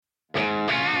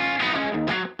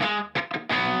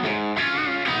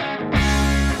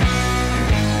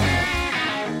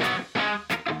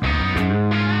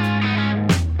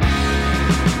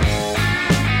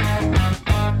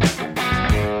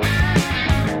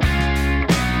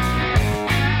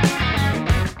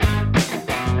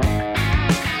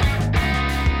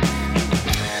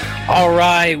All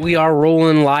right, we are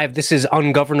rolling live. This is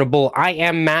Ungovernable. I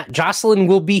am Matt. Jocelyn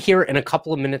will be here in a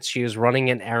couple of minutes. She is running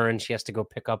an errand. She has to go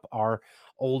pick up our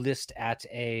oldest at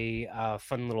a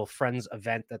fun little friends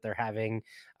event that they're having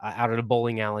out at a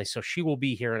bowling alley. So she will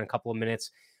be here in a couple of minutes.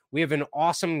 We have an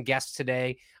awesome guest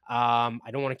today. I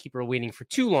don't want to keep her waiting for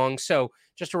too long. So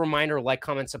just a reminder, like,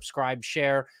 comment, subscribe,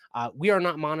 share. We are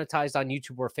not monetized on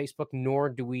YouTube or Facebook, nor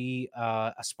do we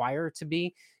aspire to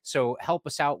be. So help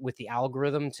us out with the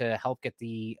algorithm to help get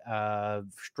the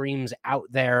streams out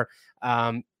there.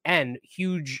 And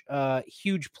huge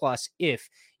plus if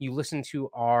you listen to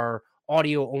our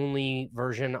audio only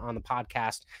version on the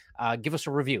podcast, give us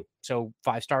a review. So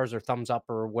 5 stars or thumbs up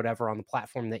or whatever on the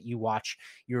platform that you watch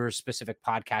your specific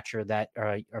podcatcher that,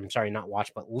 I'm sorry, not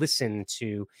watch, but listen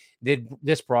to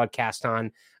this broadcast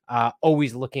on.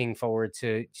 Always looking forward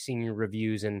to seeing your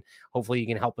reviews, and hopefully you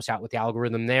can help us out with the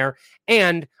algorithm there.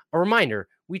 And a reminder,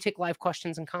 we take live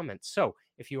questions and comments. So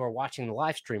if you are watching the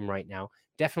live stream right now,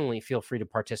 definitely feel free to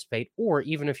participate. Or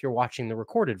even if you're watching the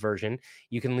recorded version,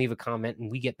 you can leave a comment and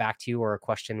we get back to you, or a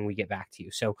question and we get back to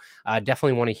you. So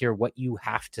definitely want to hear what you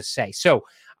have to say. So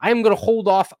I'm going to hold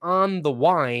off on the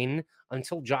wine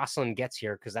until Jocelyn gets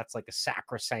here, because that's like a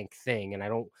sacrosanct thing. And I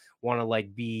don't want to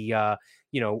like be,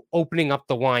 opening up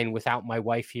the wine without my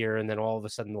wife here. And then all of a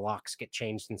sudden the locks get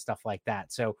changed and stuff like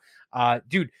that. So,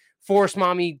 dude, Forest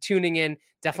Mommy tuning in.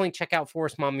 Definitely check out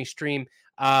Forest Mommy stream.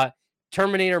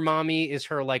 Terminator Mommy is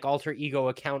her like alter ego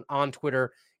account on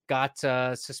Twitter. Got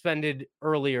suspended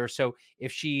earlier. So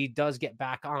if she does get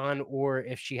back on, or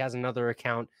if she has another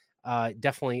account,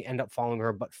 definitely end up following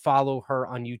her. But follow her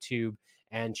on YouTube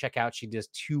and check out, she does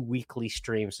 2 weekly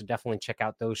streams. So definitely check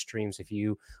out those streams if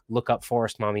you look up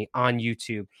Forest Mommy on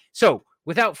YouTube. So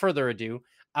without further ado,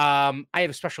 I have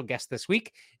a special guest this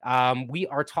week. We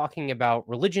are talking about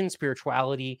religion,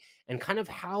 spirituality, and kind of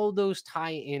how those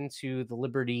tie into the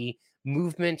liberty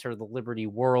movement or the liberty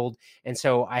world. And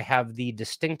so I have the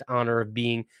distinct honor of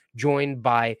being joined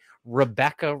by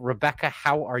Rebecca. Rebecca,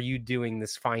 how are you doing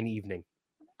this fine evening?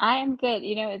 I am good.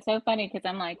 It's so funny because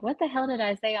I'm like, what the hell did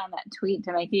I say on that tweet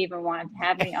to make you even want to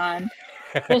have me on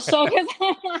the show? Because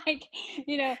I'm like,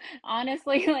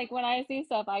 honestly, like when I see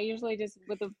stuff, I usually just,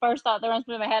 with the first thought that runs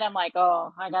through my head, I'm like,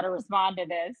 oh, I got to respond to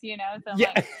this. So I'm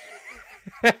Yeah.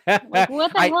 like,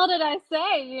 what the I hell did I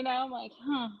say? I'm like,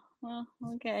 huh, well,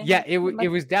 okay. Yeah, it Must,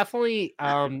 was definitely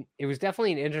an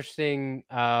interesting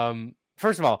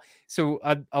first of all, so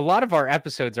a lot of our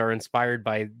episodes are inspired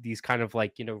by these kind of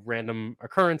like, random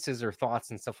occurrences or thoughts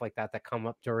and stuff like that that come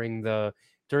up during the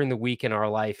week in our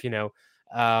life,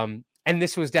 and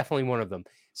this was definitely one of them.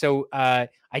 So I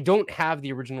don't have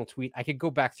the original tweet. I could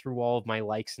go back through all of my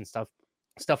likes and stuff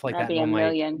like that'd that, and be all a my,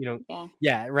 million. Yeah.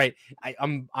 yeah, right.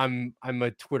 I'm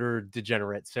a Twitter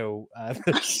degenerate, so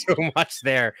there's so much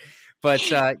there.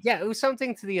 But yeah, it was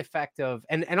something to the effect of,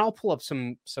 and I'll pull up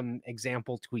some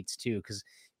example tweets too, because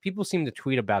people seem to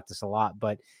tweet about this a lot.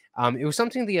 But it was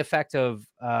something to the effect of,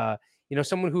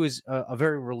 someone who is a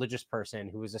very religious person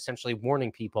who is essentially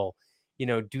warning people,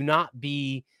 do not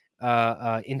be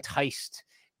enticed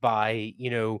by,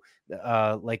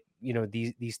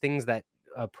 these things that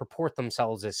purport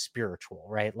themselves as spiritual,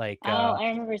 right? Like, Oh, I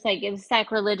remember it's like it was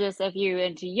sacrilegious if you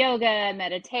into yoga,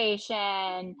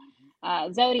 meditation,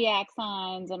 zodiac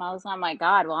signs, and all this. I'm like,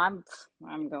 God, well,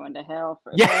 I'm going to hell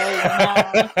for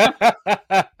yeah.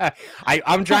 sure.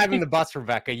 I'm driving the bus,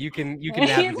 Rebecca. You can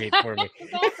navigate for me.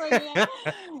 Exactly.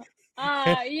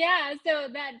 Yeah. So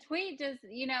that tweet just,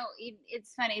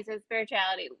 it's funny. So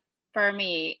spirituality for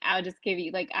me, I'll just give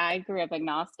you, like, I grew up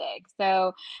agnostic.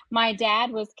 So my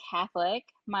dad was Catholic.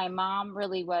 My mom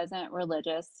really wasn't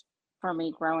religious for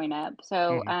me growing up.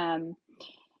 So Mhm,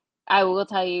 I will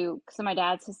tell you, so my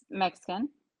dad's Mexican. mhm.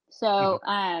 So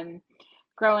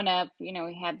growing up, we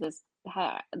had this.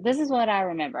 This is what I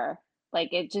remember.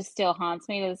 Like it just still haunts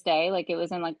me to this day. Like it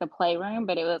was in like the playroom,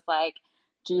 but it was like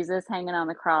Jesus hanging on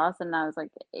the cross, and I was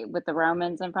like with the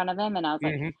Romans in front of him, and I was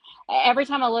like, Mhm. every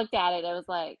time I looked at it, it was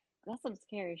like that's some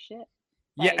scary shit.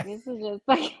 Yeah. Like this is just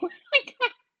like,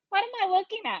 what am I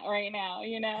looking at right now?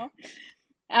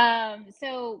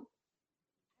 So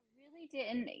really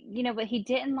didn't, but he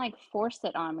didn't like force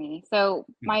it on me. So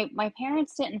Mhm. my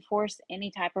parents didn't force any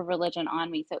type of religion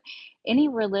on me. So any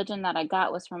religion that I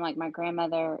got was from like my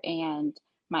grandmother and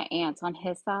my aunts on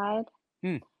his side,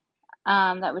 Hmm.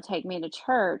 that would take me to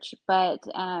church. But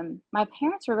my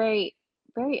parents were very,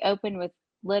 very open with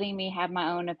letting me have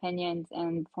my own opinions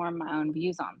and form my own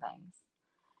views on things.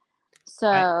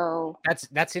 I So That's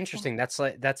yeah. interesting. That's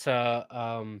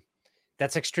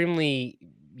extremely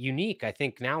unique, I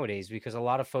think, nowadays, because a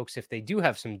lot of folks, if they do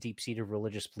have some deep-seated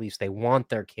religious beliefs, they want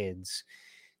their kids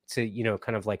to,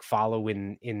 kind of like follow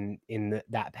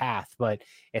that path, but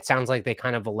it sounds like they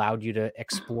kind of allowed you to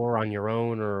explore on your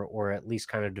own, or at least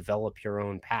kind of develop your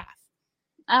own path.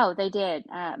 Oh, they did.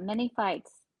 Many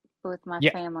fights with my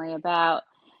Yeah. family about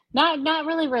not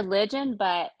really religion,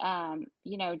 but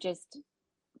just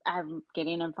I'm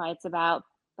getting in fights about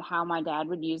how my dad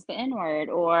would use the N word,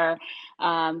 or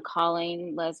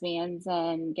calling lesbians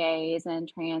and gays and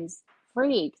trans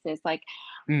freaks. It's like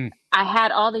Mm, I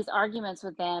had all these arguments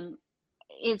with them.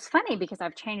 It's funny because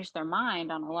I've changed their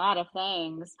mind on a lot of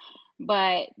things,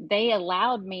 but they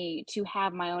allowed me to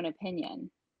have my own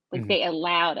opinion. Like mhm, they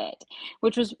allowed it,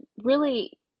 which was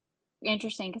really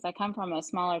interesting because I come from a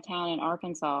smaller town in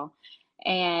Arkansas,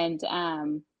 and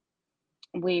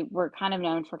we were kind of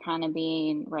known for kind of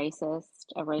being a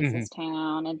mhm, racist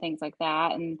town and things like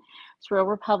that. And it's real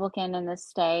Republican in this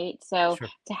state. So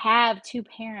sure. to have two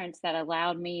parents that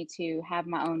allowed me to have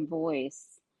my own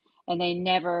voice, and they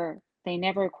never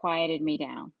quieted me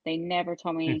down. They never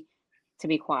told Mm, me to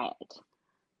be quiet.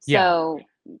 yeah. So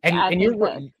And I and think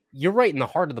that you're right in the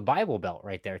heart of the Bible Belt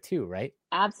right there too, right?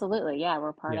 absolutely, yeah,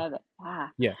 we're part Yeah. of it.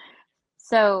 Yeah.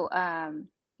 So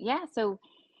yeah, so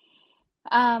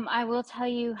I will tell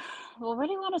you, well, where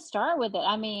do you want to start with it?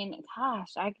 I mean,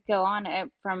 gosh, I could go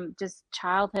on from just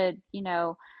childhood,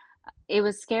 it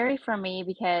was scary for me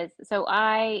because so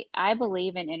I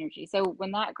believe in energy. So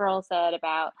when that girl said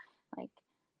about like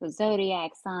the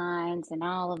zodiac signs and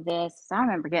all of this, I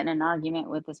remember getting in an argument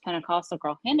with this Pentecostal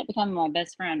girl. He ended up becoming my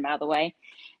best friend, by the way.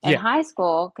 In Yeah. high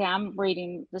school, okay, I'm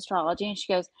reading astrology, and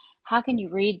she goes, "How can you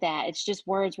read that? It's just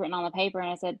words written on the paper."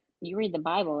 And I said, "You read the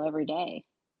Bible every day."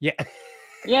 Yeah.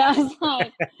 Yeah, I was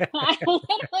like, I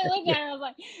literally looked Yeah. at her. I was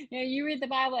like, you read the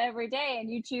Bible every day, and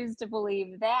you choose to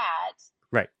believe that.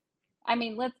 Right. I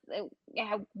mean,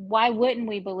 yeah, why wouldn't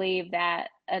we believe that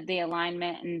the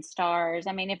alignment and stars?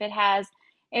 I mean, if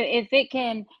it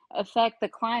can affect the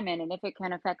climate, and if it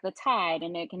can affect the tide,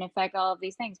 and it can affect all of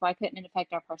these things, why couldn't it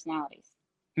affect our personalities?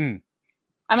 Mm.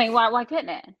 I mean, why couldn't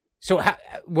it? So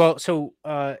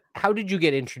how did you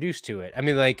get introduced to it? I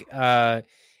mean, like,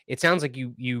 it sounds like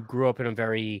you grew up in a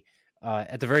very,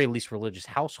 at the very least, religious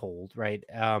household, right?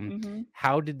 Hmm.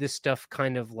 How did this stuff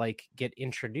kind of like get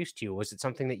introduced to you? Was it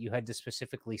something that you had to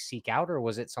specifically seek out, or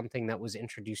was it something that was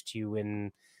introduced to you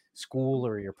in school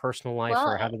or your personal life, Well,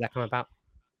 or how did that come about?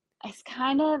 it's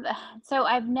kind of so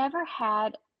I've never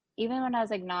had, even when I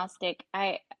was agnostic,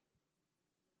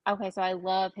 okay, so I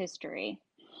love history.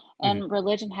 Mhm. And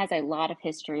religion has a lot of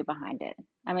history behind it.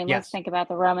 I mean, let's Yes. think about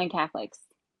the Roman Catholics.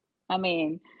 I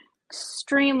mean,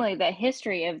 extremely, the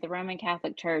history of the Roman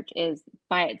Catholic Church is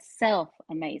by itself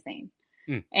amazing.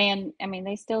 Mm. And I mean,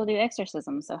 they still do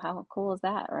exorcisms. So how cool is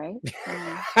that, right? I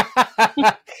mean,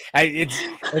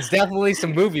 It's definitely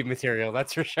some movie material,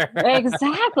 that's for sure.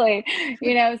 exactly.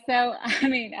 So I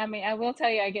mean, I will tell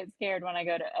you, I get scared when I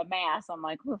go to a mass. I'm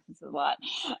like, "Ooh, this is a lot."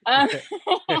 Um,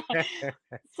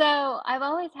 so I've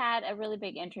always had a really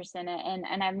big interest in it,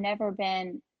 and I've never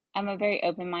been. I'm a very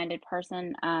open-minded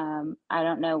person. I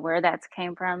don't know where that's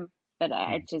came from, but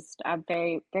Mhm, I'm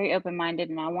very very open-minded,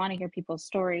 and I want to hear people's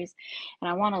stories, and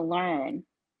I want to learn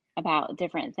about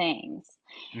different things.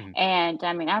 mhm, And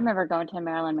I mean, I remember going to a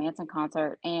Marilyn Manson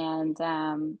concert, and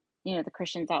the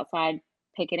Christians outside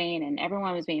picketing, and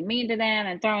everyone was being mean to them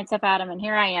and throwing stuff at them. And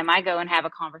here I am, I go and have a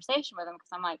conversation with them because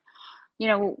I'm like,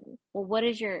 well, what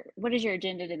is your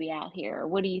agenda to be out here?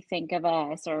 What do you think of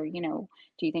us? Or do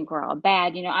you think we're all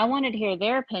bad? I wanted to hear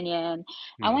their opinion.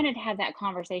 I mhm, wanted to have that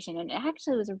conversation, and it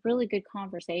actually was a really good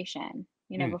conversation.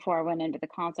 mm, Before I went into the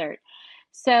concert.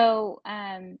 So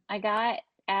I got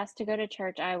asked to go to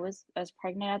church. I was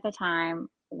pregnant at the time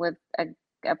with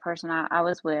a person I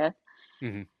was with,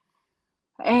 mhm,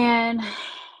 and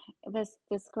this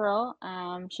girl,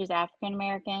 she's African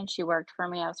American. She worked for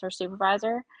me. I was her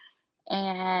supervisor,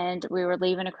 and we were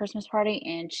leaving a Christmas party,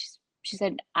 and she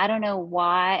said, "I don't know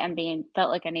why I'm being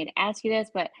felt like I need to ask you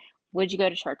this, but would you go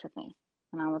to church with me?"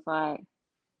 And I was like,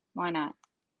 "Why not?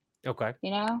 okay.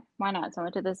 Why not?" So I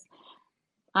went to this.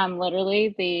 I'm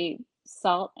literally the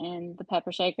salt and the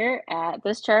pepper shaker at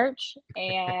this church,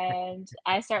 and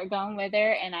I start going with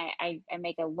her, and I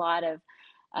make a lot of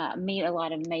meet a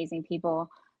lot of amazing people,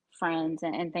 friends,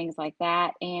 and things like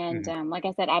that. And Mhm, like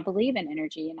I said, I believe in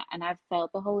energy, and I've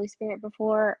felt the Holy Spirit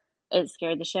before. It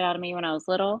scared the shit out of me when I was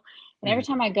little, and every mhm,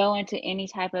 time I go into any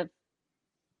type of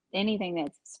anything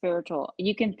that's spiritual,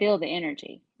 you can feel the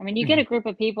energy. I mean, you get mhm, a group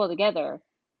of people together,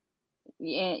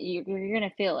 you're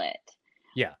gonna feel it,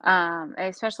 yeah,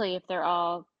 especially if they're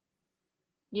all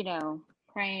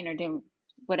praying or doing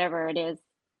whatever it is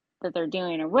that they're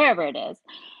doing or wherever it is.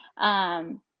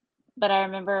 Um, but I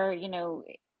remember,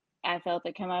 I felt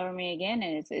it come over me again,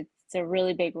 and it's a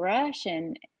really big rush.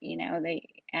 And they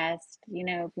asked,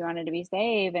 if you wanted to be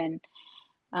saved,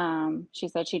 and she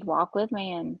said she'd walk with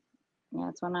me, and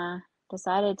that's when I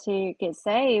decided to get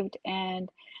saved. And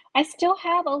I still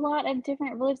have a lot of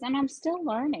different beliefs, and I'm still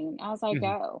learning as I Mhm.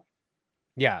 go.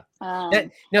 Yeah.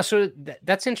 Um,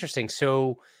 That's interesting.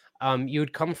 So, you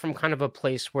had come from kind of a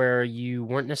place where you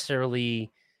weren't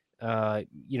necessarily,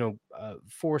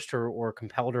 forced or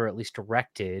compelled or at least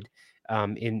directed,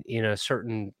 in a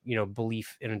certain,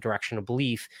 belief in a direction of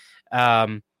belief.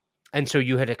 Um, and so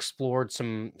you had explored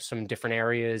some different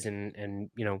areas and,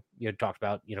 you had talked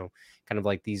about, kind of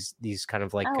like these kind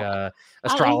of like, oh, I even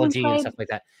astrology and played stuff like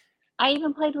that. I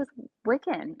even played with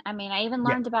Wiccan. I mean, I even Yeah.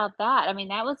 learned about that. I mean,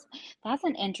 that's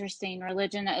an interesting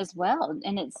religion as well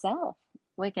in itself.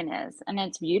 Wiccan is, and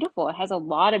it's beautiful. It has a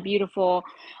lot of beautiful.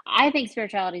 I think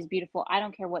spirituality is beautiful. I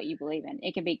don't care what you believe in.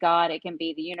 It can be God. It can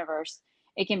be the universe.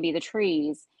 It can be the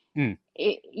trees. Mm,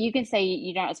 You can say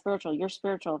you're not spiritual. You're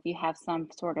spiritual if you have some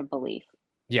sort of belief.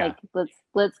 yeah. Like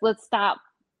let's stop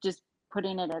just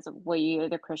putting it as well, you're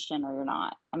either Christian or you're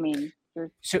not. I mean,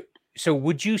 you're So so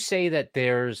would you say that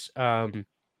there's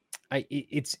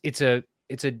it's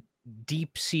a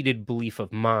deep-seated belief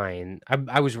of mine.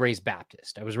 I was raised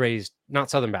Baptist. I was raised not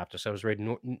Southern Baptist. I was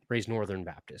raised Northern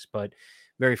Baptist, but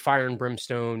very fire and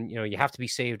brimstone. You have to be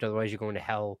saved, otherwise you're going to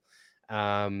hell.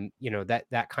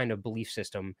 That kind of belief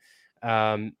system.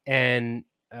 And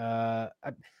I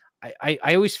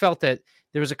always felt that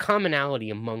there was a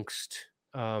commonality amongst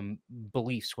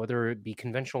beliefs, whether it be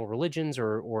conventional religions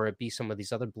or it be some of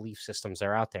these other belief systems that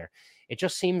are out there. It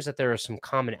just seems that there are some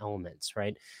common elements,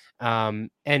 right?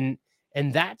 And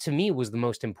that to me was the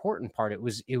most important part. It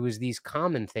was these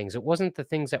common things. It wasn't the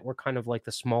things that were kind of like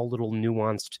the small little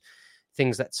nuanced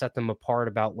things that set them apart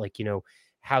about, like,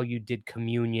 how you did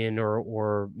communion,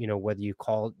 or whether you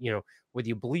called, whether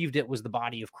you believed it was the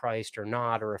body of Christ or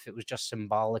not, or if it was just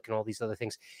symbolic and all these other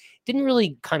things. Didn't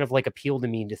really kind of like appeal to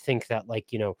me to think that, like,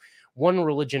 one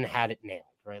religion had it nailed,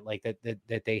 right? Like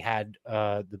that they had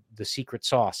the secret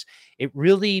sauce. It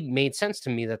really made sense to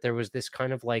me that there was this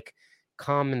kind of like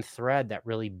common thread that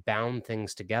really bound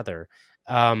things together.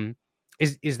 Um,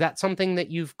 is that something that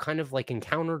you've kind of like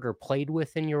encountered or played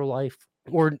with in your life?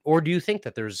 Or do you think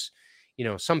that there's,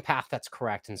 some path that's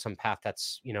correct and some path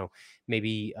that's,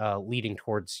 maybe leading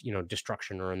towards,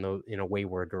 destruction or in a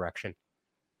wayward direction?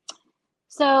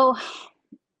 so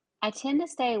I tend to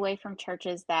stay away from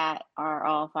churches that are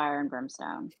all fire and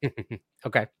brimstone.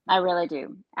 Okay. I really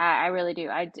do. I really do.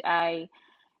 The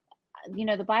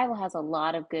Bible has a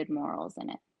lot of good morals in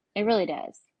it. It really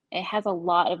does. It has a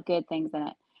lot of good things in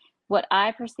it. What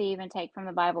I perceive and take from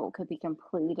the Bible could be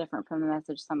completely different from the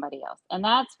message somebody else. And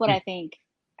that's what Hmm.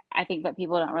 I think that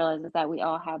people don't realize is that we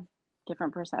all have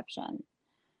different perception.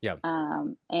 Yeah.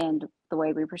 And the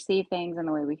way we perceive things and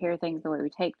the way we hear things, the way we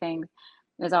take things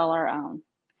is all our own.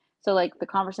 So, like the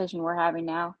conversation we're having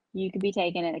now, you could be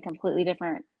taken in a completely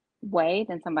different way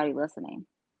than somebody listening.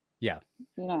 Yeah.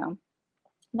 You know,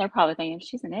 they're probably thinking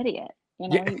she's an idiot.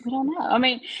 Yeah. We don't know. I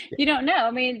mean, you don't know.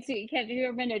 I mean, so you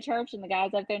ever been to church and the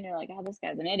guy's up there and you're like, oh, this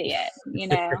guy's an idiot.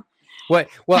 Well,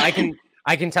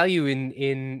 I can tell you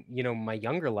in my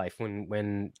younger life,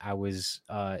 when I was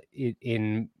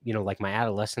in, like my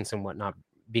adolescence and whatnot,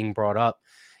 being brought up,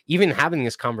 even having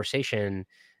this conversation,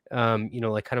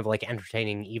 like kind of like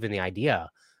entertaining even the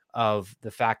idea of the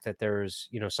fact that there's,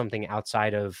 something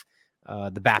outside of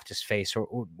the Baptist faith,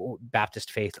 or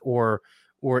Baptist faith, or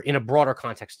in a broader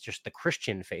context, just the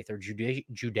Christian faith or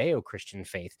Judeo-Christian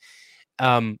faith.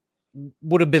 Um,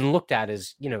 would have been looked at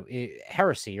as,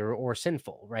 heresy or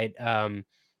sinful, right?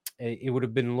 It would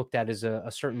have been looked at as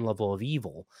a certain level of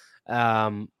evil,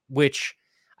 which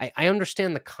I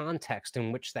understand the context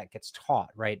in which that gets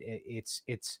taught, right? It's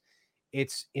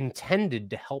intended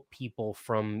to help people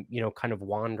from, kind of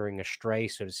wandering astray,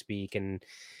 so to speak, and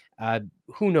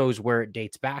who knows where it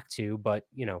dates back to, but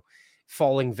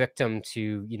falling victim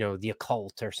to, the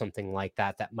occult or something like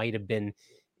that, that might have been,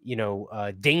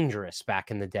 dangerous back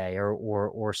in the day,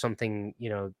 or something,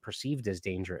 perceived as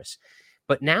dangerous.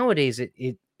 But nowadays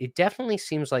it definitely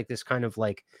seems like this kind of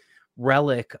like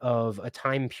relic of a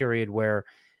time period where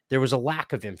there was a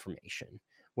lack of information.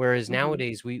 Whereas Hmm.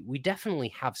 nowadays we definitely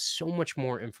have so much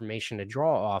more information to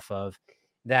draw off of,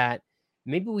 that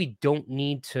maybe we don't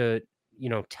need to,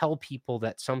 tell people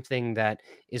that something that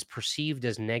is perceived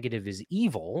as negative is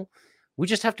evil. We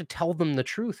just have to tell them the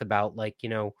truth about, like,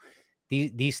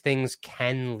 these things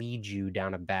can lead you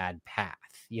down a bad path,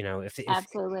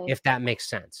 Absolutely. if that makes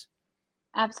sense.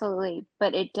 Absolutely.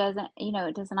 But it doesn't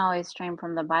always stream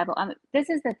from the Bible. This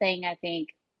is the thing I think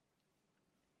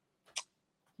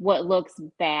what looks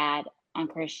bad on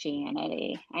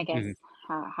Christianity, I guess. Mhm.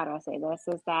 How do I say this?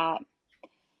 Is that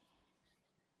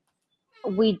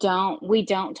we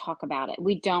don't talk about it.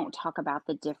 We don't talk about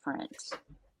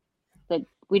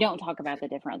we don't talk about the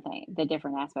different the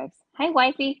different aspects. Hi,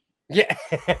 wifey. Yeah.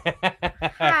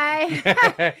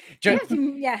 Hi.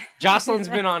 Yeah. Jocelyn's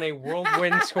been on a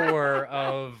whirlwind tour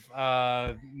of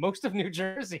most of New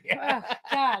Jersey. Oh,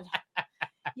 God.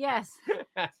 Yes.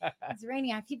 It's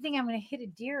raining. I keep thinking I'm going to hit a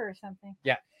deer or something.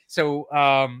 Yeah. So,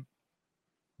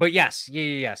 but yes,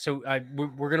 yeah. So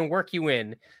we're gonna work you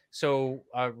in. So,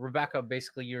 Rebecca,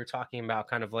 basically, you're talking about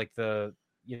kind of like the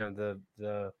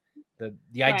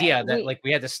idea Right. that like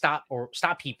we had to stop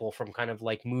people from kind of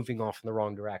like moving off in the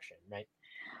wrong direction, right?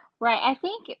 Right. I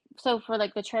think so for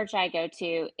like the church I go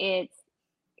to, it's,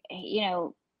 you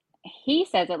know, he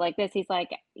says it like this. He's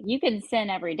like, you can sin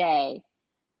every day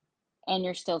and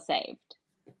you're still saved.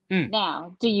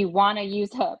 Now, do you want to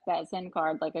use up that sin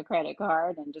card like a credit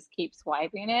card and just keep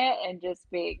swiping it and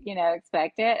just be,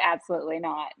 expect it? Absolutely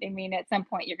not. I mean, at some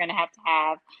point, you're going to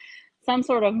have some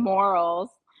sort of morals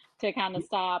to kind of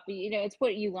stop. It's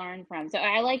what you learn from. So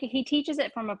I like he teaches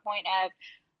it from a point of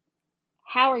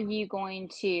how are you going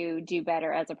to do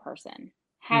better as a person?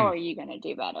 How are you going to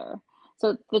do better?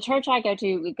 So the church I go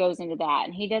to, it goes into that,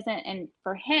 and he doesn't. And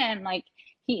for him, like,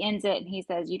 he ends it and he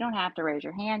says, you don't have to raise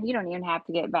your hand. You don't even have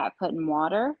to get back put in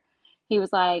water. He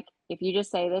was like, if you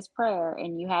just say this prayer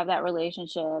and you have that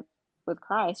relationship with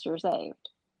Christ, you're saved.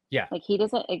 Yeah. Like he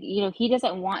doesn't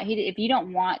want, if you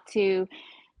don't want to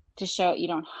show it, you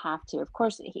don't have to. Of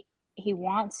course, he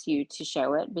wants you to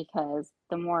show it, because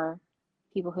the more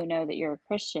people who know that you're a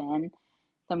Christian,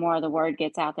 the more the word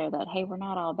gets out there that, hey, we're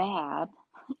not all bad,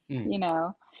 if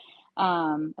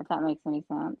that makes any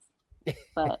sense.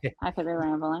 But I could be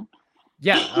rambling.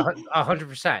 Yeah,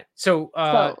 100%. So,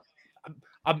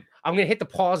 I'm gonna hit the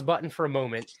pause button for a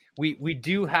moment. We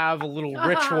do have a little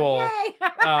ritual.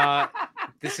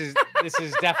 This is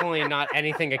definitely not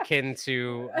anything akin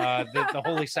to the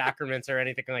Holy Sacraments or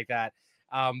anything like that.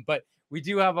 But we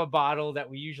do have a bottle that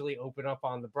we usually open up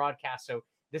on the broadcast. So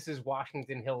this is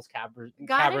Washington Hills Cabernet.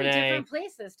 Got it a different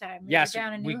place this time. Yes,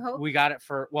 down in New Hope. We got it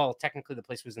technically the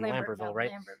place was in Lambertville,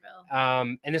 right?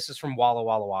 Lambertville. And this is from Walla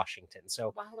Walla, Washington.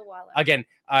 So Walla Walla. Again,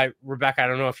 Rebecca, I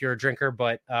don't know if you're a drinker,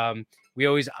 but we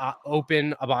always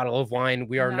open a bottle of wine.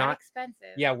 We are not expensive.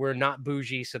 Yeah, we're not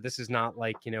bougie, so this is not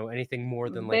like anything more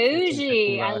than like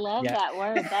bougie. I love that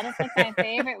word. That is like my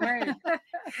favorite word.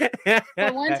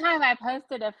 So one time I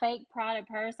posted a fake Prada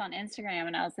purse on Instagram,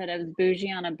 and I said it was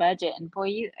bougie on a budget. And boy,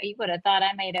 you would have thought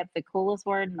I made up the coolest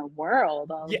word in the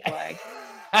world. I was like,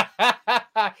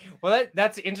 well,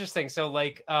 that's interesting. So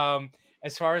like,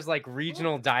 as far as like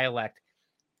regional dialect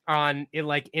in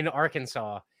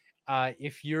Arkansas,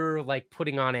 if you're like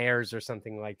putting on airs or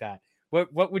something like that,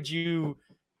 what would you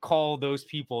call those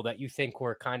people that you think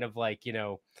were kind of like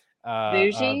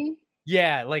bougie?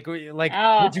 Yeah, like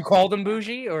would you call them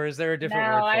bougie, or is there a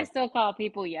different word? No, I still call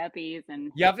people yuppies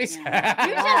and yuppies. You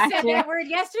just said that word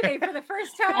yesterday for the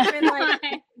first time in like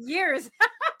years.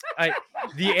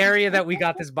 The area that we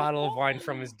got this bottle of wine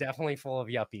from is definitely full of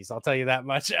yuppies. I'll tell you that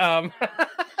much.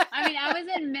 I mean, I was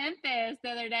in Memphis the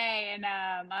other day, and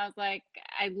I was like,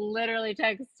 I literally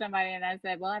texted somebody and I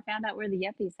said, well, I found out where the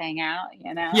yuppies hang out,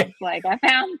 Yeah. It's like I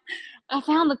found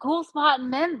the cool spot in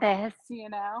Memphis,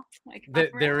 like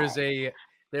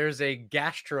there's a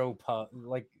gastro pub,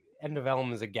 like End of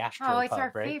Elm is a gastro pub. Oh, it's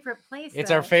our right? favorite place. It's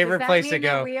our favorite place to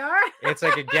go. We are. It's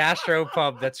like a gastro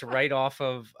pub that's right off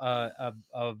of a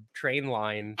train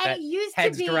line that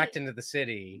heads direct into the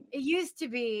city. It used to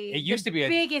be the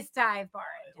biggest dive bar.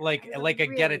 Like a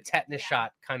really, get a tetanus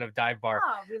shot kind of dive bar.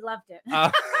 Oh, we loved it.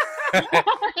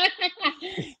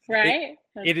 Right?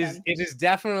 It is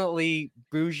definitely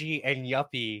bougie and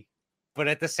yuppie, but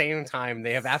at the same time,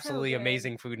 they have absolutely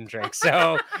amazing food and drinks.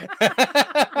 So,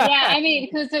 yeah, I mean,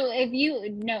 because if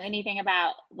you know anything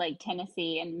about like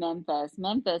Tennessee and Memphis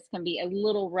can be a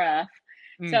little rough.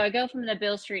 So I go from the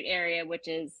Beale Street area, which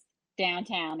is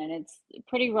downtown, and it's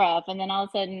pretty rough. And then all of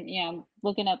a sudden, I'm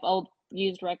looking up old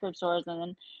used record stores, and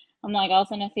then I'm like, all of a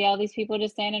sudden I see all these people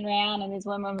just standing around, and these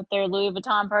women with their Louis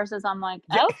Vuitton purses. I'm like,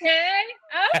 okay.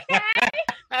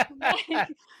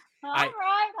 All right,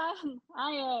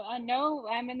 I know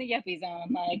I'm in the yuppie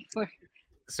zone. Like,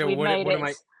 so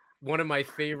one of my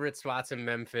favorite spots in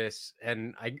Memphis,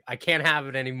 and I can't have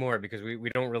it anymore because we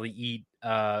don't really eat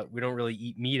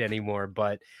meat anymore.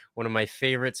 But one of my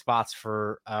favorite spots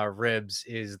for ribs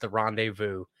is the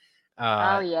Rendezvous.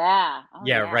 Yeah,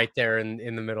 right there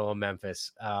in the middle of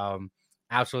Memphis.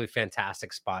 Absolutely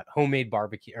fantastic spot. Homemade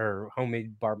barbecue I feel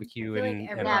like and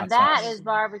every- Now hot that sauce. is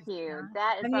barbecue. Yeah.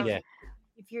 That is I mean, barbecue. Yeah.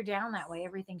 if you're down that way,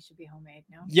 everything should be homemade.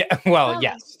 No. Yeah. Well, Well,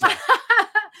 yes.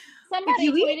 Somebody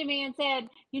you eat- tweeted me and said,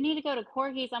 "You need to go to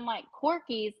Corky's." I'm like,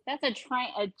 "Corky's? That's a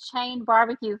chain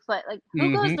barbecue foot. Like,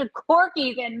 who goes Mhm. to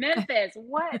Corky's in Memphis?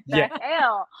 What the Yeah.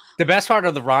 hell?" The best part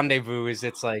of the rendezvous is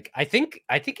it's like I think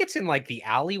it's in like the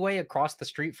alleyway across the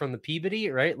street from the Peabody,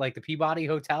 right? Like the Peabody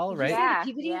Hotel, Did you right? say the Yeah,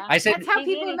 Peabody? yeah. I said That's how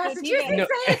people in Peabody, so Massachusetts Peabody.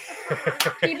 say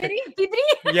it. Peabody?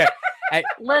 Peabody? Yeah.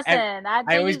 Listen, I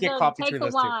tell always you, get so caught take between the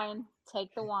those two. wine.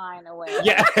 Take the wine away.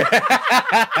 Yeah.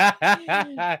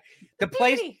 the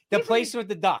place Peabody. place with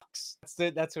the ducks.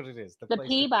 That's what it is. The place with-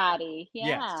 Peabody. Yes,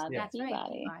 Yeah, yeah. That's right.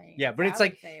 Peabody. Peabody. Yeah, That's but how it's I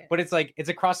like- would say it. But it's like it's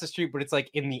across the street, but it's like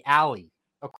in the alley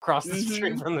across the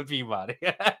street Mhm. from the Peabody.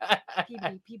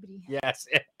 Peabody. Yes.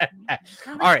 All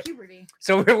All right. Puberty.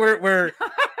 So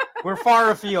we're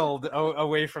far afield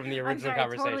away from the I'm original sorry, I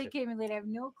conversation. totally came in late. I have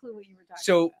no clue what you were talking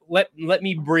So about. let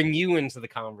me bring you into the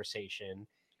conversation.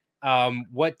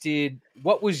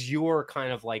 What was your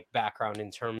kind of like background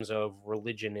in terms of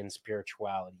religion and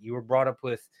spirituality? You were brought up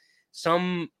with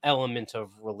some element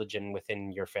of religion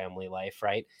within your family life,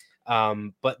 right?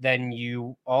 But then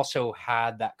you also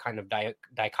had that kind of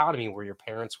dichotomy where your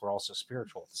parents were also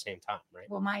spiritual at the same time, right?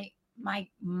 Well, my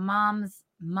mom's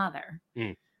mother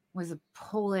Mm. was a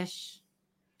Polish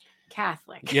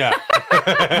Catholic Yeah.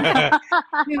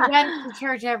 who went to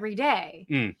church every day,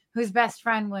 Mm. whose best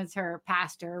friend was her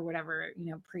pastor or whatever,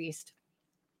 priest.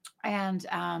 And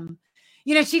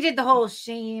she did the whole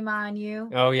shame on you.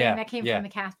 Oh, thing. yeah, That came yeah. from the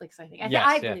Catholics, I think. Yes,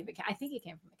 I yeah. believe it. I think it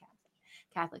came from the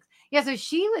Catholics. Yeah, so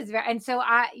she was very, and so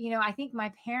I think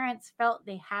my parents felt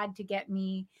they had to get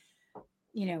me,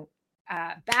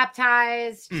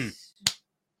 baptized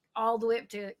all the way up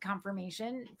to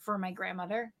confirmation for my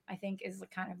grandmother, I think is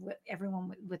kind of what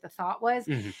everyone with the thought was.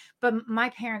 Mhm. But my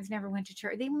parents never went to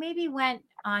church. They maybe went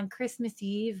on Christmas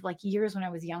Eve, like years when I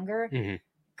was younger, Mhm.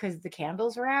 because the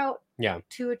candles were out Yeah.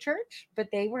 to a church, but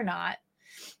they were not.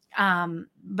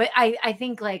 But I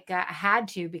think I had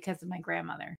to because of my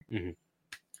grandmother. Mhm.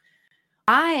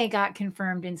 I got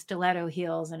confirmed in stiletto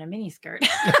heels and a mini skirt.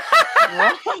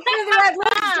 What?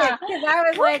 Because I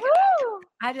was like, Woo-hoo!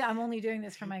 I'm only doing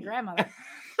this for my grandmother.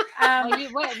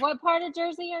 What part of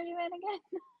Jersey are you in again?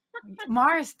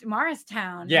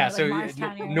 Morristown. Yeah, like so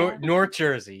Morristown area. North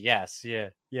Jersey, yes, yeah,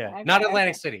 Okay, not okay.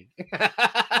 Atlantic City.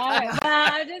 I'm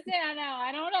just saying,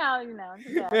 I don't know,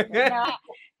 No,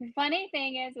 the funny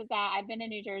thing is that I've been in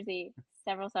New Jersey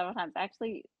several times. I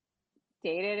actually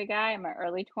dated a guy in my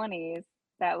early 20s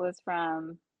that was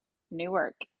from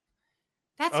Newark.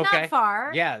 That's Okay. not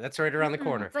far. Yeah, that's right around the Mm-mm.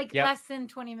 corner. It's like Yep. less than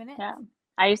 20 minutes. Yeah.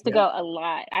 I used to Yeah. go a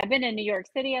lot. I've been in New York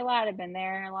City a lot. I've been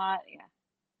there a lot. Yeah,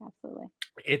 absolutely.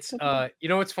 It's Okay.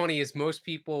 what's funny is most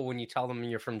people when you tell them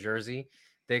you're from Jersey,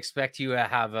 they expect you to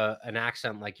have an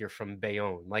accent like you're from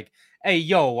Bayonne. Like, hey,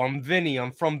 yo, I'm Vinny.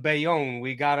 I'm from Bayonne.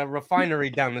 We got a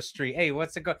refinery down the street. Hey,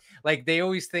 what's it go? Like they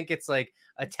always think it's like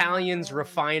It's not Italians, really.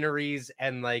 refineries,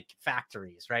 and like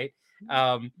factories, right?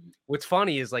 What's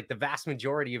funny is like the vast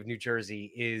majority of New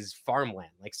Jersey is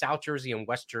farmland. Like South Jersey and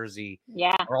West Jersey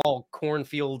Yeah. are all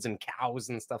cornfields and cows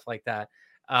and stuff like that.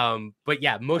 But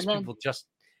yeah, most then- people just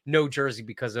know Jersey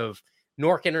because of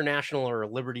Newark International or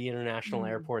Liberty International Mm.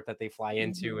 Airport that they fly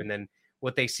into, Mhm. and then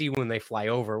what they see when they fly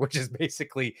over, which is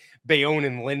basically Bayonne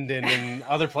and Linden and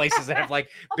other places that have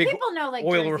like Well, big people know like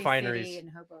oil Jersey refineries. City and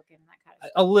Hoboken and that kind of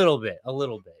stuff. a little bit.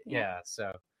 Yeah. Yeah.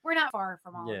 So, We're not far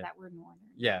from all Yeah. of that. We're northern.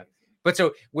 Yeah. Jersey. but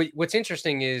so what's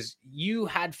interesting is you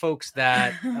had folks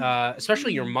that,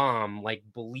 especially your mom, like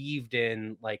believed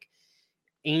in like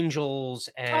angels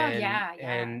and yeah.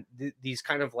 and these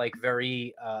kind of like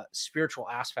very spiritual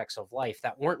aspects of life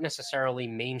that weren't necessarily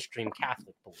mainstream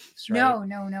Catholic beliefs, right? No.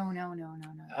 And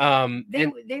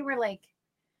They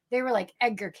were like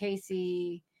Edgar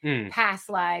Casey, mm, past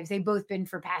lives. They've both been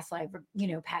for past life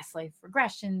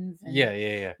regressions. And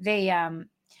yeah. They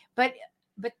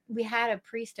but we had a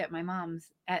priest at my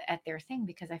mom's at their thing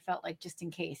because I felt like just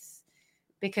in case,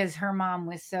 because her mom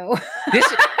was so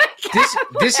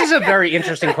This is a very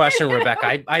interesting question,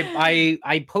 Rebecca.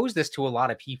 I pose this to a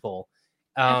lot of people.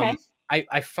 Okay.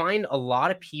 I find a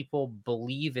lot of people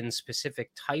believe in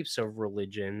specific types of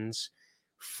religions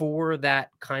for that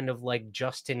kind of like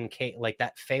just in case, like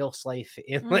that fail-safe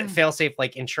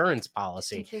like insurance in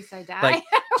policy. case I die. Like,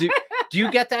 do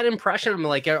you get that impression? I'm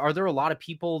like, are there a lot of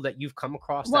people that you've come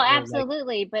across? Well, that were, like,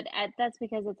 absolutely, but that's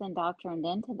because it's indoctrined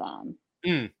into them.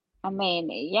 Mm. I mean,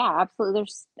 yeah, absolutely.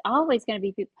 There's always going to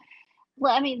be people.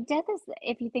 Well, I mean, death is,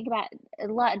 if you think about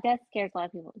death scares a lot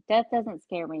of people. Death doesn't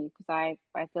scare me because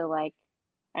I feel like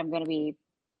I'm going to be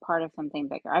part of something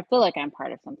bigger. I feel like I'm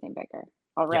part of something bigger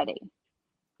already.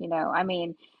 You know, I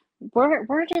mean,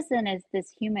 we're just in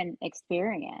this human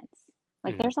experience.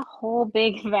 Like Mhm. there's a whole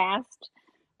big vast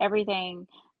everything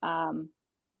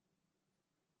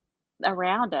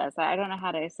around us. I don't know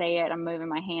how to say it. I'm moving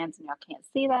my hands and y'all can't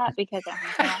see that because I have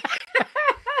my camera.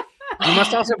 You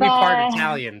must also be part But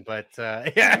Italian, but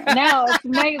yeah. no,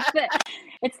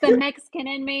 it's the Mexican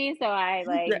in me, so I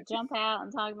Yeah. like jump out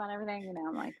and talk about everything. You know,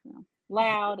 I'm like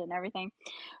loud and everything.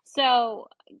 So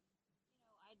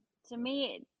to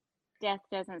me, death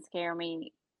doesn't scare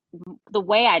me. The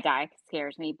way I die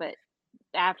scares me, but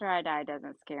after I die, it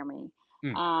doesn't scare me.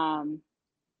 Mm, Um,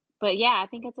 but yeah, I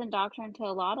think it's indoctrined to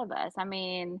a lot of us. I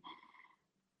mean,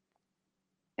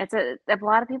 a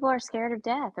lot of people are scared of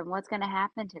death and what's going to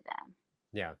happen to them,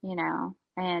 yeah. you know.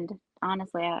 And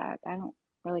honestly, I don't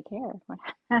really care what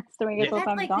happens to me Yeah. because That's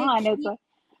I'm like they gone. It's keep like,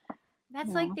 that's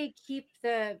you like know, they keep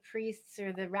the priests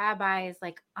or the rabbis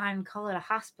like on call at a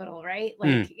hospital, right?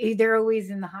 Mm. Like they're always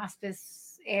in the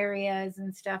hospice areas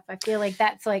and stuff. I feel like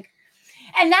that's like,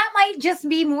 and that might just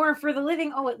be more for the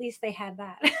living. Oh, at least they had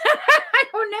that.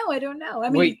 I don't know. I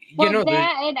mean, Wait, you well, know the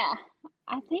that and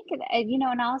I think you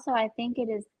know, and also I think it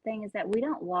is thing is that we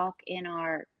don't walk in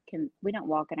we don't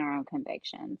walk in our own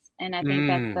convictions, and I think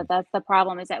mm, that's the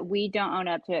problem is that we don't own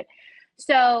up to it.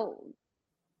 So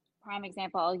prime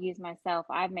example, I'll use myself.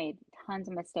 I've made tons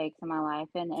of mistakes in my life,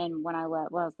 and when I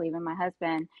was leaving my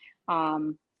husband,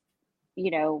 um,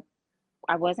 you know,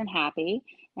 I wasn't happy,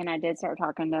 and I did start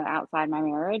talking to outside my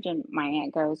marriage, and my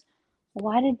aunt goes,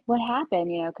 what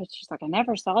happened? You know, because she's like, I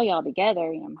never saw y'all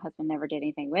together. You know, my husband never did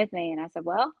anything with me, and I said,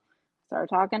 well, started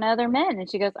talking to other men, and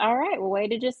she goes, all right, well, way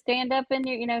to just stand up and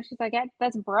you know, she's like,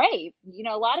 that's brave. You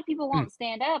know, a lot of people mm, won't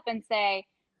stand up and say,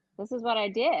 this is what I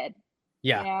did. You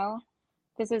yeah, know,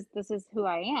 this is who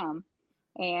I am.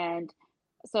 And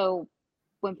so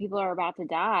when people are about to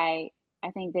die,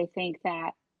 I think they think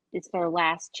that it's their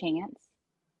last chance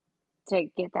to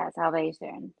get that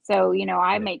salvation. So, you know,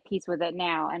 I right, make peace with it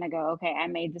now and I go, okay, I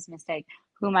made this mistake.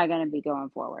 Who am I going to be going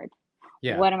forward?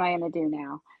 yeah. What am I going to do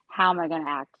now? How am I going to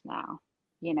act now?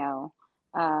 You know,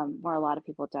 where a lot of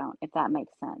people don't, if that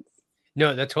makes sense.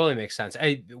 No, that totally makes sense.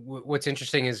 What's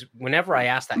interesting is whenever I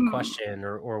ask that question,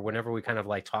 or whenever we kind of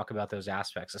like talk about those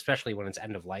aspects, especially when it's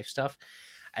end of life stuff,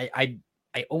 I I,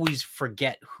 I always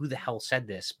forget who the hell said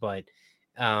this, but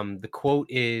the quote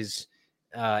is,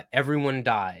 "Everyone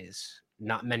dies,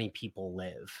 not many people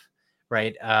live,"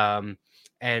 right? And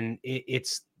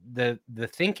it's the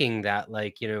thinking that,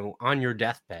 like, you know, on your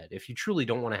deathbed, if you truly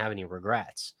don't want to have any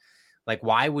regrets, like,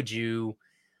 why would you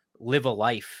live a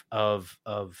life of,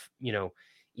 you know,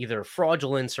 either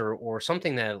fraudulence or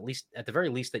something that, at least at the very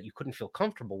least, that you couldn't feel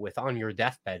comfortable with on your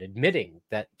deathbed, admitting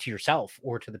that to yourself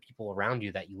or to the people around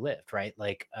you that you lived, right?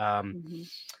 Like Mm-hmm.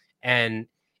 and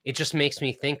it just makes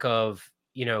me think of,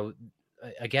 you know,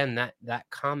 again, that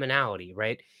commonality,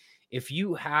 right? If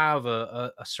you have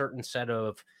a certain set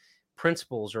of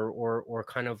principles or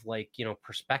kind of like, you know,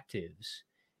 perspectives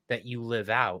that you live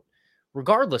out,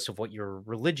 regardless of what your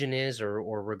religion is, or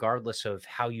regardless of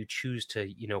how you choose to,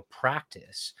 you know,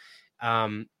 practice,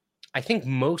 um I think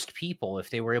most people, if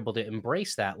they were able to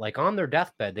embrace that, like on their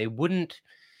deathbed, they wouldn't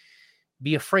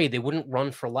be afraid, they wouldn't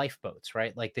run for lifeboats,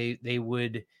 right? Like they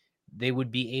would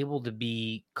be able to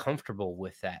be comfortable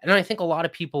with that. And I think a lot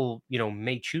of people, you know,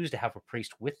 may choose to have a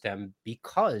priest with them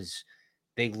because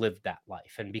they lived that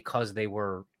life, and because they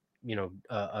were, you know,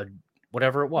 a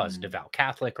whatever it was, mm, devout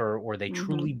Catholic, or they Mm-hmm.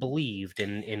 truly believed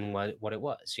in what it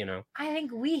was, you know. I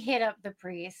think we hit up the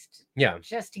priest Yeah,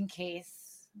 just in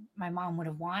case my mom would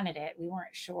have wanted it. We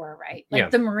weren't sure, right? Like yeah,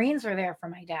 the Marines were there for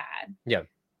my dad. yeah.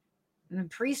 And the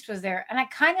priest was there. And I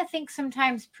kind of think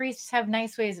sometimes priests have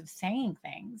nice ways of saying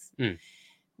things, Mm.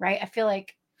 right? I feel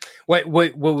like What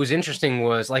was interesting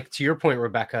was, like, to your point,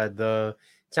 Rebecca, the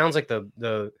sounds like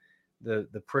the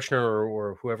parishioner,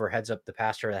 or whoever heads up, the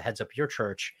pastor that heads up your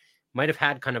church, might have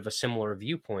had kind of a similar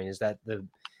viewpoint, is that the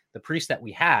priest that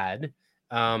we had,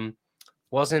 um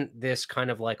wasn't this kind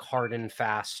of like hard and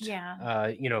fast, yeah,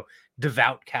 you know,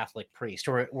 devout Catholic priest,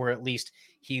 or at least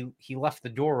he left the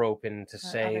door open to for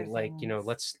say, other like, you know, things.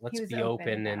 let's He was be open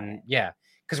open, about and it. yeah,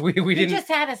 because we He didn't. just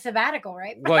had a sabbatical,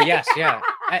 right? Well, yes, yeah.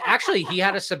 Actually, he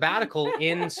had a sabbatical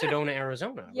in Sedona,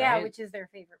 Arizona, Yeah, right? which is their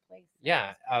favorite place.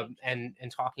 Yeah, Right? and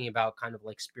talking about kind of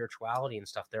like spirituality and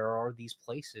stuff, there are these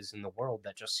places in the world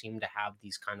that just seem to have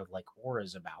these kind of like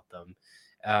auras about them.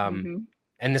 Mm-hmm.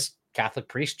 And this Catholic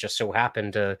priest just so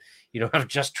happened to, you know, have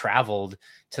just traveled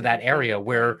to that Their area favorite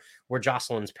where place.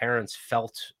 Jocelyn's parents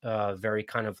felt very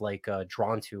kind of like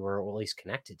drawn to, or at least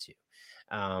connected to.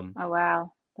 Oh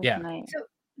wow, that's Yeah. nice. So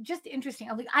just interesting.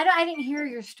 I didn't hear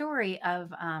your story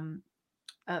of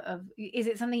is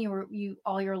it something you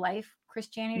all your life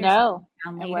Christianity or something No,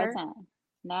 you found it later? wasn't.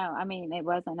 No, I mean, it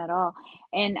wasn't at all.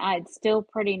 And it's still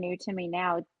pretty new to me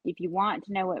now. If you want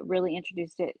to know what really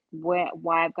introduced it,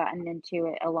 why I've gotten into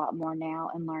it a lot more now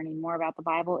and learning more about the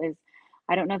Bible is,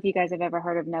 I don't know if you guys have ever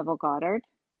heard of Neville Goddard.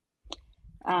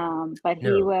 But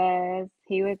No.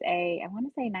 he was I want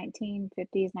to say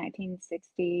 1950s,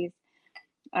 1960s.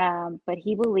 But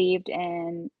he believed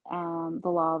in the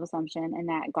law of assumption and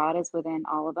that God is within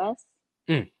all of us.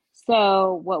 Mm.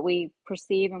 So what we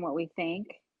perceive and what we think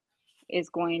is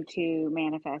going to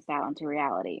manifest out into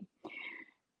reality.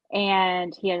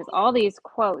 And he has all these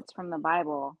quotes from the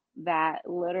Bible that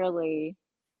literally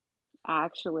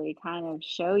actually kind of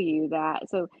show you that.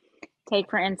 So take,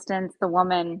 for instance, the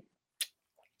woman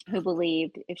who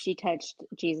believed if she touched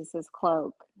Jesus's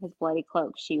cloak, his bloody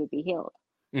cloak, she would be healed.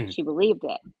 Mhm. She believed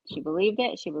it. She believed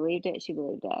it. She believed it. She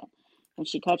believed it. And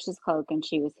she touched his cloak and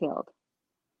she was healed.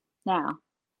 Now,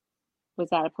 was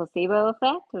that a placebo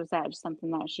effect? Or was that just something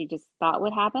that she just thought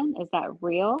would happen? Is that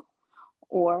real?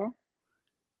 Or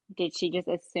did she just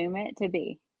assume it to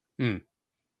be? Mm.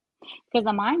 Because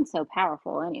the mind's so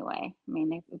powerful anyway. I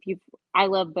mean, I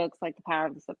love books like The Power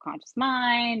of the Subconscious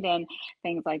Mind and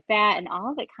things like that. And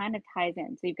all of it kind of ties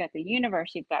in. So you've got the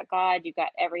universe, you've got God, you've got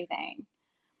everything.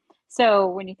 So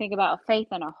when you think about faith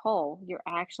in a whole, you're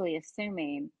actually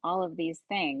assuming all of these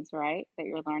things, right? That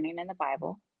you're learning in the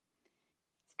Bible.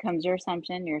 Comes your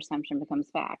assumption becomes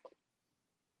fact.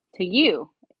 To you,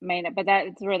 may not, but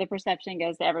that's where the perception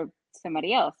goes to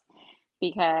somebody else.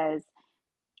 Because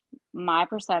my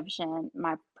perception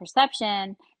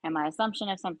and my assumption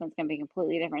of something's going to be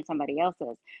completely different than somebody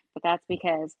else's. But that's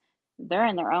because they're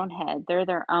in their own head. They're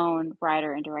their own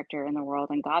writer and director in the world,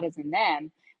 and God is in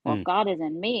them. Well, if God is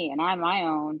in me and I'm my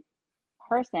own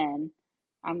person,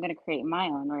 I'm going to create my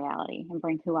own reality and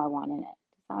bring who I want in it.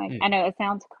 So I know it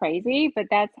sounds crazy, but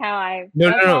that's how No.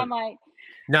 I'm like,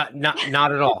 not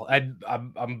at all.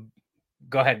 I'm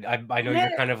go ahead. I know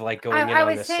you're kind of like going in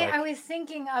on this. I was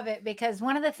thinking of it because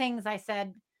one of the things I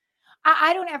said,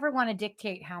 I don't ever want to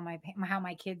dictate how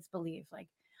my kids believe. Like,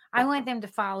 I want them to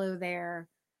follow their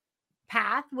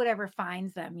path, whatever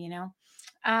finds them, you know.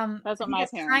 that's what my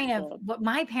parents did. What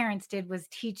my parents did was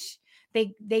teach.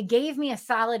 They gave me a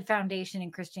solid foundation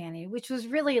in Christianity, which was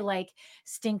really like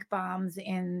stink bombs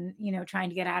in, you know, trying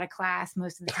to get out of class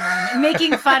most of the time and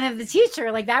making fun of the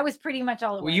teacher. Like, that was pretty much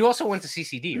all it was. Well, you also went to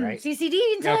CCD, right? CCD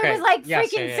until I was like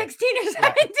freaking 16 or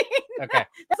 17. Okay.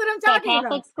 That's what I'm talking about.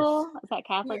 Catholic school? Is that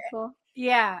Catholic school?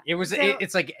 Yeah. It was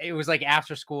it was like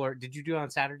after school, or did you do it on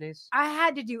Saturdays? I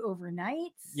had to do overnights.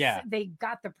 Yeah. They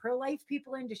got the pro-life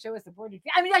people in to show us the board.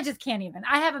 I mean, I just can't even.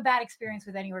 I have a bad experience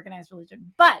with any organized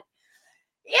religion. But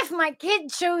if my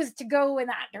kid chose to go in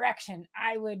that direction,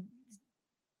 I would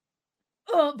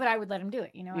let them do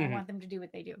it. You know, I want them to do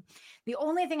what they do. The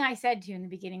only thing I said to you in the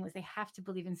beginning was they have to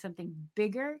believe in something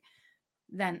bigger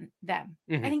than them.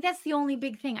 I think that's the only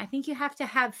big thing. I think you have to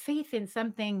have faith in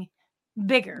something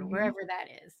bigger, wherever that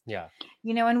is. Yeah.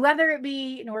 You know, and whether it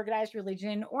be an organized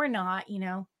religion or not, you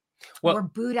know, or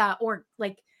Buddha, or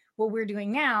like what we're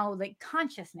doing now, like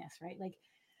consciousness, right? Like,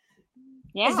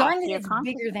 as long as it's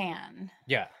bigger than.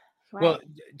 Yeah. Right. Well,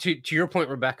 to your point,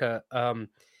 Rebecca,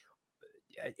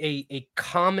 a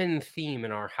common theme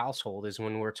in our household is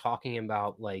when we're talking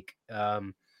about like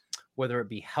whether it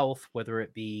be health, whether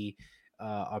it be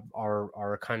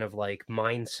our kind of like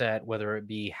mindset, whether it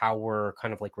be how we're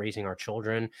kind of like raising our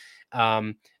children,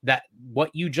 that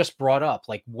what you just brought up,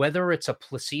 like whether it's a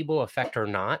placebo effect or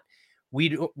not,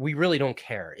 we really don't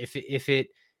care if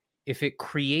it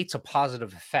creates a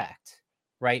positive effect,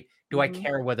 right? Do I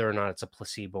care whether or not it's a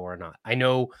placebo or not? I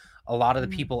know a lot of the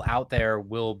people out there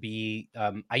will be.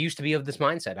 I used to be of this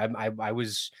mindset. I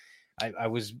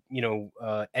was, you know,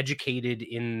 educated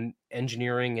in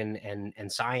engineering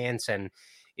and science, and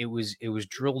it was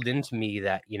drilled into me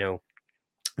that, you know,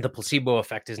 the placebo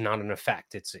effect is not an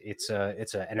effect. It's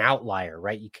an outlier,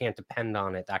 right? You can't depend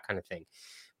on it, that kind of thing.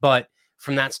 But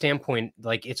from that standpoint,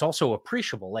 like, it's also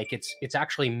appreciable. Like, it's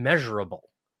actually measurable,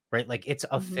 right? Like, it's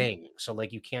a thing. So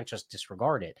like, you can't just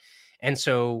disregard it. And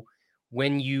so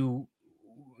when you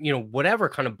know, whatever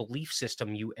kind of belief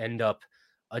system you end up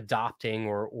adopting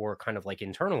or kind of like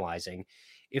internalizing,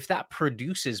 if that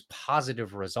produces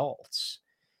positive results,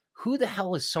 who the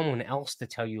hell is someone else to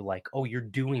tell you like, oh, you're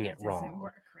doing it wrong,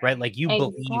 work, right? Like, you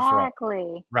believe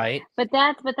wrong, right? But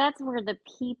that's where the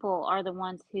people are the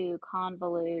ones who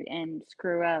convolute and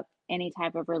screw up any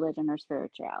type of religion or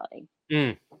spirituality.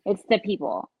 It's the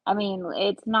people. I mean,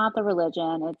 it's not the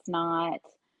religion.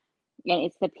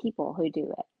 It's the people who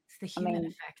do it. It's the human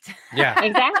effect. Yeah.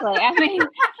 Exactly. I mean,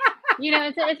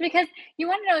 it's because you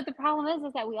want to know what the problem is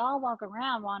that we all walk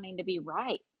around wanting to be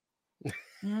right.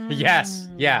 Yes.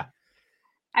 Yeah.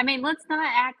 I mean, let's not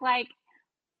act like,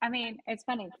 it's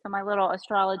funny. So my little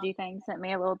astrology thing sent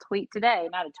me a little tweet today.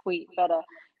 Not a tweet, but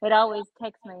it always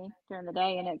texts me during the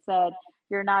day, and it said,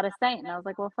 "You're not a saint." And I was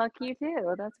like, "Well, fuck you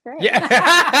too. That's great." Yeah.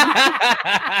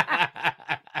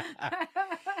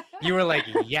 You were like,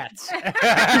 yes. And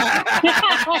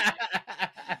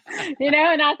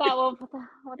I thought, well,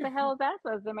 what the hell is that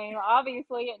supposed to mean? Well,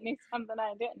 obviously it knew something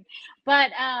I didn't.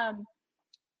 But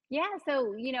yeah,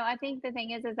 so I think the thing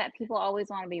is that people always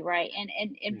want to be right,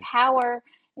 and power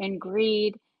and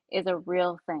greed is a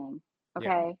real thing.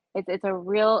 Okay, it's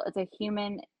a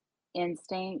human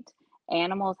instinct.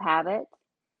 Animals have it.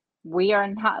 We are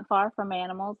not far from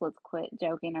animals. Let's quit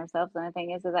joking ourselves. And the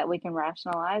thing is that we can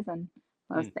rationalize, and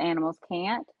most animals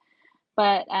can't.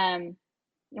 But when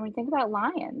we think about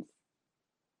lions,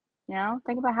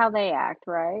 think about how they act,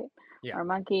 right? Yeah. Or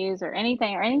monkeys, or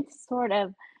anything, or any sort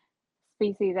of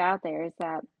species out there, is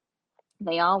that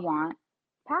they all want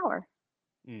power.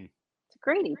 It's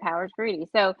greedy. Power is greedy.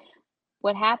 So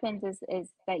what happens is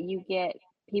that you get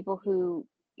people who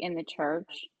in the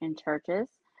church and churches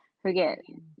who get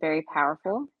very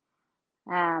powerful,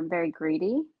 very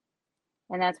greedy.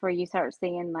 And that's where you start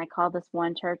seeing, I call this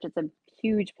one church, it's a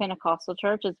huge Pentecostal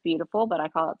church. It's beautiful, but I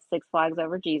call it Six Flags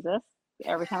Over Jesus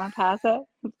every time I pass it.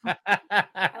 I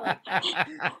like that.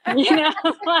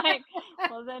 Like,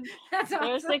 well, then That's there's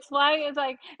awesome. Six Flags. It's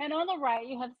like, and on the right,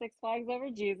 you have Six Flags Over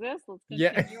Jesus. Let's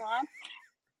continue on.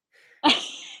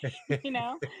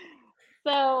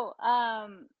 So,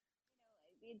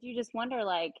 you just wonder,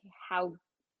 like,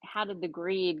 how did the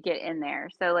greed get in there?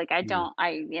 So, like, and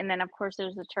then of course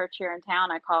there's a church here in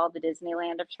town I call the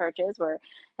Disneyland of churches, where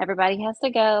everybody has to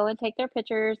go and take their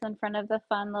pictures in front of the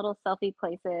fun little selfie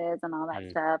places and all that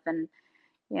stuff. And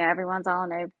everyone's all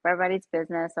in everybody's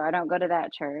business. So I don't go to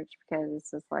that church, because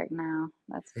it's just like, no,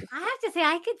 that's just... I have to say,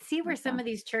 I could see where some of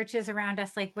these churches around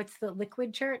us, like what's the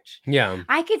Liquid Church? Yeah.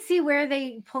 I could see where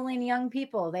they pull in young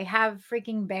people. They have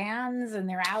freaking bands, and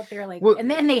they're out there like,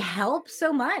 and then they help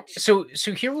so much. So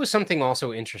here was something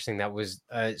also interesting that was,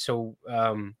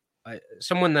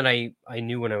 someone that I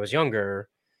knew when I was younger,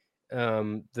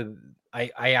 I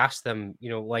asked them,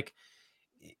 like,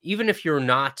 even if you're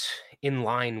not in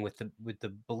line with the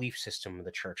belief system of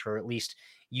the church, or at least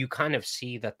you kind of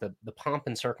see that the pomp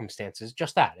and circumstance is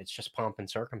just that, it's just pomp and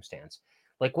circumstance.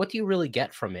 Like, what do you really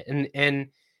get from it?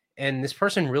 And this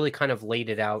person really kind of laid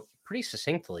it out pretty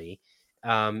succinctly.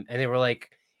 And they were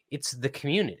like, it's the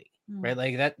community, right?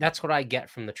 Like that's what I get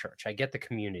from the church. I get the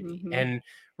community. And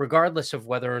regardless of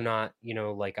whether or not,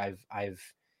 like I've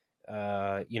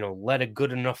led a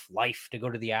good enough life to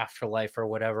go to the afterlife or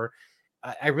whatever,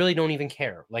 I really don't even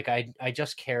care. Like, I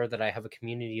just care that I have a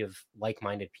community of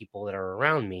like-minded people that are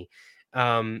around me.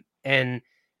 And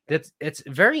it's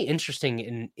very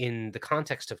interesting in the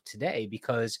context of today,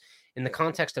 because in the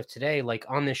context of today, like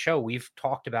on this show, we've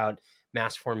talked about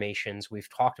mass formations. We've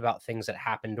talked about things that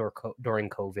happened during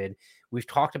COVID. We've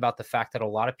talked about the fact that a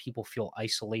lot of people feel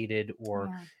isolated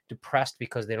or depressed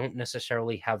because they don't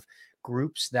necessarily have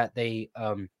groups that they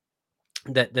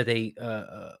that they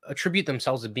attribute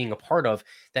themselves as being a part of,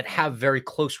 that have very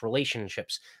close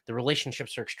relationships. The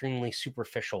relationships are extremely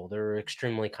superficial. They're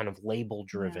extremely kind of label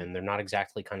driven. They're not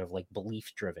exactly kind of like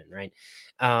belief driven, right?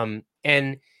 And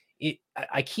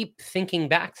I keep thinking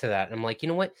back to that. I'm like, you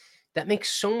know what? That makes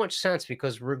so much sense,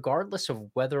 because regardless of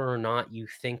whether or not you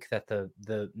think that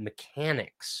the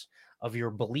mechanics of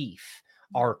your belief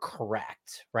are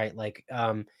correct, right? Like,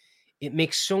 it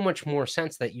makes so much more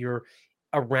sense that you're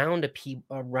around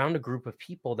a group of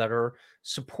people that are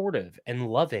supportive and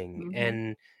loving,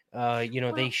 and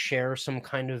they share some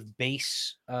kind of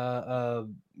base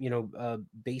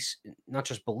base, not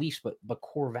just beliefs, but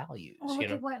core values. Well, look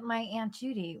at what my Aunt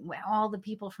Judy, all the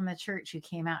people from the church who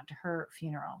came out to her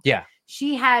funeral. Yeah.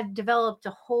 She had developed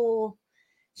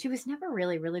she was never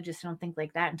really religious, I don't think,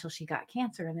 like that, until she got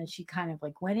cancer. And then she kind of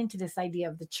like went into this idea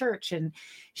of the church, and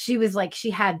she was like,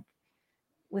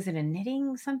 was it a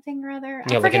knitting something or other?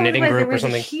 Yeah, like a knitting group or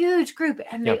something. A huge group,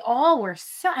 and they all were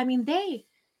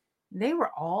they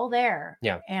were all there.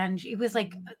 Yeah. And it was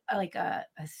like a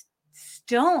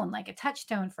stone, like a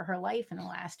touchstone for her life in the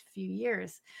last few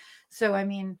years. So, I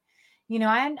mean,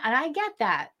 I get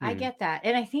that. I get that.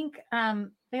 And I think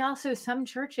they also, some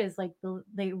churches, like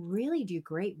they really do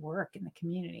great work in the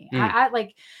community. I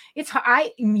like, it's hard.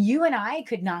 You and I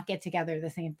could not get together the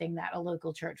same thing that a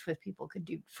local church with people could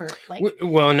do for like.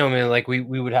 Well, no, man, like we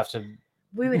would have to.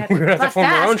 We would have to form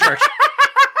our own church.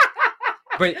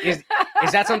 But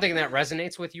Is that something that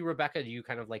resonates with you, Rebecca? Do you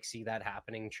kind of like see that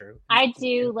happening? True. I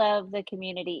do love the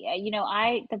community.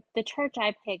 The church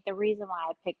I picked, the reason why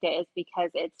I picked it is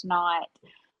because it's not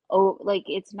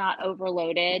it's not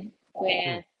overloaded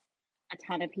with a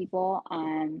ton of people.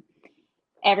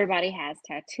 Everybody has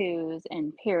tattoos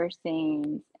and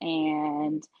piercings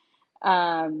and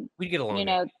We get along. you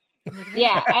know,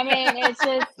 yeah, I mean, it's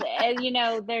just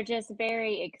they're just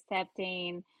very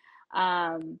accepting.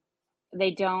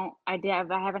 They don't. I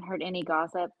haven't heard any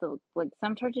gossip. Like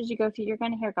some churches you go to, you're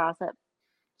going to hear gossip.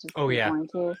 Just Oh yeah. going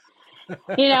to.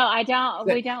 I don't.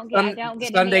 We don't get. I don't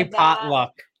get Sunday any of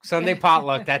potluck. Sunday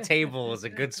potluck. That table is a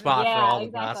good spot for all the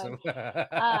exactly.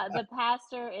 gossip. The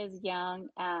pastor is young.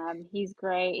 He's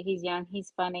great. He's young.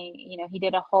 He's funny. He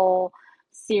did a whole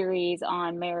series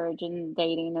on marriage and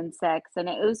dating and sex, and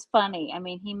it was funny. I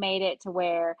mean, he made it to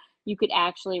where you could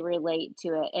actually relate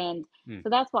to it, and so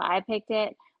that's why I picked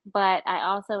it. But I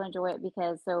also enjoy it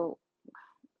because the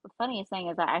funniest thing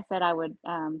is that I said I would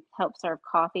help serve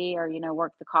coffee or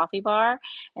work the coffee bar,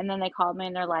 and then they called me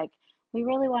and they're like, we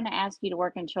really want to ask you to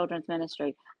work in children's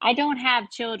ministry. I don't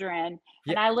have children.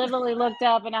 And I literally looked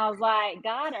up and I was like,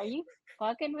 God, are you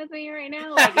fucking with me right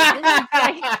now? Like, like,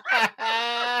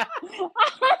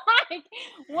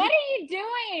 what are you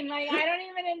doing? Like, I don't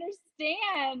even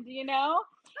understand,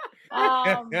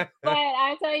 but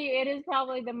I tell you, it is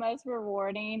probably the most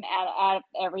rewarding out of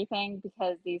everything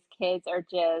because these kids are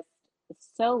just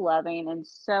so loving and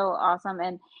so awesome.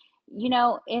 And,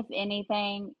 if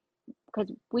anything,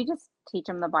 because we just teach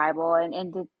them the Bible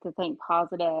and to think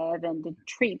positive and to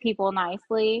treat people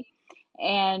nicely.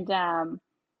 And,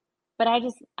 but I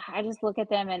just look at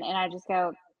them and I just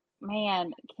go,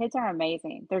 man, kids are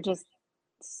amazing. They're just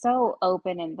so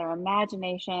open in their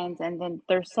imaginations and then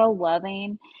they're so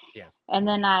loving. Yeah. And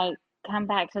then I come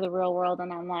back to the real world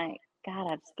and I'm like,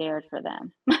 God, I'm scared for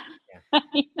them. Yeah.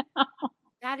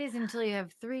 That is until you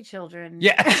have 3 children.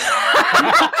 Yeah.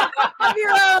 Of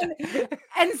your own.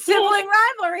 And sibling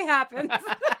rivalry happens.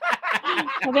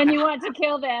 And then you want to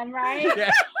kill them, right?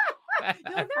 Yeah.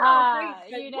 I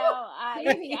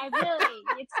really,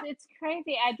 it's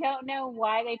crazy. I don't know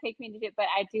why they picked me to do it, but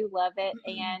I do love it.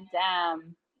 And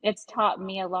it's taught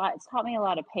me a lot. It's taught me a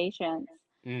lot of patience.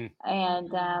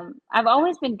 And I've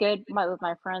always been good with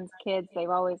my friends' kids.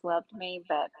 They've always loved me,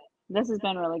 but this has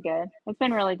been really good. It's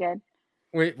been really good.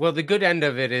 Well, the good end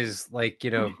of it is like,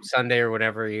 Sunday or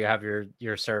whenever you have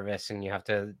your service and you have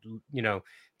to,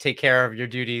 take care of your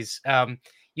duties.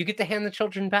 You get to hand the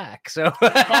children back. So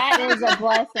that is a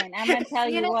blessing. I'm going to tell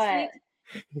you what.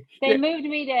 They moved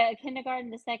me to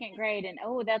kindergarten to 2nd grade, and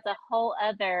that's a whole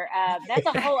other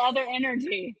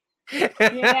energy.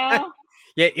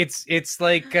 Yeah, it's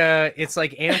like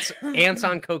ants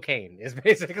on cocaine is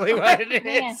basically what it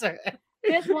is.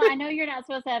 This one, I know you're not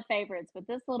supposed to have favorites, but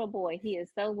this little boy, he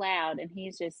is so loud and he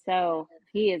is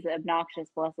obnoxious,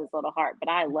 bless his little heart. But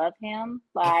I love him.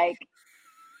 Like,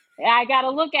 I got to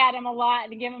look at him a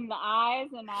lot to give him the eyes,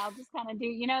 and I'll just kind of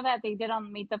do, that they did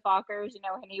on Meet the Fockers, and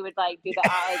he would like do the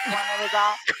eye, like one of his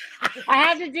eyes. I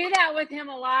have to do that with him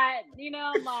a lot.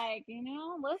 I'm like,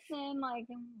 listen, like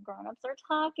grown-ups are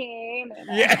talking.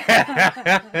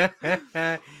 Yeah.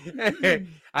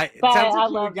 It sounds like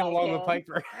you would get along with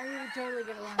Piper. I would totally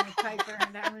get along with Piper.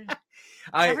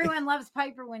 Everyone loves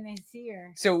Piper when they see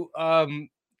her. So,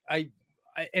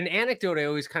 an anecdote I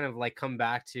always kind of like come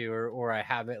back to, or I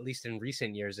have at least in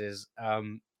recent years, is a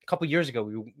couple years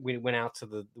ago we went out to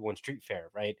the one street fair,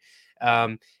 right?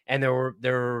 And there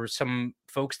were some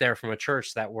folks there from a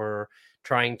church that were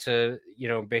trying to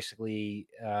basically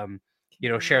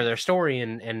share their story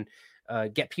and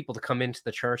get people to come into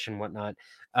the church and whatnot.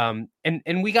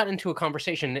 And we got into a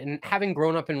conversation, and having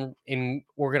grown up in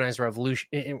organized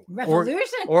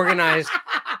organized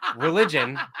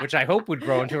religion, which I hope would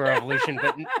grow into a revolution,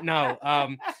 but no.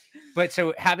 But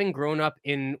so having grown up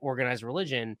in organized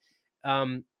religion,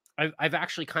 I've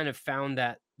actually kind of found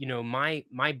that,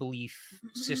 my belief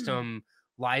system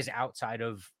lies outside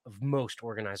of most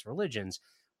organized religions.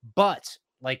 But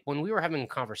like when we were having a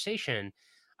conversation,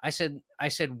 I said,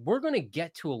 we're going to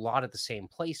get to a lot of the same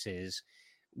places.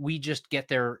 We just get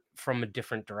there from a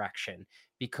different direction,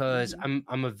 because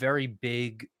I'm a very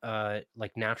big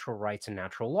like natural rights and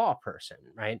natural law person,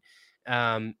 right?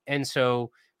 And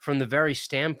so from the very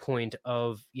standpoint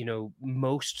of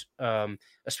most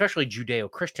especially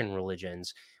Judeo-Christian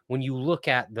religions, when you look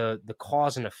at the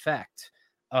cause and effect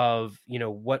of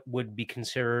what would be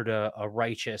considered a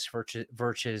righteous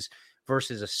versus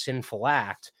a sinful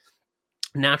act,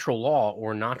 natural law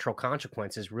or natural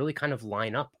consequences really kind of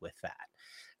line up with that.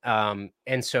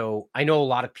 And so I know a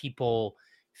lot of people,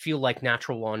 feel like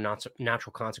natural law and not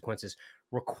natural consequences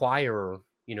require,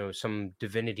 some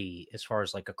divinity as far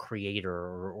as like a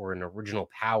creator or an original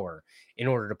power in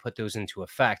order to put those into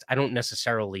effect. I don't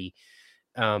necessarily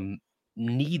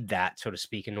need that, so to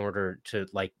speak, in order to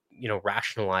like,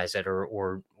 rationalize it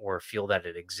or feel that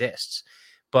it exists.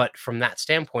 But from that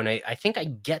standpoint, I think I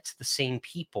get to the same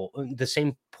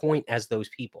point as those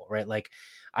people, right? Like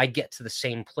I get to the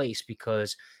same place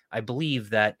because I believe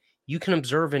that you can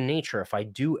observe in nature, if I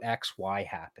do X, Y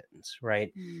happens,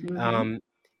 right? Mhm.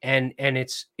 And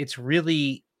it's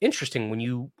really interesting when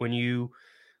you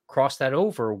cross that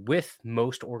over with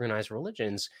most organized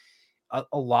religions.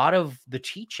 A lot of the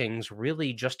teachings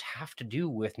really just have to do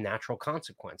with natural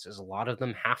consequences. A lot of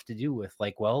them have to do with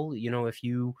like, well, if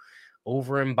you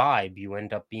over imbibe, you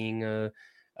end up being a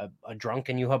drunk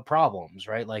and you have problems,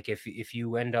 right? Like if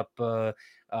you end up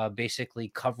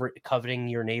basically coveting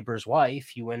your neighbor's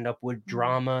wife, you end up with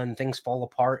drama and things fall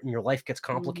apart and your life gets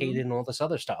complicated and all this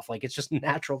other stuff. Like it's just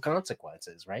natural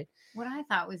consequences, right? What I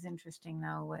thought was interesting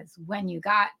though was when you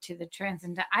got to the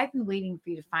transcendental. I've been waiting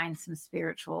for you to find some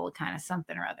spiritual kind of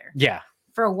something or other Yeah.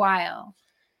 for a while,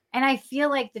 and I feel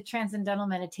like the transcendental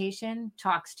meditation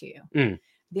talks to you.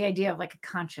 The idea of like a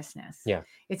consciousness. Yeah.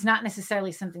 It's not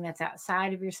necessarily something that's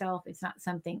outside of yourself. It's not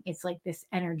something, it's like this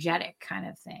energetic kind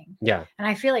of thing. Yeah. And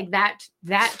I feel like that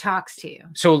talks to you.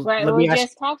 So Right. let We me ask.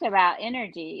 just talked about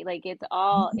energy. Like it's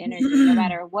all energy, no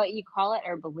matter what you call it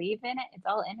or believe in it. It's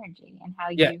all energy and how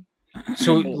Yeah. you.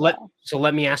 So see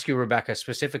let me ask you, Rebecca,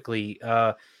 specifically,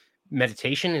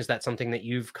 meditation, is that something that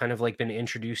you've kind of like been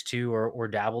introduced to or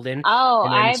dabbled in? Oh,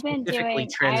 And then specifically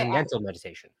transcendental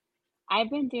meditation. I've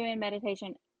been doing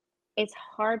meditation. It's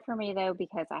hard for me though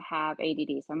because I have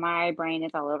ADD, so my brain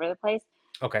is all over the place.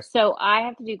 Okay. So I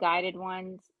have to do guided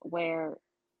ones where,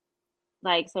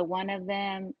 like, so one of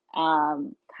them,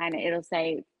 kind of, it'll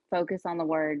say focus on the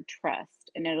word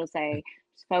trust, and it'll say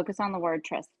just focus on the word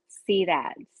trust. See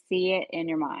it in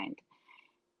your mind,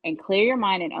 and clear your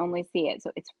mind and only see it.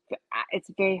 So it's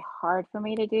very hard for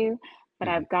me to do, but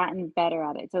Mhm. I've gotten better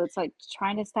at it. So it's like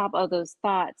trying to stop all those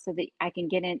thoughts so that I can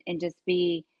get in and just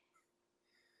be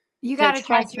You to got to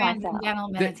try trust myself. transcendental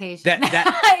meditation.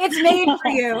 that It's made for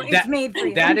you. It's that made for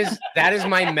you. that is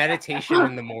my meditation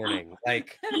in the morning.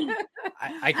 Like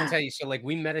I can tell you, so like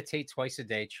we meditate twice a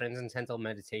day, transcendental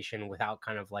meditation, without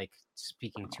kind of like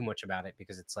speaking too much about it,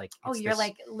 because it's like Oh, it's you're this,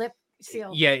 like lip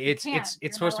sealed. yeah, You it's can't. You're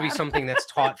not supposed to be allowed. something that's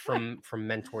taught from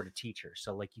mentor to teacher.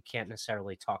 So like you can't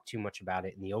necessarily talk too much about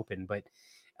it in the open, but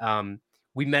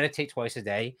we meditate twice a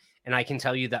day, and I can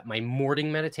tell you that my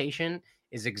morning meditation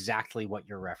is exactly what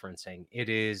you're referencing. It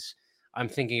is, I'm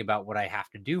thinking about what I have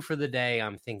to do for the day.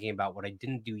 I'm thinking about what I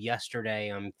didn't do yesterday.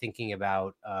 I'm thinking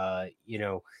about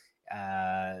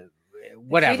whatever.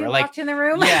 The kid who like walked in the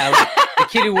room. Yeah, like the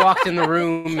kid who walked in the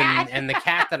room Cat. and the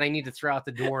cat that I need to throw out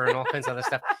the door and all kinds of other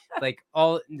stuff. Like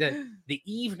all the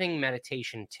evening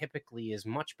meditation typically is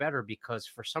much better because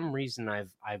for some reason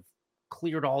I've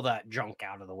cleared all that junk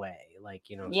out of the way. Like,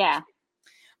 Yeah.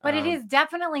 But it is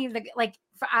definitely like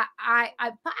I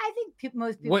think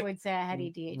most people would say I had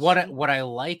ADHD. What I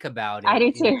like about it, I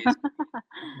do too.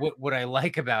 what I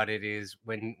like about it is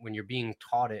when you're being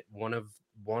taught it, one of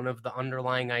the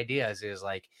underlying ideas is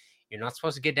like you're not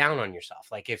supposed to get down on yourself.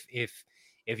 Like if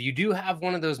you do have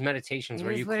one of those meditations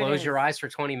where you close your eyes for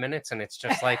 20 minutes and it's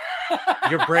just like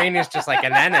your brain is just like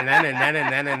and then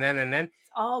It's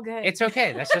all good. it's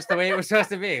okay. That's just the way it was supposed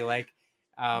to be. Like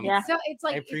Yeah. So it's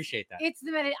like I appreciate that. It's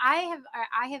the I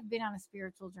have been on a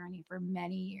spiritual journey for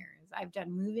many years. I've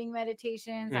done moving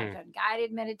meditations, I've done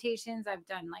guided meditations, I've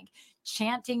done like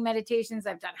chanting meditations,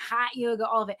 I've done hot yoga,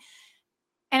 all of it.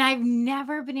 And I've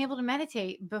never been able to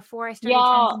meditate before I started.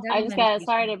 Y'all, I just got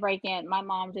sorry to break in. My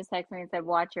mom just texted me and said,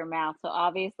 "Watch your mouth." So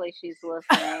obviously she's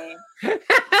listening.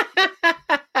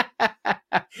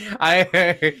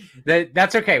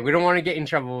 That's okay. We don't want to get in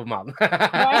trouble with mom.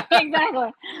 Right?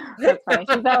 Exactly. That's funny.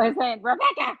 She's always saying,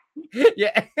 "Rebecca."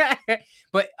 Yeah.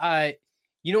 But I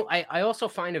also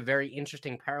find a very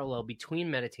interesting parallel between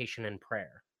meditation and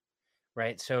prayer.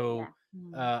 Right. So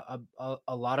a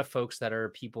lot of folks that are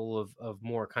people of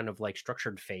more kind of like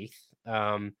structured faith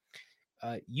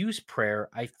use prayer,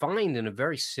 I find, in a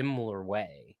very similar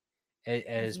way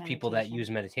as people that use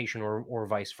meditation or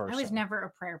vice versa. I was never a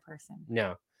prayer person.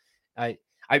 No. Are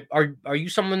you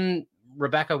someone,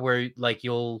 Rebecca, where like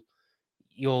you'll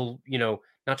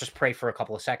not just pray for a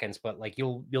couple of seconds, but like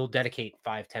you'll dedicate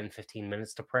 5, 10, 15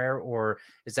 minutes to prayer, or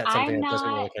is that something that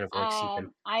doesn't really kind of like seep in?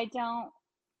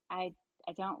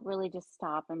 I don't really just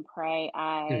stop and pray.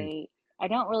 I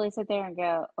don't really sit there and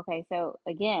go, okay, so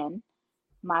again,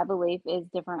 my belief is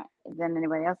different than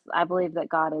anybody else. I believe that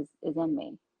God is in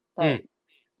me, that Mm.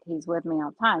 he's with me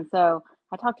all the time. So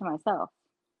I talk to myself.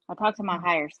 I talk to my Mm.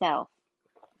 higher self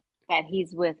that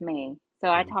he's with me. So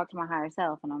I Mm. talk to my higher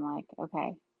self and I'm like,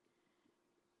 okay,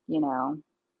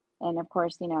 and of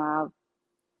course,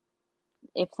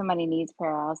 if somebody needs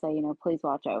prayer, I'll say, please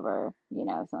watch over,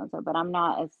 so and so. But I'm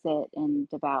not a sit and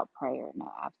devout prayer.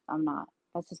 No, I'm not.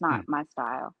 That's just not Mm. my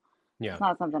style. Yeah. It's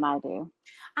not something I do.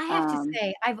 I have to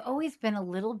say, I've always been a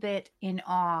little bit in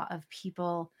awe of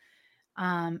people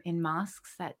in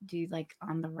mosques that do like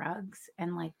on the rugs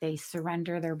and like they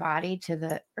surrender their body to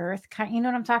the earth. You know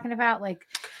what I'm talking about? Like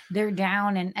they're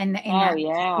down and in Oh that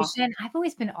yeah. position. I've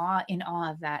always been in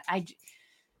awe of that.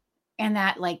 And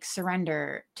that like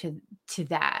surrender to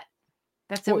that.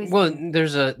 That's always Well, been.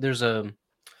 there's a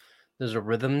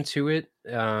rhythm to it.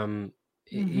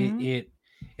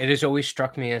 It has always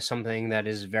struck me as something that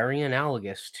is very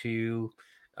analogous to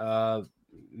uh,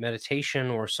 meditation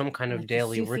or some kind of Like the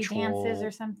daily Sufi dances or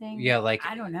ritual. something. Yeah, like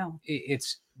I don't know.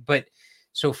 but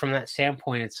so from that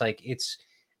standpoint, it's like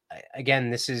again,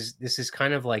 this is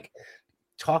kind of like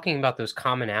talking about those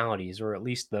commonalities, or at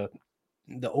least the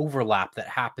overlap that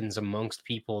happens amongst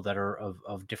people that are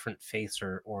of different faiths,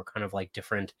 or kind of like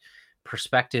different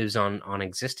perspectives on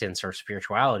existence or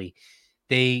spirituality.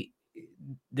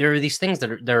 There are these things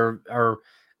that are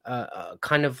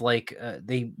kind of like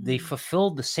they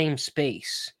fulfill the same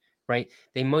space, right?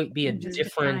 They might be a Just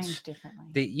different defined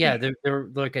differently. they're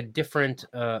like a different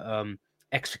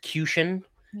execution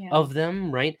Yeah. of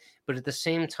them, right? But at the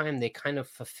same time, they kind of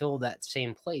fulfill that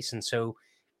same place. And so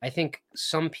I think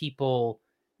some people,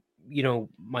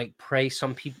 might pray,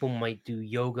 some people might do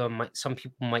yoga, some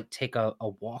people might take a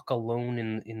walk alone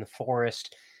in the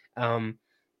forest.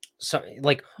 So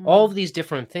like all of these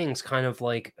different things kind of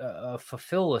like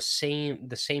fulfill the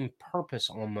same purpose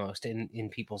almost in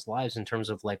people's lives, in terms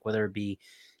of like whether it be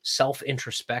self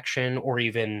introspection, or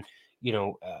even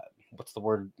what's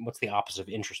the opposite of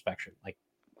introspection, like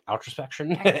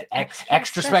outrospection,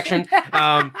 extrospection,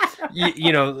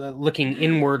 looking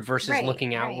inward versus Right,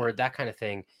 looking right. outward, that kind of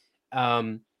thing.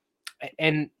 um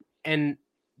and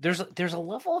there's a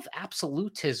level of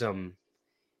absolutism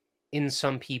in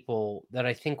some people that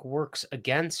I think works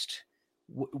against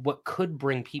what could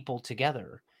bring people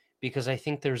together, because I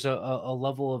think there's a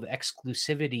level of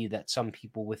exclusivity that some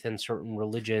people within certain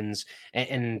religions,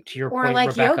 and to your Or point, like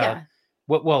Rebecca, yoga.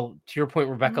 well, to your point,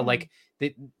 Rebecca, Mm. like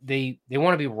they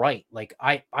want to be right. Like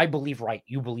I believe right,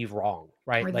 you believe wrong,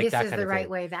 right? Or Like this that is kind the of right thing.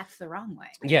 way, that's the wrong way.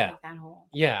 Yeah. Like that whole.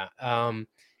 Yeah.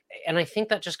 And I think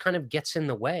that just kind of gets in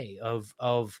the way of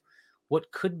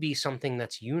what could be something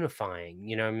that's unifying.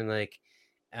 I mean, like,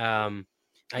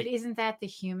 But isn't that the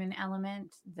human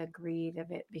element, the greed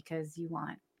of it, because you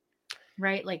want,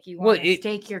 right? Like you want to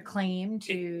stake your claim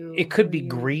to. It could be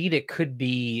greed. It could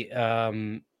be,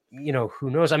 who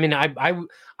knows? I mean,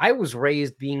 I was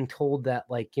raised being told that,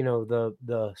 like,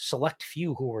 the select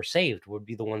few who were saved would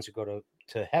be the ones who go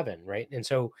to heaven, right? And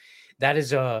so that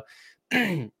is a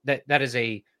that is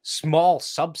a small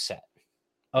subset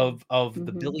of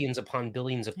the billions upon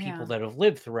billions of people that have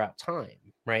lived throughout time,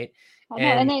 right? I know,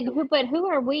 and then who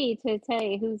are we to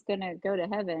say who's going to go to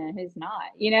heaven and who's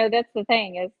not? That's the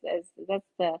thing. Is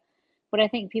that's what I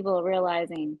think people are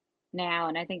realizing now,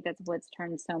 and I think that's what's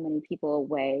turned so many people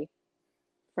away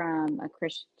from a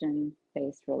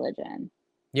Christian-based religion.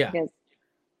 Yeah. Because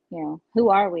who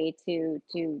are we to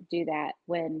do that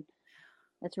when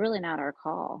it's really not our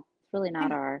call? It's really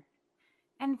not our.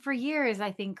 And for years,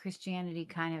 I think Christianity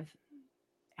kind of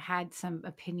had some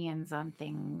opinions on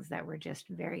things that were just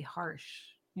very harsh,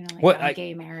 like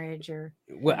gay marriage or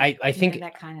I think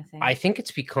that kind of thing. I think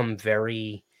it's become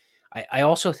very. I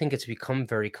also think it's become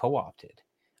very co-opted.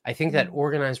 I think that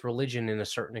organized religion, in a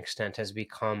certain extent, has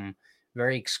become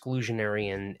very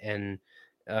exclusionary and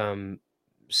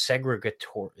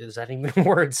segregatory. Is that even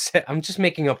words? I'm just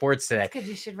making up words today. Because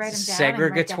you should write them down.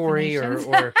 Segregatory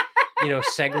or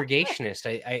segregationist.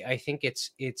 I think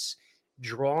it's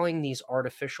drawing these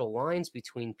artificial lines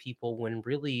between people, when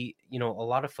really, a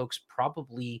lot of folks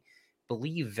probably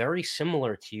believe very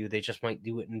similar to you. They just might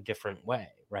do it in a different way,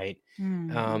 right?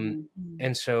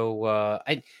 And so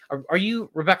are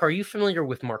you, Rebecca, are you familiar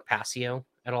with Mark Passio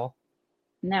at all?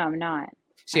 No, I'm not.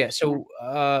 So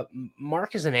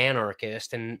Mark is an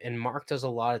anarchist, and Mark does a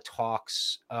lot of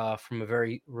talks from a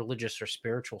very religious or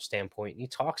spiritual standpoint. And he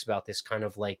talks about this kind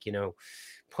of like,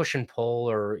 push and pull,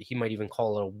 or he might even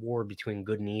call it a war between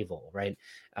good and evil, right?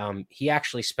 He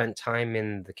actually spent time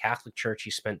in the Catholic Church.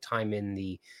 He spent time in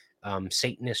the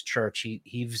Satanist church.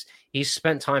 He's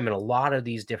spent time in a lot of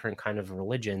these different kind of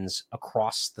religions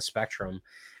across the spectrum.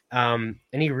 And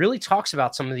he really talks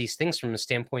about some of these things from the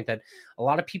standpoint that a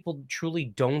lot of people truly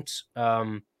don't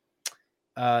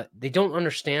they don't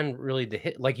understand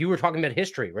really like you were talking about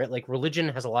history, right? Like religion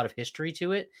has a lot of history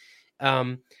to it.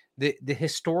 The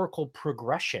historical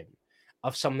progression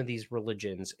of some of these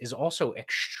religions is also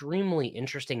extremely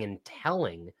interesting and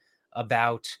telling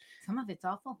about. Some of it's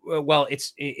awful. Well,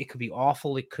 it could be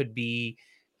awful. It could be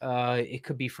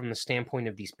from the standpoint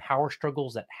of these power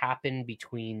struggles that happen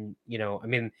between, I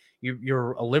mean,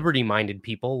 you're a liberty-minded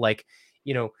people, like,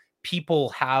 people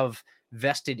have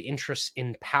vested interests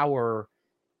in power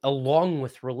along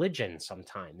with religion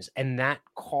sometimes, and that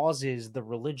causes the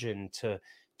religion to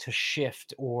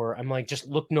shift. Or I'm like, just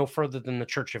look no further than the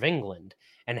Church of England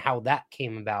and how that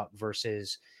came about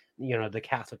versus the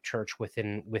Catholic Church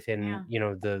within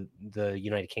the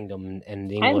United Kingdom and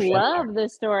the English I Empire. love the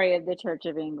story of the Church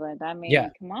of England. I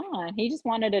mean, come on, he just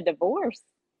wanted a divorce.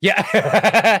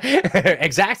 Yeah,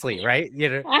 exactly, right.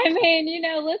 I mean,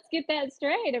 let's get that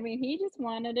straight. I mean, he just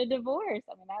wanted a divorce.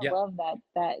 I mean, I love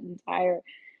that entire.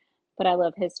 But I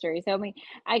love history. So I mean,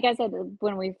 I guess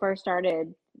when we first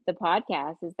started the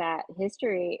podcast, is that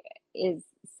history is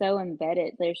so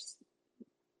embedded. There's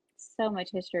so much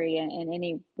history in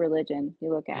any religion you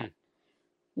look at.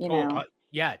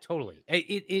 Yeah, totally.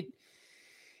 It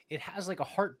has like a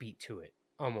heartbeat to it,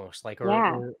 almost like, or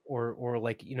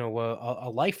like, a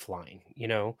lifeline.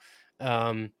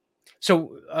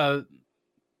 So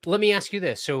let me ask you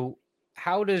this: so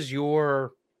how does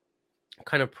your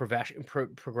kind of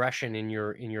progression in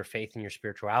your faith and your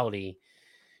spirituality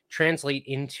translate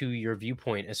into your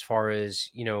viewpoint as far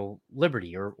as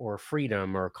liberty or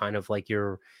freedom, or kind of like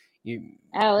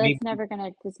it's never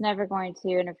going to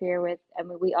interfere with. I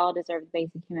mean, we all deserve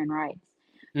basic human rights.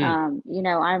 I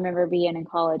remember being in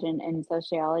college in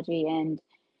sociology and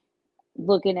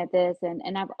looking at this,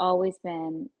 and I've always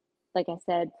been, like I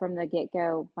said, from the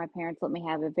get-go, my parents let me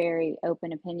have a very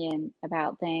open opinion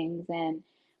about things, and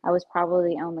I was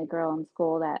probably the only girl in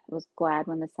school that was glad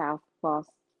when the South lost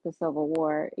the Civil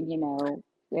War,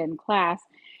 in class.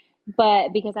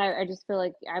 But because I just feel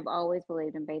like I've always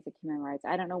believed in basic human rights.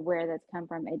 I don't know where that's come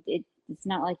from. It's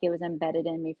not like it was embedded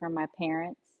in me from my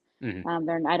parents.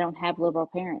 I don't have liberal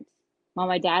parents. Well,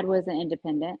 my dad was an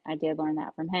independent. I did learn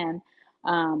that from him.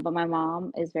 But my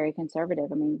mom is very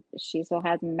conservative. I mean, she still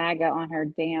has MAGA on her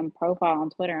damn profile on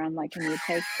Twitter. I'm like, can you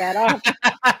take that off?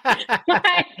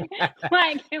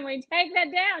 like, can we take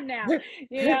that down now?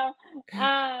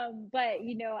 But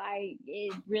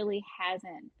it really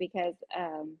hasn't, because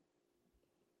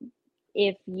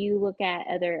if you look at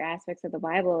other aspects of the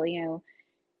Bible,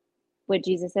 what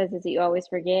Jesus says is that you always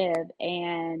forgive.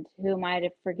 And who am I to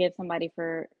forgive somebody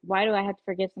for? Why do I have to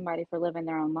forgive somebody for living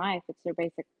their own life? It's their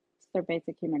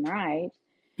basic human right.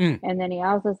 And then he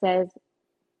also says,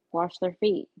 wash their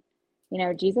feet.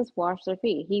 Jesus washed their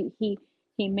feet. He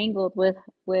mingled with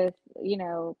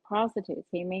prostitutes.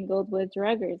 He mingled with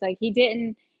druggers. Like he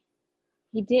didn't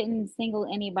single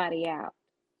anybody out.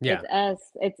 Yeah. It's us.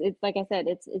 It's like I said,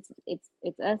 it's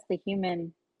us, the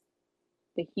humans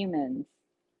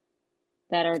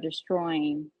that are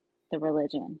destroying the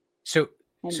religion. So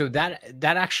that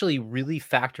actually really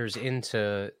factors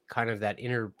into kind of that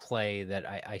interplay that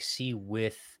I see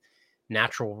with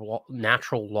natural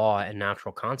law and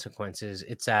natural consequences.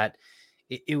 It's that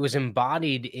it was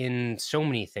embodied in so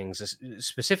many things,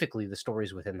 specifically the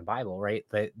stories within the Bible, right?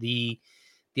 The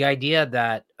idea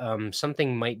that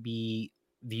something might be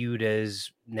viewed as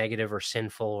negative or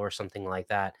sinful or something like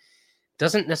that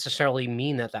doesn't necessarily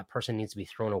mean that person needs to be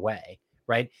thrown away,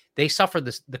 right? They suffer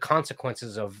the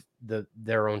consequences of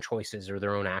their own choices or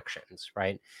their own actions,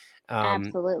 right?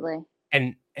 Absolutely.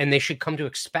 And they should come to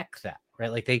expect that,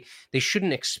 right? Like they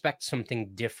shouldn't expect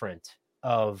something different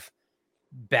of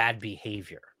bad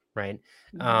behavior, right?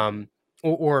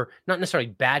 Or not necessarily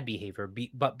bad behavior,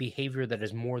 but behavior that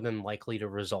is more than likely to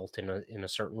result in a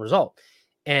certain result.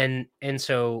 And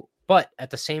so, but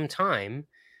at the same time,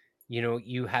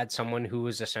 you had someone who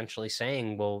was essentially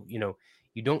saying, well,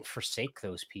 you don't forsake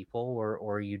those people,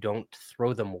 or you don't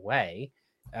throw them away.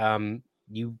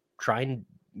 You try and,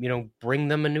 bring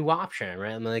them a new option,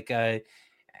 right? I'm like,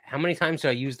 how many times do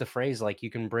I use the phrase, like, you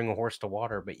can bring a horse to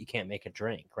water, but you can't make it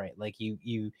drink, right? Like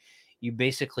you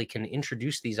basically can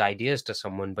introduce these ideas to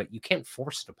someone, but you can't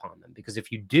force it upon them, because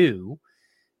if you do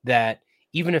that,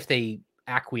 even if they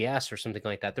acquiesce or something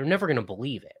like that, they're never going to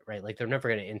believe it, right? Like they're never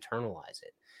going to internalize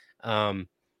it.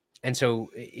 And so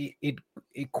it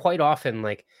quite often,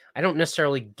 like, I don't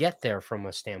necessarily get there from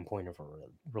a standpoint of a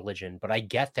religion, but I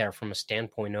get there from a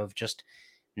standpoint of just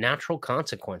natural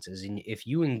consequences. And if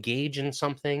you engage in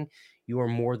something, you are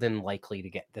more than likely to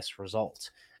get this result.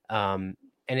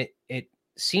 it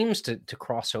seems to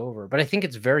cross over, but I think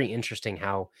it's very interesting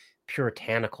how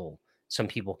puritanical some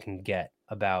people can get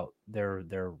about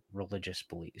their religious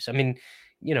beliefs. I mean,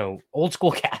 old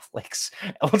school Catholics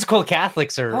Polish are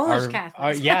Catholics.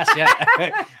 yes,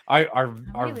 yeah, are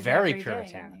Really very every day,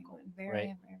 puritanical,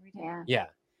 right? every day. Yeah. Yeah.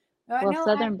 Well, No,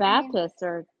 Southern I mean, Baptists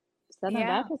are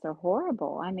yeah.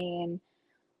 horrible. I mean,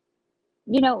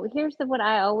 here's what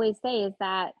I always say is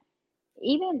that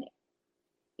even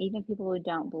people who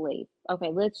don't believe. Okay,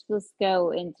 let's just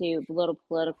go into a little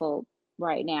political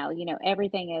right now.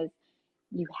 Everything is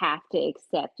you have to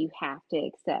accept, you have to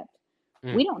accept.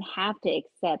 Mm. We don't have to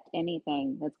accept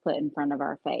anything that's put in front of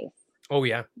our face. Oh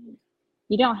yeah.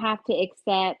 You don't have to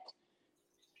accept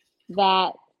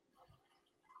that.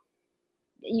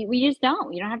 We just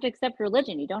don't. You don't have to accept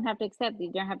religion. You don't have to accept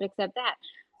that.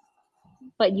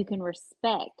 But you can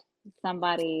respect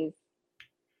somebody's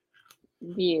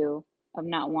view of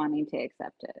not wanting to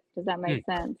accept it. Does that make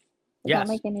sense? Does that Yes.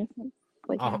 make any sense?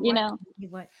 Like,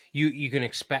 What? You can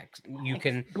expect, you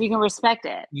can respect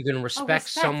it. you can respect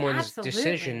someone's absolutely.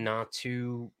 decision not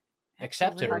to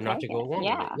accept it or not to go along with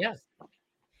it. Yeah.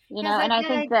 And I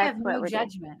think that's of what no we're doing.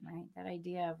 judgment, right? That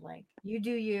idea of like, you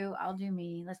do you, I'll do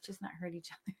me. Let's just not hurt each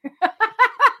other.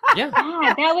 Yeah.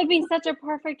 That would be such a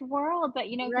perfect world. But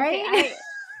right?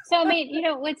 So I mean,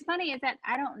 what's funny is that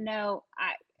I don't know.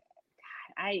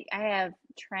 I have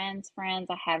trans friends.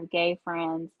 I have gay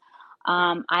friends.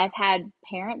 I've had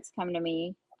parents come to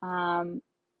me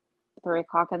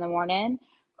 3:00 in the morning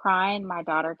crying. My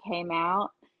daughter came out.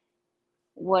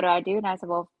 What do I do? And I said,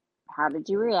 well, how did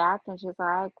you react? And she's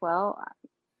like, well,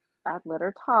 I let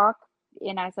her talk.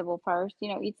 And I said, well, first,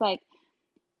 it's like,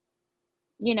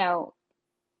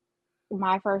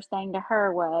 my first thing to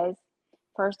her was,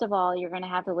 first of all, you're going to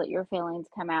have to let your feelings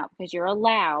come out because you're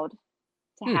allowed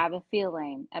to have a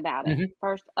feeling about it.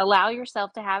 First, allow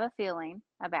yourself to have a feeling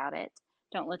about it.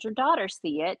 Don't let your daughter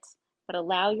see it, but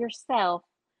allow yourself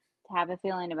to have a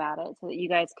feeling about it so that you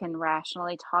guys can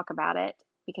rationally talk about it,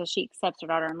 because she accepts her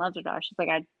daughter and loves her daughter. She's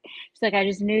like, I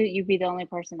just knew you'd be the only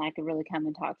person I could really come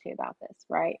and talk to about this,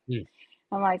 right?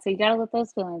 I'm like, so you got to let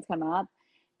those feelings come up,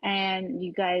 and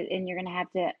you're going to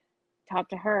have to talk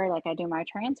to her like I do my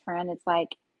trans friend. It's like,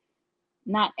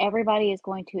 not everybody is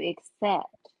going to accept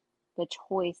the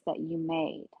choice that you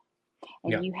made,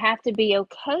 and you have to be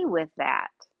okay with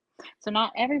that. So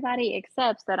not everybody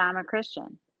accepts that I'm a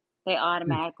Christian. They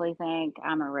automatically think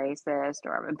I'm a racist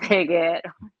or I'm a bigot,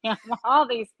 all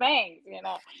these things,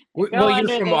 Well,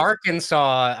 you're from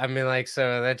Arkansas. I mean, like,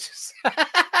 so that's just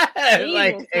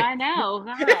Jesus, I know.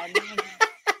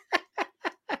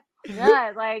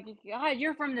 God, God,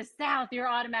 you're from the South. You're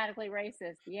automatically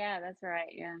racist. Yeah, that's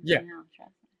right. Yeah. Yeah.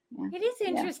 It is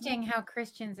interesting how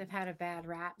Christians have had a bad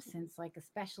rap since,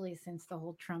 especially since the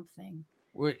whole Trump thing.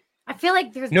 I feel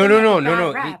like there's no.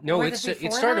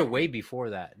 It started way before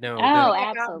that. No.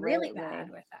 Absolutely. Really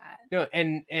bad with that. No,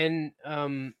 and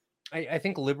I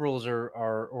think liberals are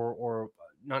or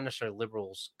not necessarily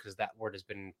liberals, because that word has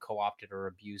been co-opted or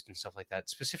abused and stuff like that.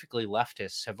 Specifically,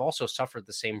 leftists have also suffered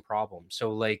the same problem.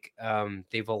 So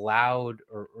they've allowed,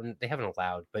 or they haven't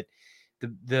allowed, but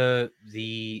the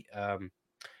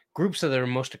groups that are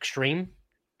most extreme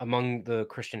among the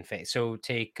Christian faith. So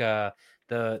take the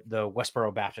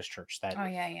Westboro Baptist Church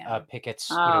that pickets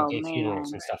gay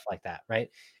funerals and stuff like that, right?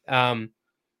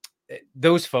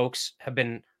 Those folks have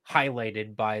been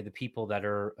highlighted by the people that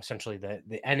are essentially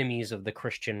the enemies of the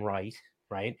Christian right?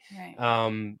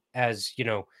 As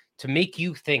to make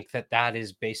you think that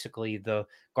is basically the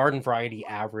garden variety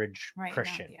average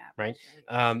Christian, right?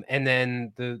 And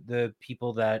then the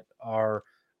people that are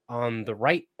on the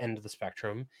right end of the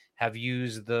spectrum have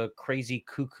used the crazy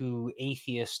cuckoo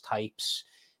atheist types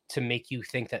to make you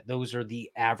think that those are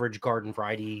the average garden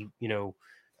variety,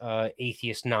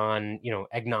 atheist,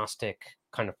 agnostic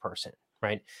kind of person,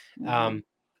 right?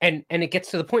 And it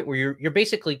gets to the point where you're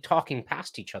basically talking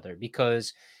past each other,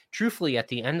 because truthfully, at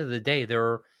the end of the day,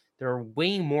 there are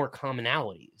way more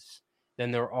commonalities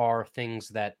than there are things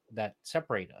that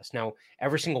separate us. Now,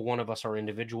 every single one of us are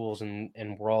individuals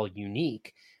and we're all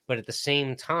unique. But at the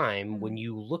same time, when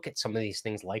you look at some of these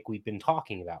things like we've been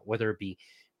talking about, whether it be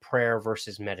prayer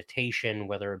versus meditation,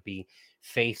 whether it be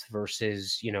faith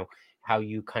versus, how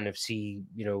you kind of see,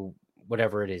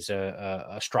 whatever it is,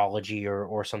 astrology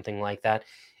or something like that.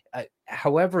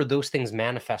 However, those things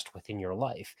manifest within your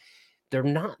life, they're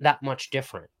not that much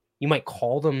different. You might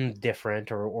call them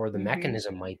different, or the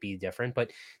mechanism might be different,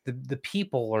 but the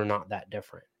people are not that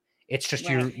different. It's just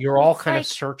you're all kind of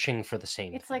searching for the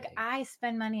same thing. Like I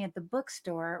spend money at the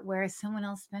bookstore, whereas someone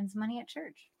else spends money at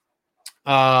church.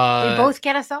 They both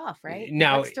get us off, right?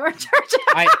 Now,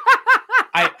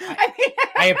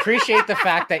 I appreciate the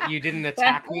fact that you didn't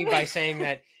attack me by saying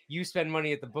that you spend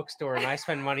money at the bookstore and I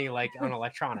spend money like on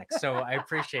electronics. So I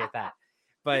appreciate that.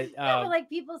 But, but like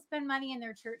people spend money in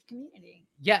their church community.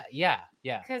 Yeah.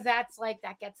 Because that's like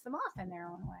that gets them off in their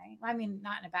own way. I mean,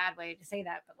 not in a bad way to say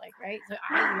that, but like, right. So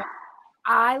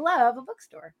I love a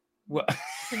bookstore. Well,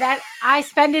 so that I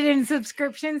spend it in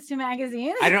subscriptions to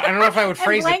magazines. I don't know if I would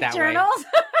phrase it that journals. way.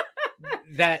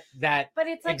 that but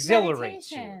it's like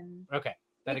exhilarates meditation. You. Okay.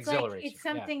 That exhilarates it's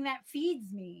something that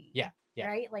feeds me. Yeah.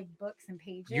 Right? Like books and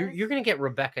pages. You're going to get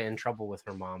Rebecca in trouble with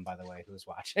her mom, by the way, who's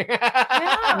watching. No.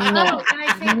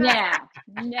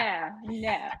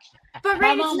 But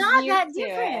right, it's not that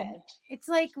different. It's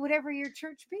like whatever your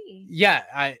church be. Yeah,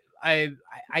 I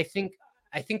think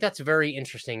that's very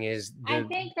interesting. I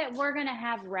think that we're going to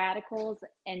have radicals,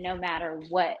 and no matter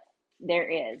what there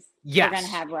is, yes. we're going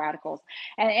to have radicals.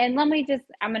 And I'm going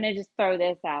to just throw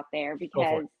this out there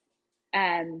because,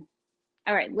 all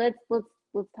right, let's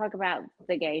talk about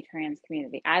the gay trans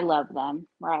community. I love them,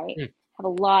 right? Have a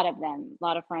lot of them, a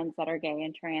lot of friends that are gay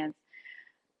and trans.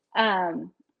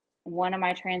 One of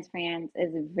my trans friends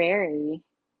is very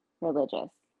religious,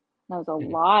 knows a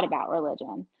lot about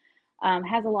religion,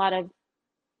 has a lot of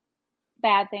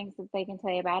bad things that they can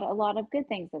say about it, a lot of good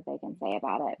things that they can say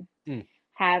about it.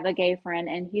 Have a gay friend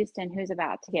in Houston who's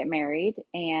about to get married,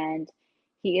 and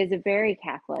he is a very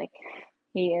Catholic.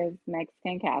 He is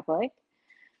Mexican Catholic.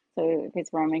 So if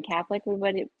it's Roman Catholic,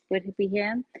 would it be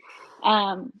him?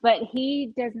 But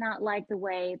he does not like the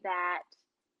way that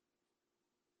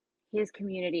his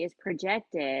community is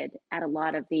projected at a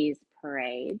lot of these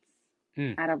parades,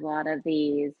 at a lot of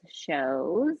these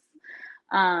shows.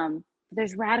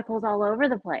 There's radicals all over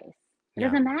the place. It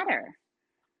doesn't matter.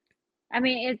 I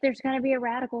mean, there's going to be a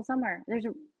radical somewhere.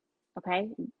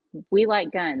 We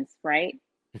like guns, right?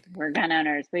 We're gun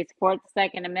owners. We support the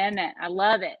Second Amendment. I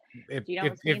love it. You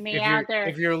don't see me out there.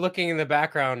 If you're looking in the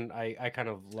background, I kind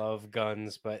of love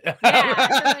guns, but you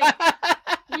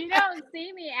don't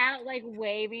see me out like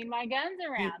waving my guns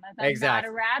around. That's not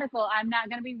a radical. I'm not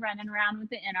going to be running around with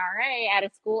the NRA at a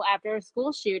school after a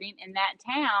school shooting in that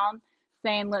town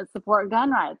saying let's support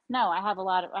gun rights. No, I have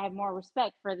more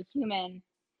respect for the human,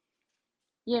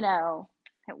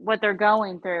 what they're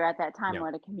going through at that time,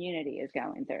 what a community is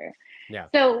going through. Yeah.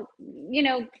 So,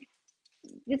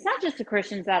 it's not just the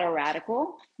Christians that are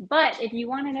radical, but if you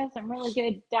want to know some really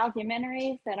good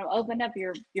documentaries that'll open up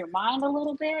your mind a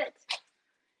little bit,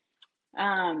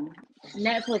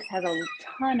 Netflix has a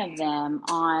ton of them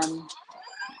on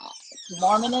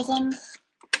Mormonism.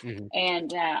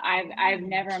 And I've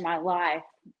never in my life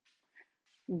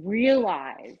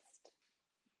realized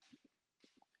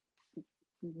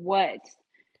what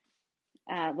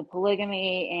the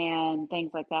polygamy and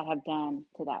things like that have done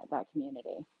to that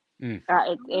community.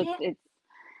 It's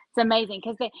amazing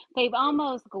because they've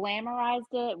almost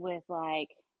glamorized it with like,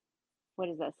 what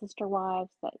is that, Sister Wives,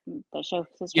 that show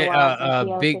Sister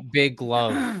Wives. Big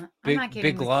Love.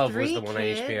 Big Love was the one on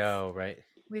HBO, right?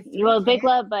 Big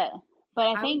Love, but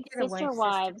I think Sister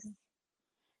Wives is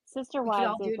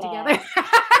together.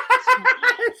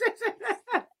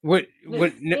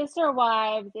 Sister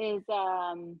Wives is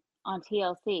on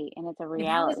TLC, and it's a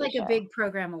reality. It was like show. A big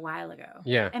program a while ago.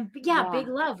 Yeah. And Big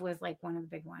Love was like one of the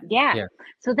big ones. Yeah.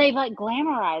 So they've like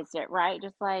glamorized it, right?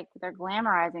 Just like they're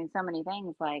glamorizing so many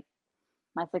things, like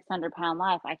My 600-Pound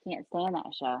Life. I can't stand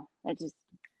that show. It just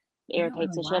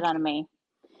irritates the shit out of me.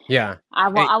 Yeah.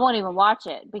 I won't even watch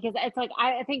it because it's like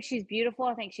I think she's beautiful.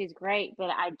 I think she's great,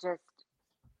 but I just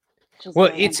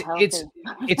well, it's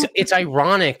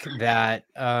ironic that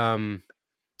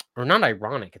or not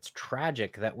ironic, it's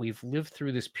tragic that we've lived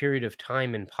through this period of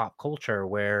time in pop culture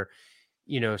where,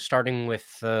 starting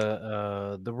with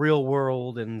the Real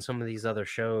World and some of these other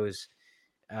shows,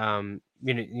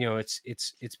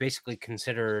 it's basically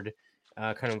considered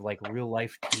kind of like real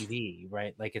life TV,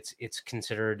 right? Like it's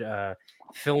considered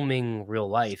filming real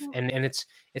life, and it's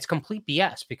complete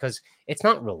BS because it's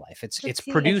not real life. It's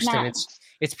produced and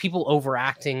it's people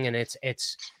overacting, and it's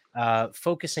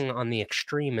focusing on the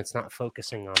extreme. It's not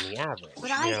focusing on the average.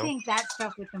 But I think that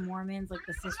stuff with the Mormons, like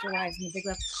the Sister Wives and the Big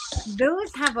Love,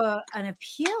 those have an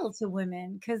appeal to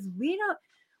women because women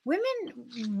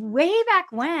way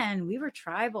back when we were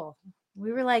tribal.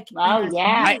 We were like, oh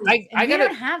yeah, I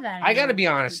don't have that anymore. I gotta be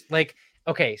honest. Like,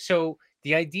 okay, so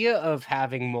the idea of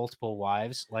having multiple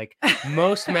wives, like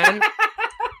most men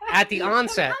at the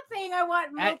onset, I'm not saying I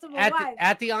want multiple wives.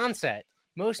 At the onset,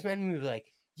 most men would be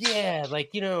like, yeah, like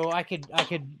I could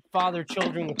father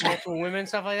children with multiple women,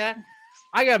 stuff like that.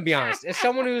 I gotta be honest. As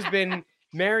someone who's been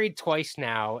married twice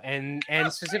now, and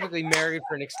specifically married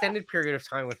for an extended period of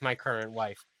time with my current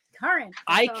wife.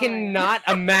 I cannot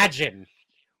imagine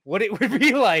what it would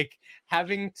be like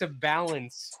having to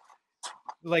balance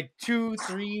like 2,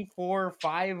 3, 4,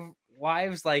 5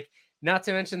 wives. Like, not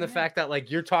to mention the fact that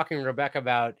like you're talking, Rebecca,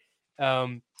 about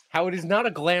how it is not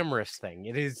a glamorous thing.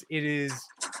 It is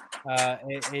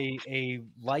a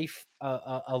life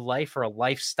or a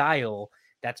lifestyle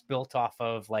that's built off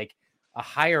of like a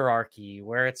hierarchy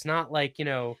where it's not like,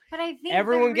 but I think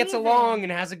everyone gets along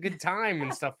and has a good time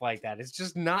and stuff like that. It's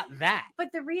just not that.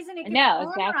 But the reason it gets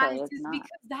exactly, is because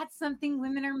that's something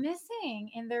women are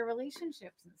missing in their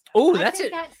relationships and stuff. Oh,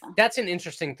 that's an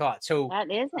interesting thought. So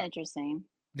that is interesing.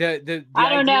 The I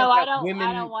don't know. I don't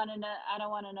want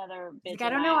another bitch. I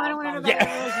don't know. I don't want another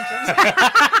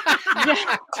relationship.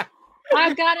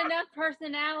 I've got enough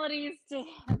personalities to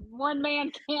one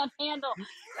man can't handle.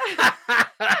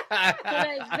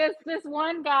 This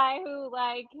one guy who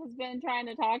like has been trying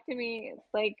to talk to me,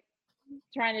 like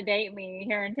trying to date me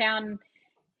here in town.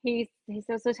 He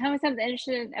says, so tell me something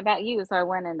interesting about you. So I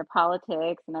went into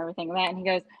politics and everything like that, and he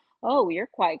goes, "Oh, you're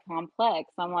quite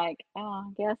complex." I'm like, "Oh,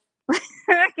 I guess."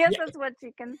 That's what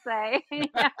you can say.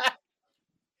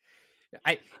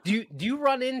 Do you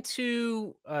run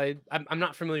into I'm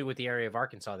not familiar with the area of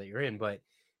Arkansas that you're in, but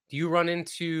do you run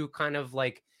into kind of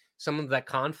like some of that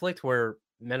conflict where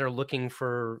men are looking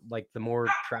for like the more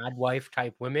trad wife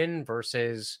type women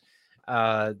versus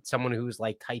someone who's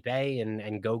like type A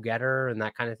and go-getter and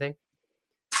that kind of thing?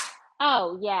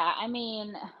 Oh yeah, I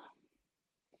mean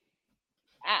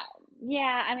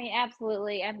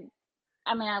absolutely.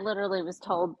 I literally was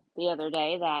told the other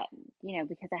day that,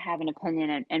 because I have an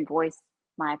opinion and voice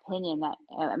my opinion, that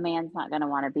a man's not going to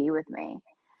want to be with me.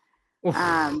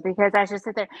 Because I just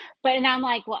sit there. And I'm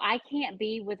like, well, I can't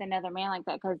be with another man like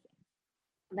that, because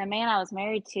the man I was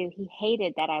married to, he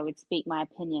hated that I would speak my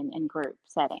opinion in group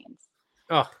settings.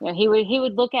 Oh. He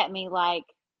would look at me like,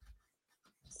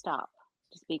 stop,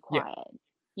 just be quiet.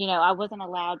 Yeah. I wasn't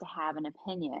allowed to have an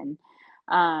opinion.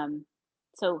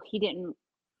 So he didn't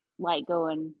like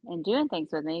going and doing things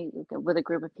with me with a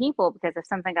group of people, because if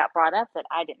something got brought up that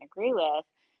I didn't agree with,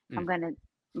 I'm gonna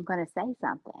say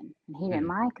something, and he didn't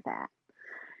like that.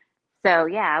 So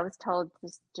yeah, I was told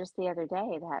just the other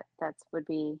day that would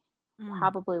be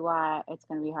probably why it's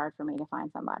going to be hard for me to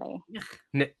find somebody.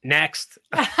 Next.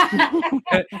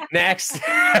 Next.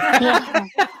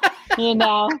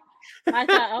 I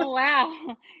thought, oh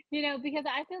wow, because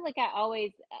I feel like I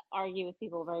always argue with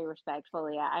people very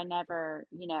respectfully. I never,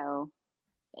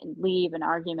 leave an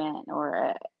argument,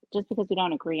 or just because we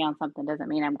don't agree on something doesn't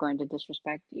mean I'm going to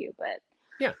disrespect you. But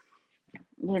yeah,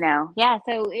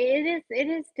 so it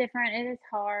is different. It is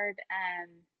hard,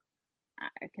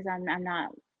 because I'm not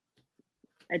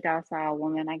a docile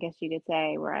woman, I guess you could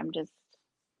say, where I'm just,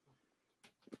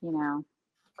 going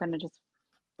to just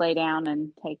lay down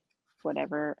and take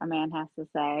whatever a man has to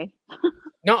say.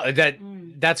 No,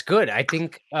 that's good. I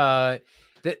think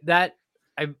that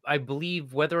I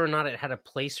believe, whether or not it had a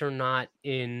place or not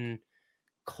in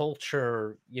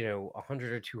culture,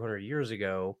 100 or 200 years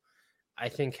ago, I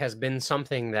think has been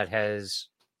something that has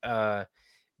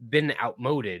been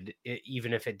outmoded,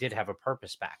 even if it did have a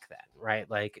purpose back then, right?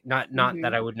 Like not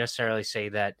that I would necessarily say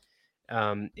that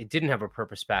it didn't have a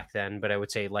purpose back then, but I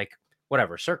would say, like,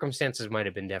 whatever, circumstances might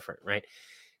have been different, right?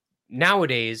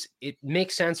 Nowadays, it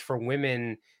makes sense for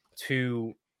women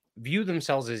to view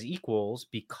themselves as equals,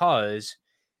 because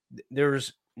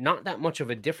there's not that much of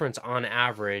a difference on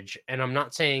average. And I'm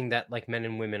not saying that like men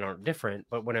and women aren't different,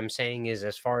 but what I'm saying is,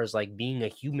 as far as like being a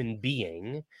human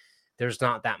being, there's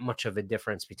not that much of a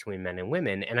difference between men and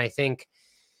women. And I think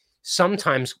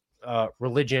sometimes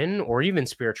religion or even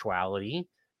spirituality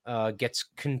gets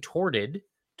contorted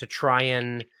to try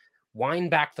and wind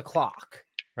back the clock,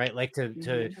 right? Like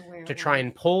to try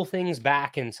and pull things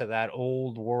back into that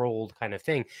old world kind of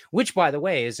thing, which, by the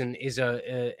way, is an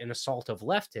assault of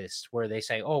leftists, where they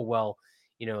say, oh, well,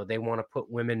 they want to put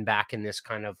women back in this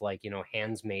kind of like,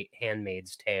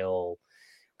 Handmaid's Tale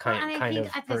kind of,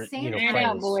 at the same time, I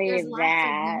don't believe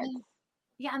that.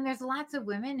 Yeah, and there's lots of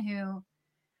women who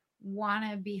want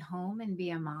to be home and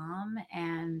be a mom,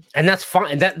 and that's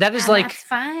fine. That is like, that's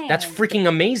fine. That's freaking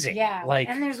amazing. Yeah, like,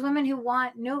 and there's women who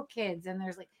want no kids, and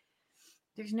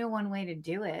there's no one way to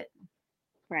do it,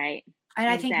 right? And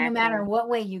I think no matter what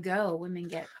way you go, women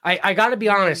get. I got to be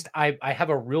honest. I have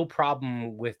a real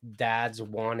problem with dads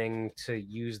wanting to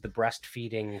use the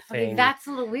breastfeeding thing. That's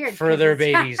a little weird for their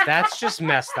babies. That's just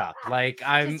messed up. Like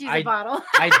a bottle.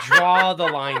 I draw the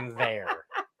line there.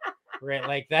 Right,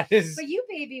 like that is. But you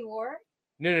baby wore.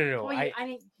 No. Well,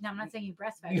 no, I'm not saying you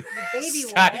breastfed. Your baby wore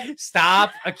stop, it.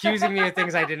 stop accusing me of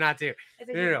things I did not do. I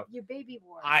said No. Your baby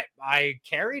wore it. I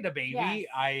carried a baby. Yes.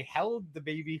 I held the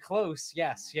baby close.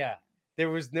 Yes, yeah. There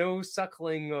was no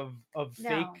suckling of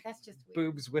fake that's just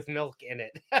weird. boobs with milk in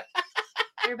it.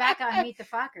 You're back on Meet the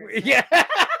Fockers. Yeah.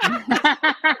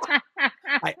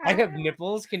 I have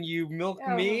nipples. Can you milk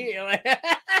me?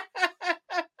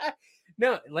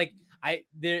 No, like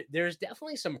there's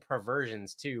definitely some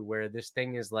perversions too, where this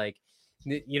thing is like,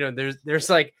 you know, there's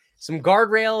like some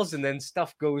guardrails, and then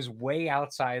stuff goes way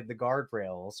outside the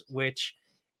guardrails, which,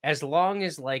 as long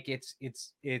as like it's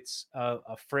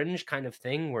a fringe kind of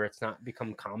thing where it's not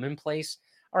become commonplace,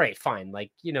 all right, fine,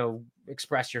 like, you know,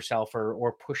 express yourself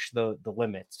or push the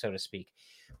limit, so to speak.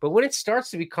 But when it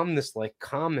starts to become this like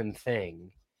common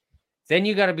thing, then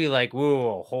you got to be like,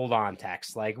 whoa, hold on,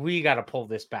 Tex. Like, we got to pull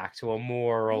this back to a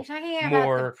more. Are you talking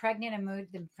about the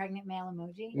pregnant the pregnant male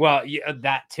emoji? Well, yeah,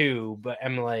 that too. But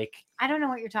I'm like, I don't know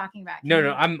what you're talking about.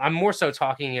 No, I'm more so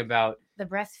talking about the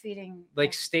breastfeeding,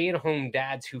 like stay-at-home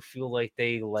dads who feel like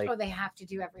they they have to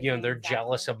do everything. You know, they're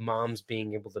jealous of moms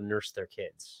being able to nurse their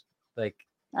kids. Like,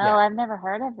 I've never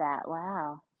heard of that.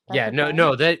 Wow. That's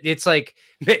no, that it's like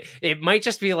it might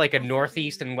just be like a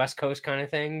Northeast and West Coast kind of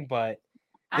thing, but.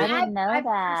 I didn't know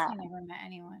that. I've never met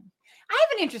anyone. I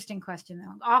have an interesting question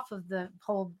though, off of the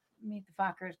whole Meet the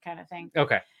Fockers kind of thing.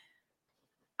 Okay.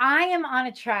 I am on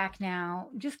a track now,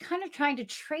 just kind of trying to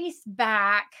trace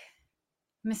back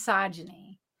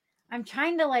misogyny. I'm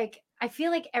trying to I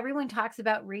feel like everyone talks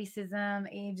about racism,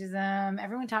 ageism,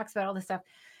 everyone talks about all this stuff.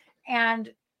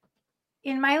 And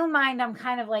in my own mind, I'm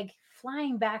kind of like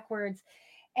flying backwards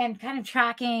and kind of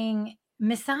tracking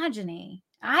misogyny.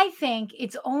 I think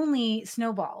it's only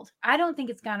snowballed. I don't think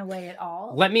it's gone away at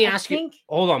all. Let me ask you,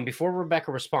 hold on, before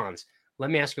Rebecca responds, let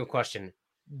me ask you a question.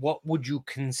 What would you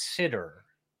consider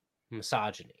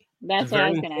misogyny? That's a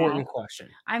very important question.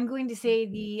 I'm going to just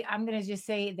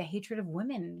say the hatred of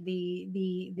women,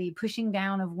 the pushing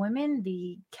down of women,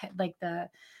 you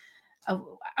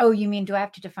mean, do I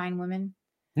have to define women?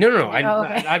 No.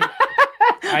 Okay.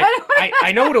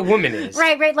 I know what a woman is.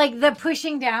 Right. Like the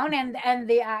pushing down and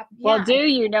the yeah. Well, do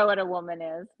you know what a woman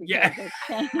is? Yeah,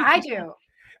 I do.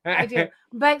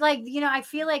 But I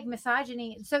feel like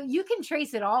misogyny. So you can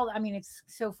trace it all. I mean, it's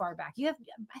so far back. I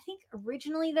think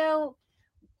originally though,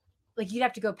 you'd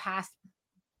have to go past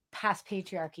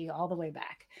patriarchy all the way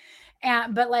back.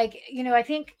 But I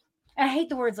think, and I hate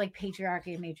the words like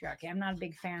patriarchy and matriarchy. I'm not a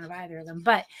big fan of either of them,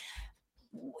 but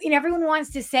everyone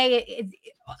wants to say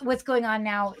what's going on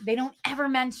now. They don't ever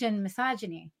mention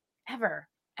misogyny, ever.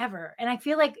 And I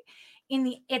feel like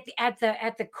at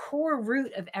the core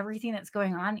root of everything that's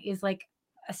going on is like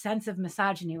a sense of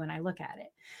misogyny when I look at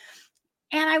it.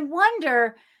 And I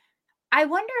wonder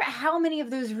how many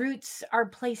of those roots are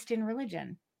placed in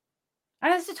religion.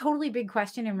 And that's a totally big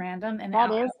question and random. And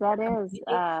that is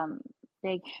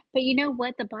big. But you know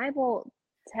what? The Bible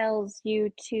tells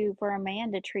you for a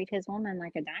man to treat his woman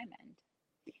like a diamond.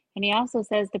 And he also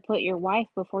says to put your wife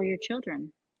before your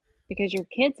children, because your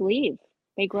kids leave.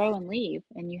 They grow and leave,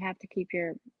 and you have to keep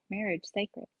your marriage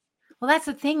sacred. Well, that's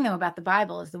the thing though about the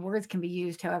Bible, is the words can be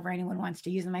used however anyone wants to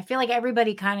use them. I feel like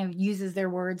everybody kind of uses their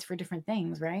words for different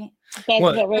things, right?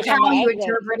 That's how you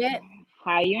interpret it.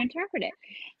 How you interpret it.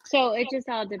 So it just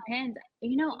all depends.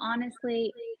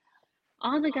 Honestly,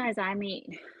 all the guys I meet,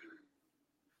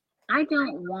 I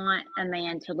don't want a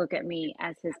man to look at me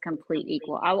as his complete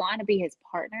equal. I want to be his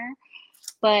partner,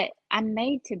 but I'm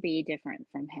made to be different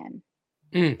from him.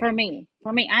 For me,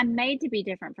 I'm made to be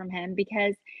different from him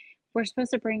because we're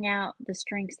supposed to bring out the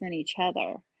strengths in each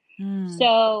other.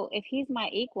 So if he's my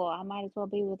equal, I might as well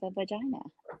be with a vagina.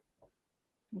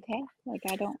 Okay?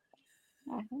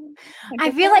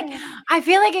 I feel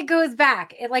like it goes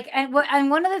back. And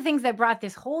one of the things that brought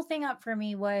this whole thing up for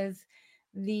me was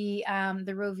the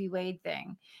Roe v. Wade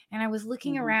thing. And I was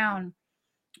looking around,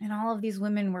 and all of these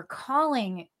women were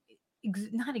calling,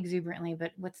 not exuberantly,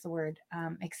 but what's the word?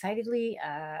 Excitedly.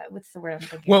 What's the word I'm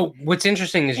thinking? Well, what's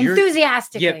interesting is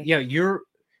enthusiastically. Yeah. You're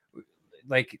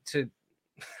like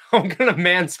I'm gonna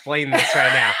mansplain this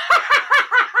right now.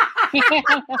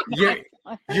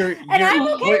 And I'm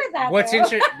okay with that. What's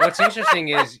interesting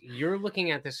is you're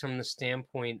looking at this from the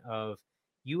standpoint of,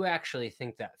 you actually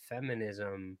think that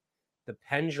feminism, the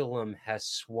pendulum has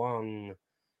swung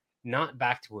not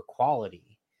back to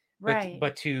equality, right,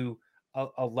 but to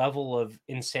a level of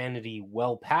insanity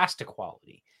well past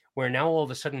equality, where now all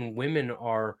of a sudden women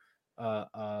are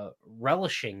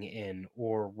relishing in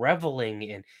or reveling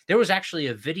in. There was actually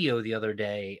a video the other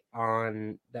day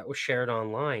that was shared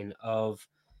online of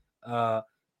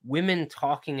women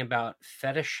talking about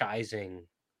fetishizing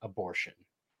abortion,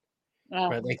 Oh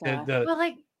right? Like gosh. Well,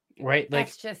 like right, like,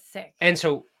 that's just sick. and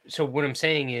so what I'm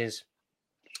saying is,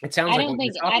 it sounds I like don't what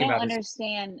you're think I talking don't about is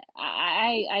understand.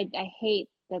 I hate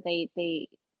that they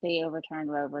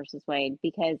overturned Roe versus Wade,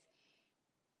 because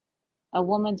a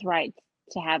woman's right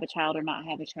to have a child or not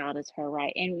have a child is her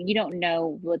right, and you don't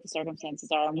know what the circumstances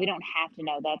are, and we don't have to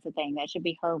know. That's the thing. That should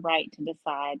be her right to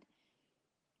decide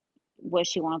what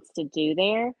she wants to do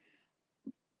there.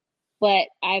 But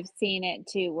I've seen it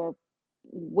too, where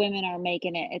women are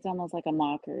making it's almost like a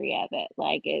mockery of it.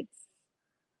 Like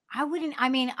I wouldn't. I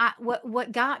mean,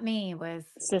 what got me was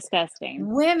it's disgusting.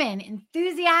 women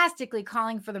enthusiastically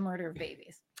calling for the murder of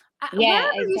babies. Yeah,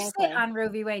 Wherever you sit exactly. on Roe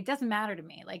v. Wade doesn't matter to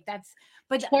me. Like that's,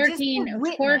 but just Twerking, the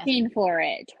witness. twerking for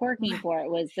it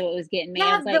was what was getting me. I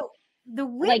Yeah, was like, the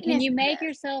like, can witness. you make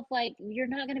yourself, like, you're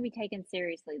not going to be taken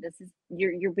seriously. This is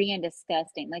you're being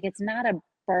disgusting. Like, it's not a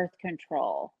birth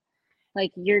control.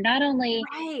 Like, you're not only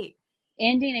Right.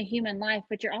 ending a human life,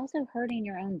 but you're also hurting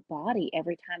your own body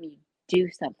every time you do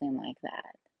something like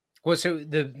that. well, so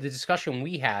the discussion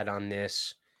we had on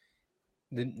this,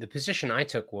 the position I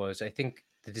took was, I think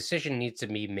the decision needs to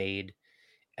be made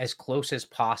as close as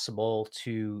possible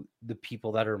to the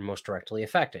people that are most directly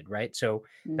affected, right? So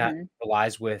that Hmm.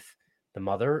 relies with the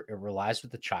mother, it relies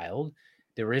with the child.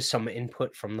 There is some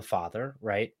input from the father,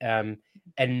 right? And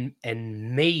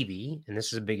maybe, and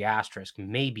this is a big asterisk,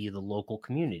 maybe the local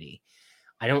community.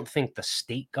 I don't think the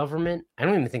state government, I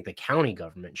don't even think the county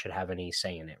government should have any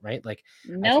say in it, right? Like,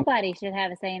 I think, Nobody should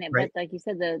have a say in it, but right? like you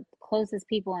said, the closest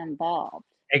people involved.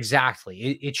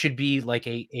 Exactly. It should be like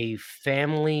a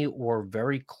family or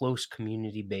very close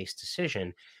community based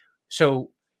decision.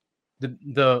 So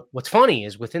the what's funny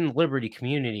is, within the liberty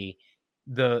community,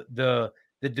 the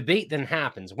debate then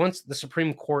happens once the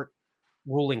Supreme Court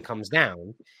ruling comes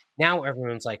down. Now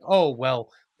everyone's like, oh well,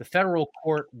 the federal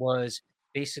court was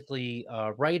basically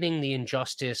righting the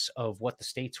injustice of what the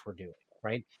states were doing,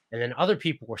 right? And then other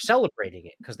people were celebrating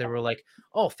it because they were like,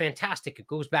 oh, fantastic, it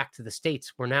goes back to the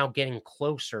states. We're now getting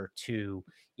closer to,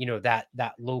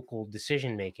 that local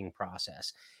decision making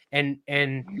process. And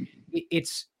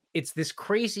it's this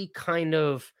crazy kind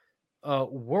of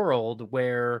world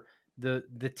where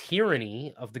the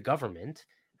tyranny of the government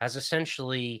has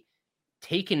essentially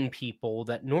taken people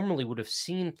that normally would have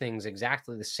seen things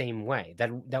exactly the same way,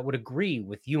 that would agree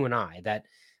with you and I,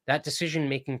 that decision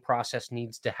making process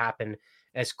needs to happen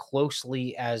as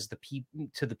closely as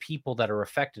the people that are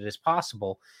affected as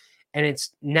possible, and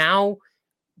it's now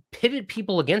pitted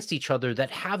people against each other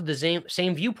that have the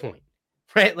same viewpoint,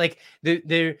 right? Like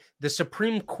the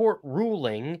Supreme Court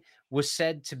ruling was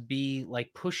said to be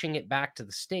like pushing it back to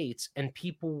the states, and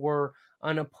people were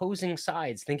on opposing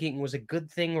sides thinking it was a good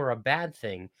thing or a bad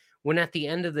thing, when at the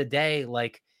end of the day,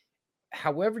 like,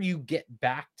 however you get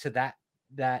back to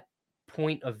that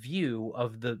point of view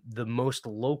of the most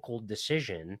local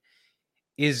decision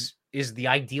is the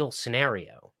ideal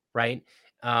scenario, right?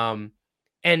 Um,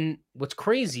 and what's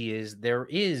crazy is there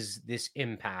is this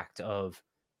impact of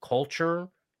culture,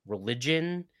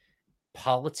 religion,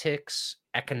 politics,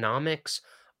 economics,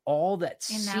 all that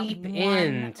In that seep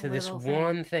one into this little thing.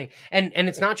 one thing. And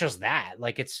it's not just that,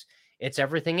 like, it's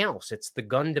everything else. It's the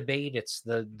gun debate, it's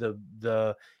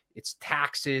the it's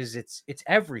taxes, it's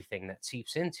everything that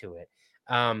seeps into it.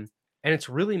 And it's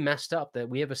really messed up that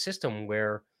we have a system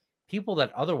where people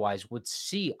that otherwise would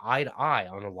see eye to eye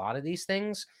on a lot of these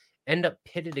things end up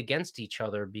pitted against each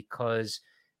other because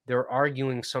they're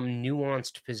arguing some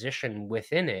nuanced position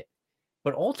within it,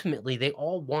 but ultimately they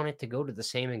all want it to go to the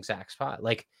same exact spot.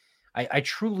 Like, I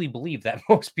truly believe that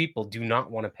most people do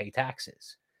not want to pay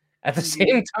taxes. At the Hmm.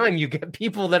 same time, you get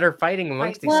people that are fighting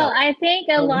amongst Right. Well, themselves. I think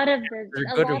a Well, which lot of are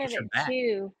good and which are it bad.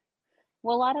 too.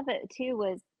 Well, a lot of it too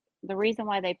was the reason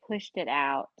why they pushed it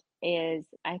out is,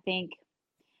 I think,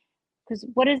 because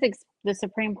what is the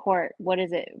Supreme Court? What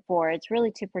is it for? It's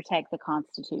really to protect the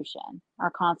Constitution,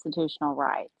 our constitutional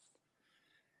rights,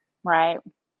 right?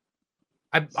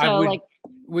 I So, would like,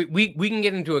 we can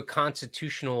get into a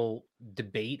constitutional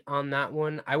debate on that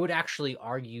one. I would actually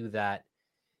argue that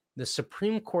the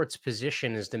Supreme Court's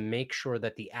position is to make sure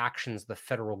that the actions of the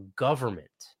federal government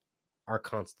are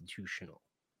constitutional,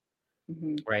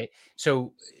 mhm. right?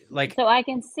 So, like, So I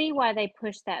can see why they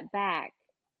pushed that back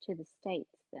to the states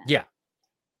then. yeah,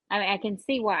 I mean, I can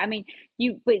see why. I mean,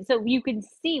 but so you can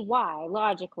see why,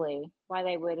 logically, why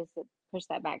they would have pushed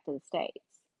that back to the states.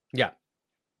 yeah.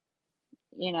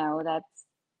 That's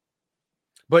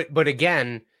But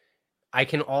again, I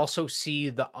can also see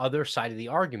the other side of the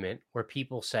argument where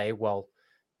people say, well,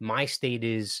 my state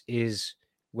is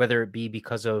whether it be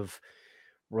because of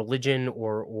religion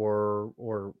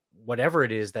or whatever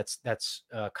it is that's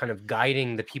kind of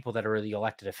guiding the people that are the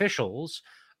elected officials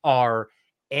are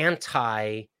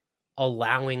anti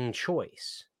allowing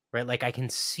choice, right? Like I can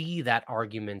see that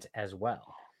argument as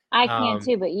well. I can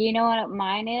too, but you know what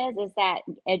mine is that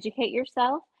educate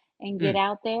yourself and get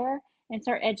out there and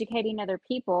start educating other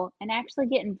people and actually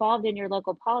get involved in your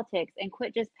local politics and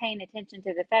quit just paying attention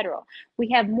to the federal. We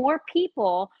have more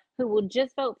people who will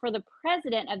just vote for the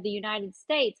president of the United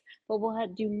States, but will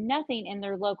do nothing in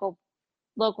their local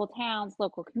towns,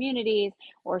 local communities,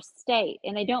 or state.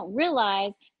 And they don't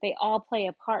realize they all play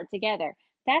a part together.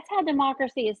 That's how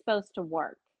democracy is supposed to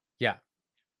work. Yeah.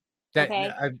 That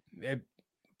Okay. I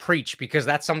preach, because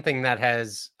that's something that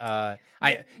has we're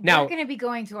going to be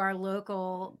going to our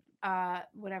local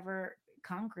whatever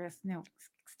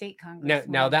state congress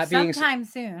now that being sometime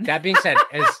soon. That being said,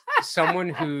 as someone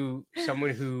who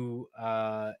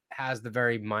has the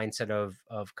very mindset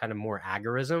of kind of more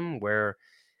agorism, where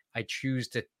I choose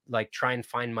to like try and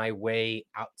find my way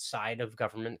outside of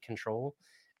government control,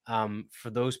 for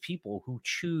those people who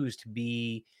choose to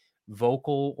be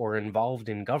vocal or involved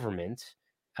in government,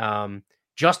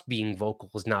 just being vocal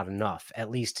is not enough,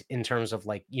 at least in terms of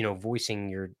like,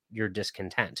 voicing your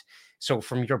discontent. So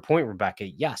from your point, Rebecca,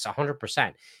 yes,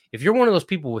 100%. If you're one of those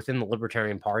people within the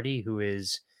Libertarian Party who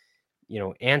is,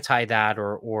 anti that,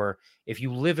 or if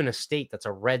you live in a state that's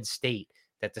a red state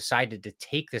that decided to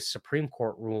take this Supreme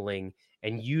Court ruling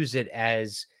and use it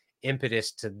as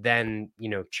impetus to then,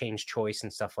 change choice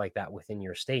and stuff like that within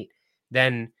your state,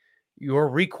 then your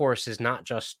recourse is not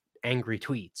just angry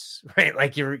tweets, right?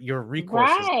 Like your recourse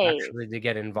is actually to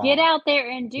get involved. Get out there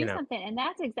and do something. And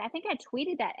that's I think I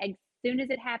tweeted that as soon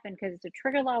as it happened, because the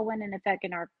trigger law went in effect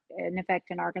in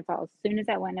Arkansas. As soon as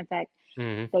that went in effect,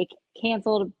 they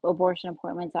canceled abortion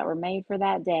appointments that were made for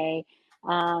that day,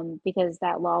 because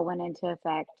that law went into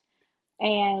effect.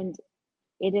 And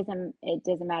it doesn't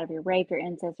matter if you're rape or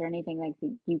incest or anything, like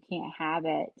you can't have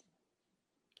it.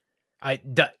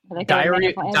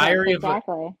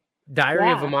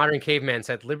 Diary of a Modern Caveman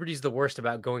said, "Liberty's the worst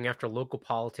about going after local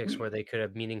politics where they could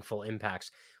have meaningful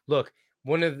impacts." Look,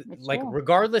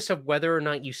 regardless of whether or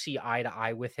not you see eye to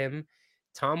eye with him,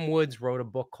 Tom Woods wrote a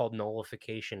book called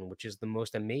Nullification, which is the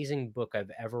most amazing book I've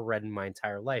ever read in my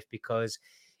entire life, because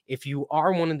if you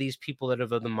are one of these people that have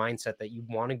the mindset that you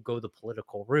want to go the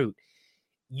political route,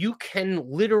 you can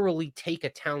literally take a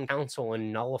town council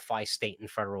and nullify state and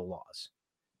federal laws.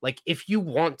 Like if you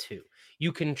want to,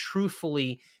 you can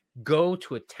truthfully go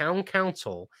to a town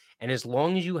council, and as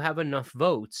long as you have enough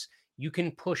votes, you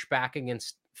can push back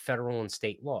against federal and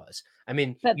state laws. I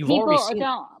mean, but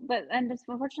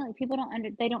unfortunately, people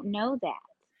they don't know that.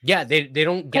 Yeah, they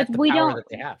don't get the power that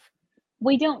they have.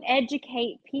 We don't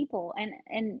educate people,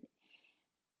 and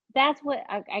that's what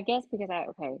I guess,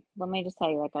 because let me just tell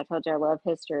you, like I told you, I love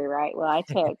history, right? Well, I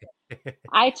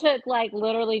took like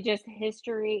literally just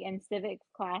history and civics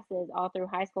classes all through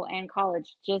high school and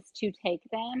college just to take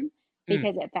them,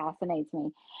 because it fascinates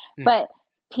me. But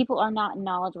people are not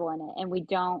knowledgeable in it, and we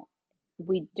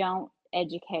don't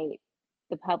educate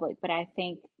the public. But I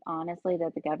think honestly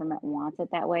that the government wants it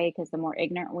that way, because the more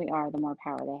ignorant we are, the more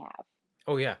power they have.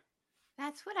 Oh yeah.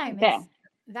 That's what I miss.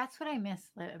 That's what I miss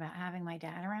about having my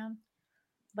dad around,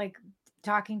 like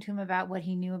talking to him about what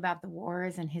he knew about the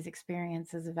wars and his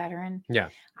experience as a veteran. Yeah.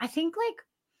 I think like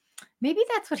maybe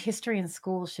that's what history in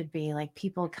school should be, like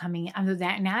people coming under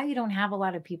that. Now you don't have a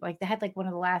lot of people, like they had like one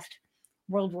of the last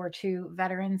World War II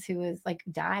veterans who was like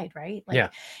died, right?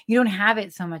 Like you don't have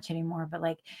it so much anymore, but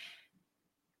like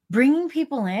bringing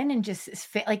people in and just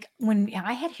like when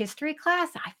I had history class,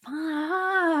 I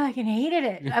fucking hated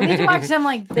it. I used to watch them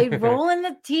like they roll in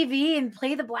the TV and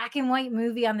play the black and white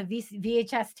movie on the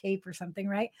VHS tape or something,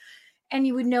 right? And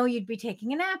you would know you'd be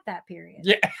taking a nap that period.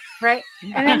 Yeah. Right.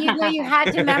 And then you know you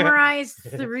had to memorize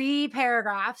 3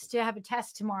 paragraphs to have a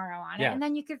test tomorrow on it. And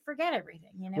then you could forget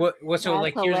everything, So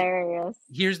like hilarious.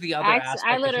 Here's the other aspect.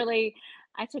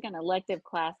 I took an elective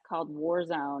class called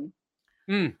Warzone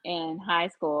in high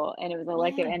school, and it was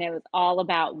elective, and it was all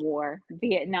about war,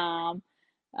 Vietnam,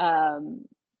 the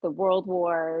World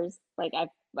Wars. Like I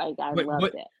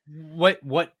loved it.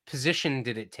 What position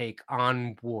did it take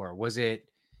on war?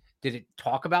 Did it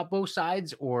talk about both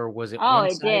sides, or was it? Oh,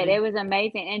 it did. It was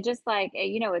amazing. And just like,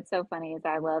 it's so funny is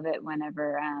I love it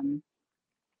whenever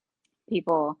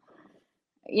people,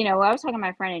 I was talking to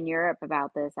my friend in Europe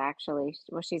about this actually.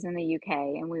 Well, she's in the UK,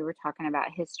 and we were talking about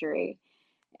history,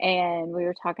 and we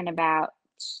were talking about,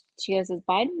 she goes, does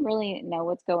Biden really know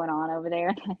what's going on over there?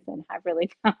 And I said, I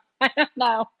really don't. I don't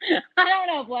know.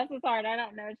 Bless his heart. I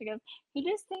don't know. She goes, he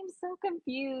just seems so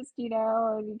confused,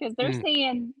 because they're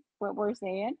seeing what we're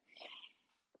saying.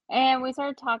 And we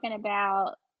started talking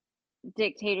about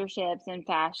dictatorships and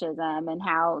fascism and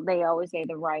how they always say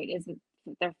the right is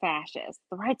they're fascist.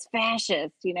 The right's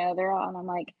fascist, they're all, and I'm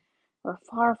like, we're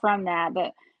far from that.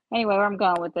 But anyway, where I'm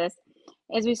going with this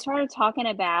is we started talking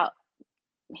about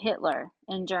Hitler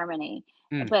in Germany.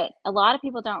 But a lot of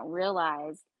people don't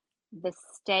realize the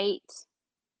state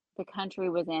the country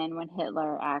was in when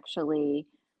Hitler actually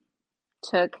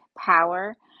took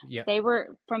power. Yeah. They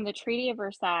were from the Treaty of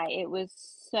Versailles. It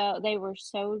was they were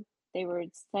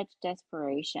in such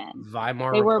desperation.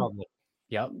 Weimar They were Republic.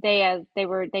 Yep.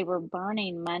 they were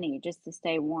burning money just to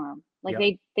stay warm. Like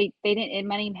Yep. they didn't,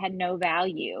 money had no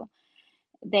value.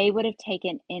 They would have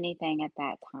taken anything at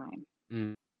that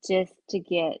time just to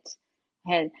get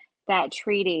that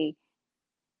treaty.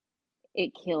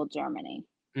 It killed Germany.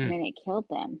 I mean, it killed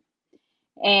them.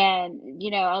 And,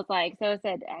 I was like, so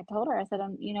I told her, I said,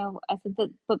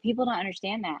 but people don't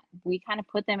understand that. We kind of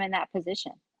put them in that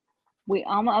position. We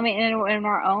almost, I mean, in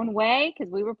our own way,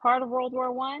 because we were part of World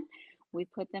War I, we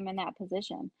put them in that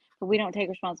position, but we don't take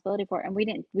responsibility for it. And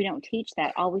we don't teach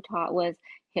that. All we taught was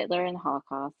Hitler and the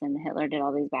Holocaust, and Hitler did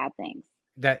all these bad things.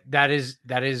 That is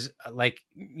like,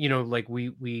 like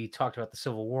we talked about the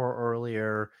Civil War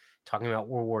earlier, talking about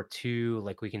World War II,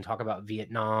 like we can talk about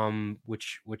Vietnam,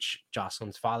 which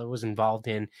Jocelyn's father was involved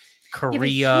in, Korea.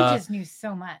 Yeah, he just knew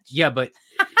so much. Yeah, but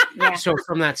so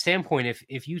from that standpoint,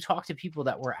 if you talk to people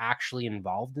that were actually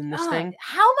involved in this thing,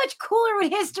 how much cooler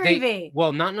would history be?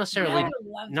 Well, not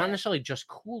necessarily just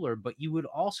cooler, but you would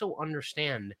also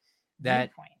understand that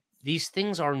these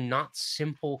things are not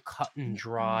simple, cut and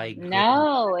dry.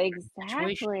 No,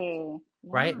 exactly.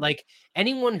 Right? Like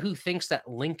anyone who thinks that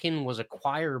Lincoln was a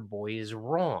choir boy is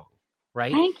wrong,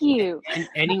 right? Thank you.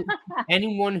 And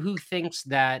anyone who thinks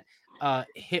that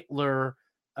Hitler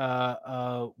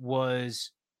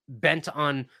was bent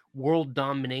on world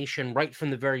domination right from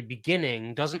the very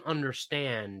beginning doesn't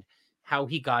understand how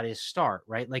he got his start,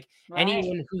 right? Like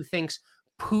anyone who thinks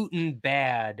Putin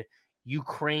bad,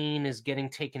 Ukraine is getting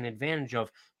taken advantage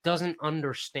of, doesn't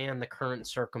understand the current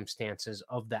circumstances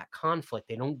of that conflict.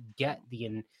 They don't get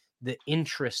the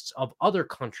interests of other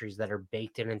countries that are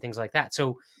baked in and things like that.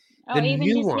 So even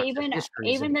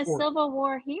the Civil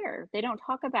War here, they don't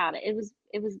talk about it. It was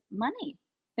money.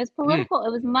 It was political.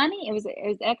 It was money. It was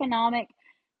economic.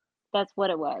 That's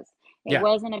what it was. It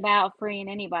wasn't about freeing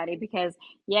anybody because,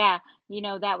 that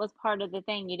was part of the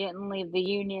thing. You didn't leave the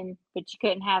Union, but you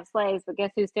couldn't have slaves. But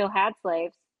guess who still had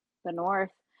slaves? The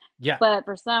North. Yeah. But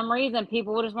for some reason,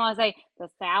 people would just want to say the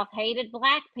South hated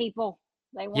black people.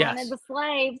 They wanted the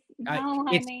slaves. No,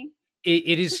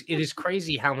 it is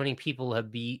crazy how many people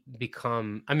have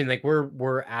become. I mean, like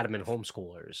we're adamant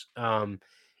homeschoolers. And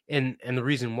the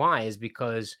reason why is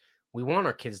because we want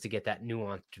our kids to get that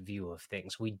nuanced view of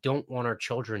things. We don't want our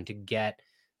children to get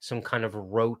some kind of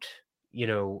rote,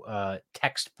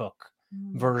 textbook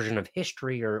version of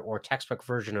history or textbook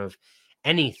version of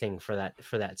anything from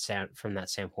that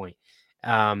standpoint.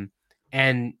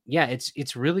 And yeah,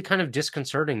 it's really kind of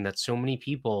disconcerting that so many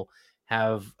people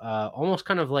have almost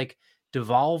kind of like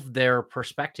devolved their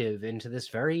perspective into this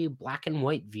very black and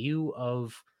white view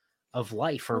of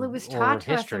life or it was taught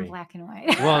to us in history. Black and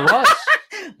white. Well, it was.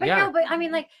 But no, but I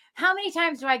mean, like, how many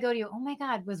times do I go to you? Oh my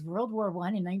God, was World War I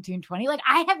in 1920? Like,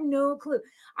 I have no clue.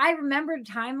 I remembered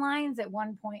timelines at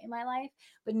one point in my life,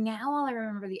 but now all I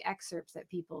remember the excerpts that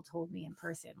people told me in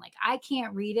person. Like, I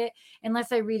can't read it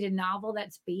unless I read a novel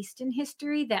that's based in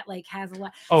history that like has a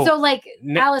lot. So like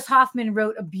Alice Hoffman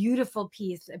wrote a beautiful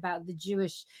piece about the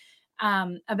Jewish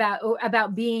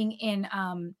about being in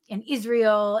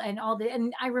Israel and all that.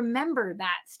 And I remember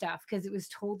that stuff because it was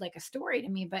told like a story to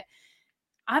me, but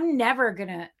I'm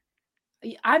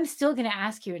still gonna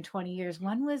ask you in 20 years,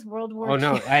 when was World War II? Oh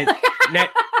no,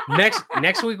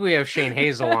 next week we have Shane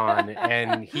Hazel on,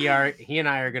 and he and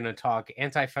I are gonna talk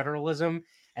anti-federalism,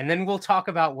 and then we'll talk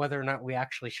about whether or not we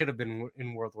actually should have been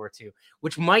in World War II,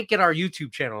 which might get our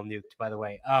YouTube channel nuked, by the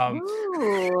way.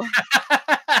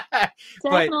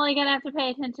 Definitely gonna have to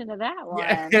pay attention to that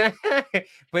one.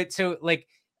 But so like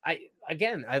I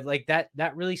like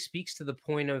that really speaks to the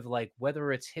point of like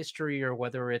whether it's history or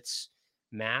whether it's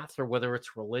math or whether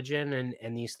it's religion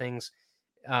and these things.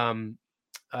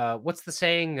 What's the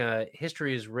saying?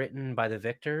 History is written by the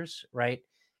victors, right?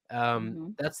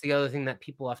 That's the other thing that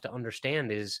people have to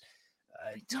understand is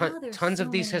tons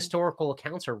of these historical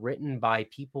accounts are written by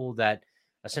people that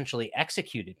essentially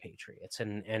executed patriots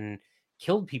and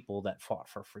killed people that fought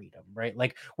for freedom, right?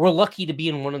 Like we're lucky to be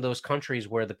in one of those countries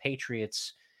where the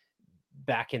patriots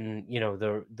back in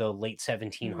the late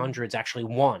 1700s actually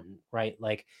won, right?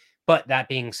 Like, but that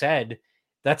being said,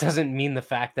 that doesn't mean the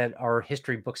fact that our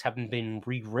history books haven't been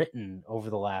rewritten over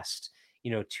the last,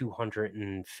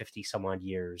 250 some odd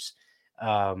years,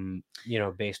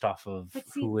 based off of But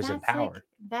see, who was in power.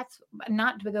 That's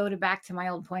not to go back to my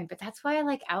old point, but that's why I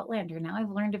like Outlander. Now I've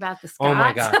learned about the Scots. Oh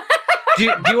my God. do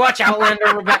you watch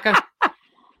Outlander, Rebecca?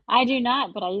 I do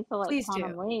not, but I used to like Please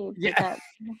Quantum do. Leap. Yeah.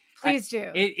 Please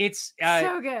do. It's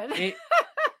so good.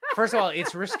 First of all,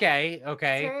 it's risque.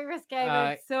 Okay, It's very risque,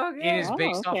 but it's so good. it is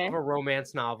based off okay. of a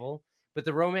romance novel, but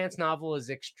the romance novel is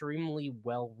extremely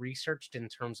well researched in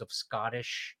terms of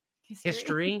Scottish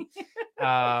history.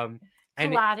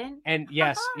 And Culloden. and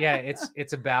yes, yeah,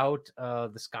 it's about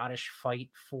the Scottish fight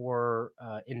for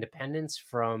independence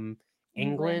from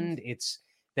England. It's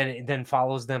it then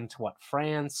follows them to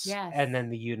France, Yes. and then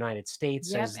the United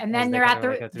States. Yep. As, and then as they they're kinda, at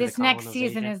like, go through this the next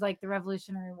season colonization. is like the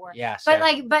Revolutionary War. Yes, But yeah.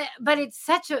 like, but it's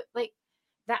such a like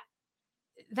that.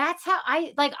 That's how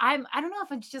I like. I don't know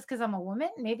if it's just because I'm a woman.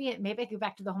 Maybe I go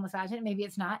back to the homophobia. Maybe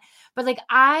it's not. But like,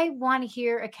 I want to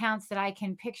hear accounts that I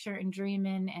can picture and dream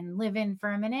in and live in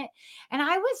for a minute. And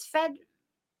I was fed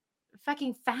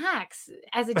fucking facts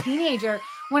as a teenager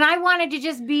when I wanted to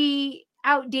just be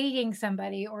out dating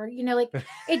somebody, or like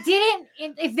it didn't.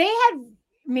 If they had,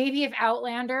 maybe if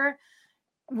Outlander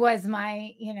was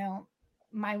my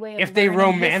my way of If they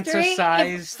learning history,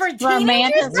 romanticized for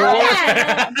teenagers,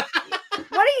 Romanticize.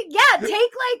 what do you? Yeah, take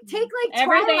like Everything-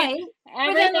 Twilight.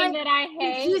 Everything like, that I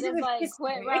hate infuse it is with like history.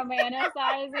 quit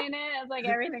romanticizing it. It's like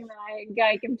everything that I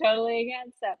am totally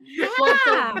against. So, Yeah. well,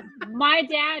 so my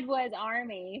dad was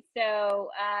Army, so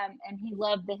and he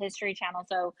loved the History Channel.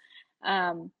 So,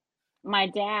 my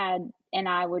dad and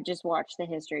I would just watch the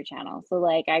History Channel. So,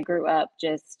 like, I grew up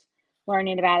just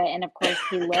learning about it, and of course,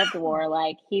 he loved war.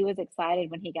 Like, he was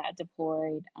excited when he got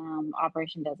deployed,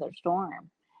 Operation Desert Storm.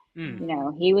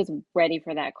 He was ready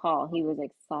for that call. He was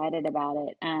excited about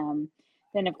it.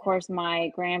 Then of course my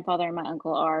grandfather and my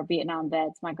uncle are Vietnam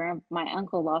vets. My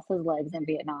uncle lost his legs in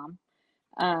Vietnam.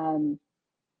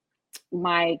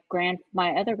 My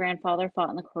other grandfather fought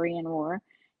in the Korean War.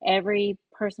 Every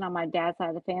person on my dad's side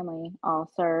of the family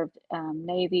all served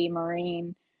Navy,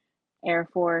 Marine, Air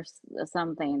Force,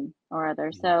 something or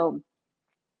other. So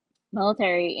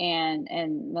military and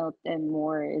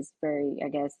war is very, I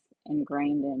guess,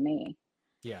 ingrained in me.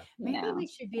 Yeah. Maybe we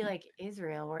should be like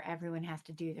Israel, where everyone has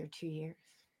to do their 2 years. Is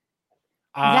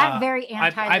Uh, that very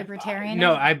anti-libertarian?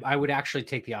 No, I would actually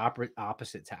take the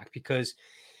opposite tack, because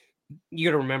you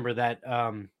got to remember that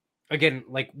again,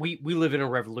 like we live in a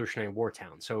Revolutionary War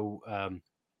town. So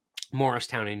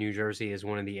Morristown in New Jersey is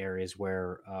one of the areas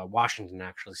where Washington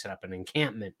actually set up an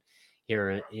encampment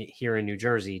here in New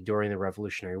Jersey during the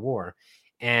Revolutionary War.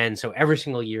 And so every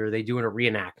single year they do a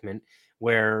reenactment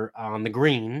where on the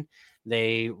green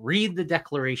they read the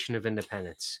Declaration of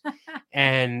Independence.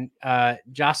 And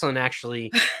Jocelyn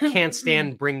actually can't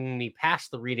stand bringing me past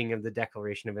the reading of the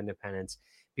Declaration of Independence,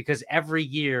 because every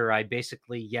year I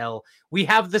basically yell, "We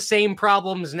have the same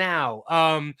problems now."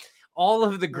 All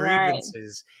of the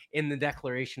grievances in the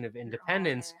Declaration of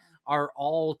Independence are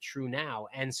all true now.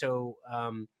 And so,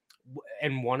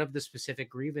 and one of the specific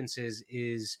grievances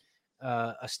is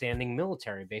a standing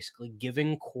military, basically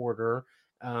giving quarter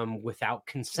without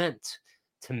consent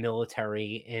to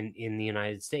military in the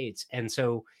United States. And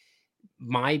so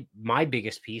my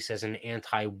biggest piece as an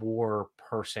anti-war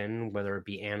person, whether it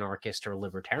be anarchist or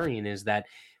libertarian, is that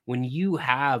when you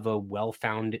have a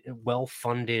well-funded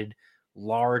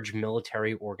large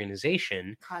military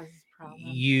organization,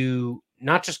 you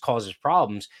not just causes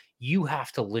problems, you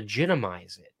have to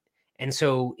legitimize it. And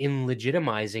so in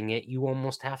legitimizing it, you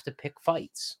almost have to pick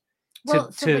fights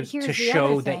to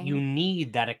show that you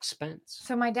need that expense.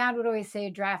 So my dad would always say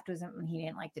a draft wasn't, when he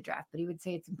didn't like the draft, but he would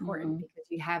say it's important because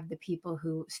you have the people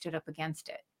who stood up against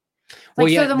it.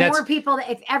 Like, so the more people,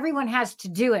 if everyone has to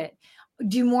do it,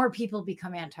 do more people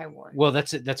become anti-war? Well,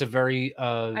 that's a very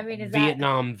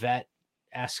Vietnam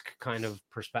vet-esque kind of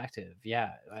perspective.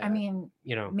 Yeah. I mean,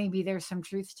 maybe there's some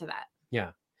truth to that.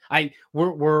 Yeah.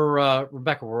 We're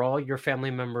Rebecca, were all your family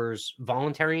members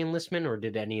voluntary enlistment, or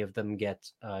did any of them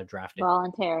get drafted?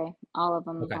 Voluntary. All of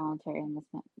them voluntary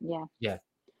enlistment. Yeah. Yeah.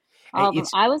 All of them.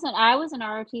 I was an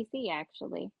ROTC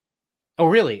actually. Oh,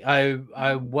 really?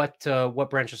 What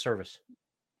branch of service?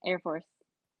 Air Force.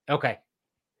 Okay.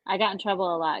 I got in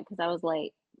trouble a lot because I was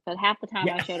late, but half the time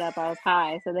I showed up, I was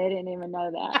high, so they didn't even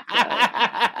know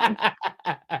that.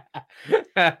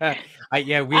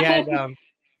 So. We had.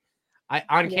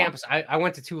 On campus, I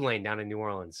went to Tulane down in New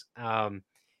Orleans. And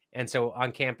so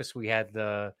on campus, we had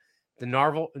the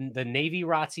Navy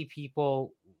ROTC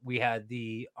people. We had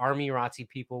the Army ROTC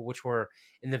people, which were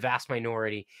in the vast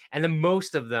minority. And the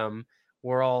most of them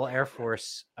were all Air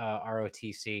Force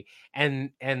ROTC,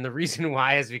 and the reason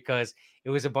why is because it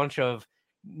was a bunch of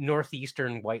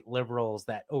northeastern white liberals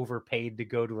that overpaid to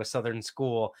go to a southern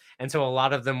school, and so a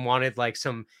lot of them wanted like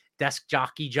some desk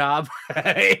jockey job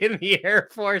in the Air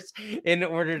Force in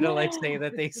order to like say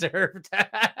that they served.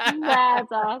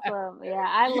 That's awesome. Yeah,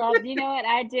 I loved. You know what?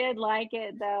 I did like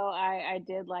it though. I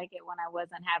did like it when I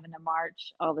wasn't having to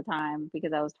march all the time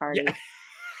because I was tardy.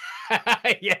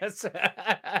 Yes.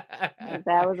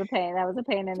 That was a pain. That was a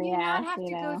pain in Do the you not ass. have You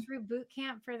to go know, through boot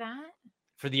camp for that?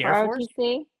 For the for Air Force?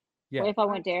 ROTC. Yeah. Well, if I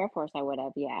went to Air Force, I would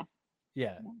have. Yeah.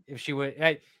 Yeah. If she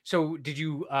would. So did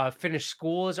you finish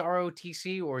school as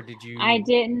ROTC or did you? I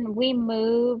didn't. We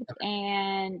moved,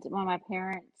 and when my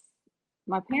parents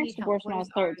I need help. divorced when What I is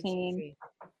was 13.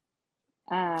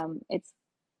 ROTC? It's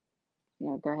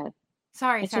go ahead.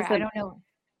 Sorry, It's sorry, just I a. don't know.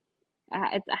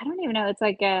 I don't even know. It's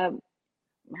like a.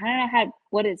 I don't know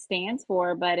what it stands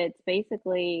for, but it's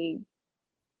basically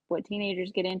what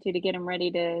teenagers get into to get them ready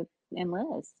to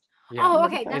enlist. Yeah. Oh, Into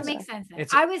the okay, that service. makes sense then.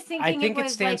 It's. I was I thinking think it it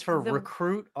was stands like for the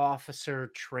Recruit Officer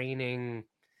Training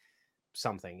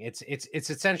something. It's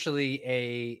essentially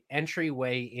a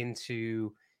entryway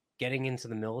into getting into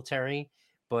the military,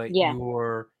 but Yeah.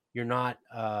 you're not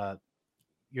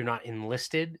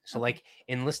enlisted. So Okay. like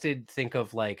enlisted, think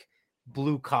of like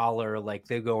blue collar, like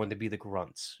they're going to be the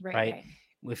grunts, right?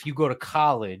 If you go to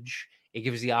college, it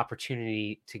gives the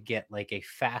opportunity to get like a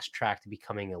fast track to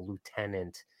becoming a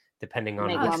lieutenant, depending on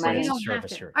Make Oh, more which so you money. branch of don't have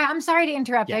service to. you're in. I'm sorry to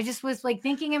interrupt. Yeah. I just was like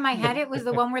thinking in my head it was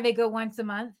the one where they go once a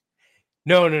month.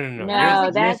 No. No, And I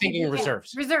was like, You're that's thinking okay,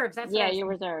 reserves. reserves. That's what I yeah, was your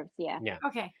thinking. reserves. Yeah. Yeah.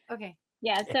 Okay.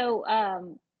 Yeah. So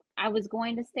I was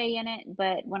going to stay in it,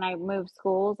 but when I moved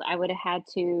schools, I would have had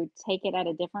to take it at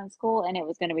a different school, and it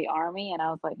was going to be Army, and I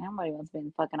was like, nobody wants to be in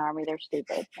the fucking Army. They're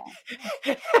stupid.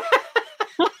 So.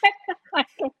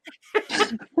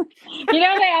 You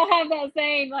know, they all have that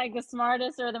saying, like the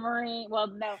smartest or the Marine. Well,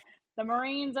 no, the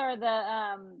Marines are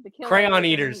the killers, Crayon and then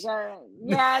eaters.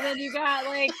 then you got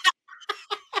like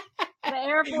the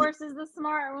Air Force is the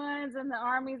smart ones, and the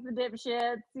Army's the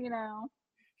dipshits. You know,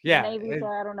 Yeah. the Navy's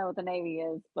I don't know what the Navy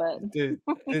is, but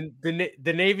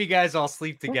The Navy guys all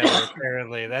sleep together.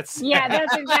 Apparently, that's yeah,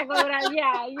 that's exactly what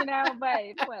you know, but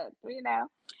you know.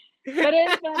 But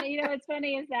it's funny, you know, what's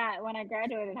funny is that when I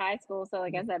graduated high school, so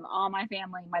like I said, all my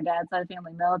family, my dad's side of the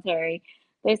family, military,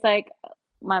 they like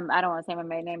I don't want to say my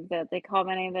maiden name, but they call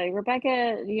my name like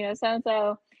Rebecca, you know, so and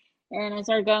so. And I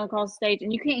started going across the stage,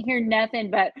 and you can't hear nothing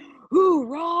but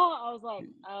hoorah. I was like,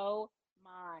 oh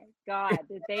my God,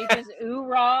 did they just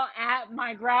hoorah at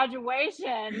my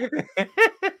graduation?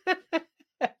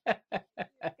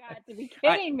 Got to be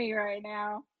kidding me right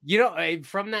now. You know,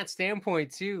 from that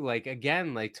standpoint too, like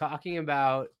again, like talking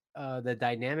about the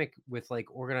dynamic with like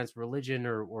organized religion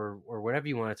or whatever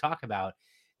you want to talk about,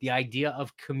 the idea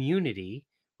of community,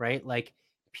 right? Like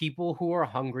people who are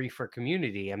hungry for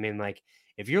community. I mean, like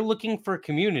if you're looking for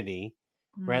community,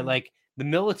 right? Like the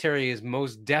military is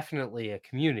most definitely a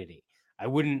community. I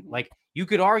wouldn't like you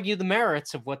could argue the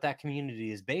merits of what that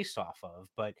community is based off of,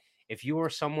 but if you are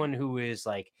someone who is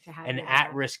like an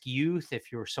at-risk youth, if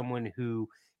you're someone who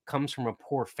comes from a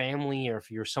poor family, or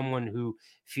if you're someone who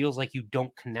feels like you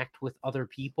don't connect with other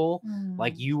people,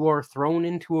 like you are thrown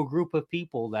into a group of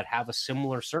people that have a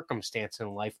similar circumstance in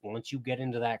life. Once you get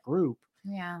into that group,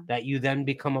 that you then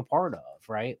become a part of,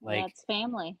 right? Like it's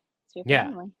family. It's your yeah,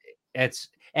 family. it's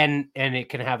and it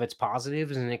can have its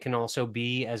positives, and it can also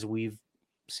be, as we've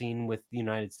seen with the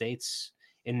United States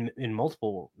in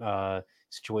multiple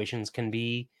situations, can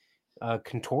be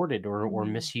contorted or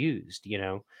misused, you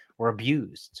know, or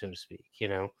abused, so to speak, you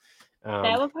know.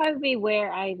 That would probably be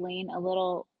where I lean a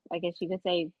little, I guess you could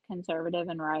say, conservative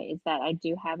and right, is that I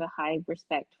do have a high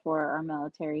respect for our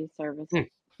military service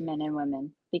men and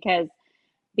women because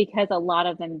a lot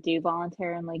of them do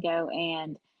voluntarily go,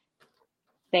 and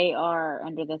they are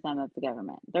under the thumb of the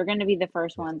government. They're going to be the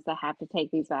first ones that have to take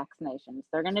these vaccinations.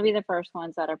 They're going to be the first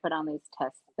ones that are put on these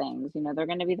test things. You know, they're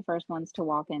going to be the first ones to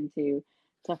walk into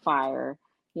fire.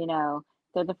 You know,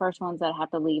 they're the first ones that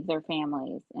have to leave their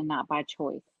families, and not by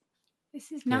choice.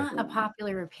 This is not a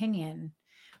popular opinion,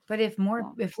 but if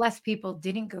less people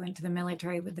didn't go into the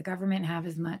military, would the government have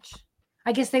as much?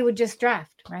 I guess they would just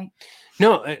draft, right?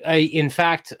 No, in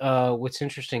fact, what's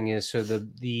interesting is so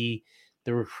the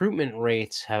recruitment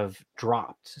rates have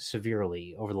dropped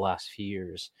severely over the last few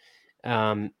years,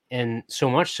 and so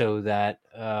much so that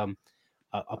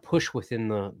a push within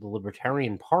the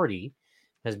Libertarian Party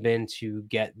has been to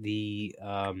get the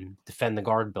Defend the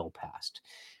Guard bill passed,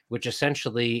 which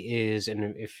essentially is,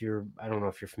 and if you're, I don't know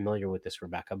if you're familiar with this,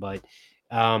 Rebecca, but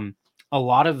a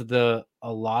lot of the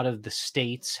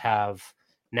states have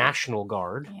National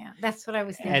Guard. Yeah, that's what I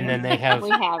was thinking. And then they have We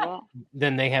have it.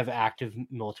 Then they have active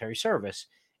military service.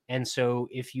 And so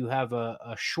if you have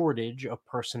a shortage of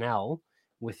personnel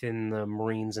within the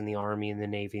Marines and the Army and the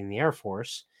Navy and the Air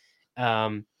Force,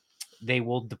 they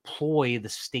will deploy the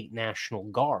state National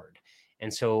Guard.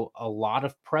 And so a lot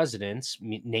of presidents,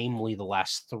 namely the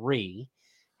last 3,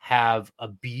 have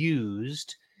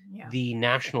abused the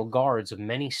National Guards of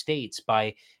many states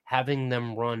by having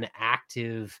them run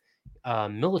active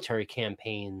military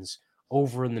campaigns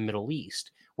over in the Middle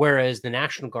East. Whereas the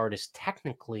National Guard is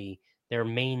technically, their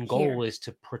main goal is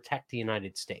to protect the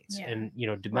United States and,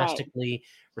 domestically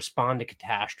respond to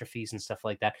catastrophes and stuff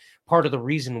like that. Part of the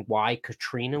reason why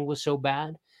Katrina was so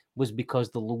bad was because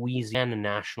the Louisiana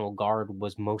National Guard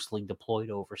was mostly deployed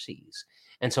overseas.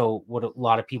 And so what a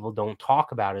lot of people don't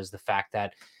talk about is the fact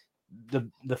that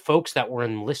the folks that were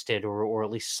enlisted or at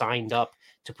least signed up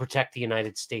to protect the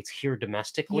United States here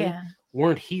domestically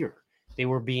weren't here. They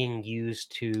were being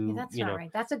used to,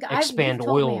 expand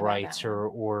oil rights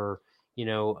or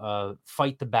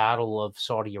fight the battle of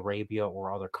Saudi Arabia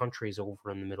or other countries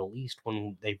over in the Middle East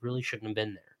when they really shouldn't have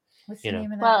been there. What's the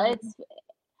name of that? Well, it's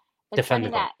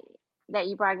Defend funny that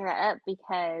you brought that up,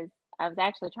 because I was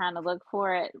actually trying to look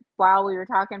for it while we were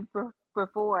talking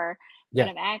before. But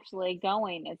I'm actually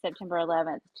going on September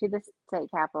 11th to the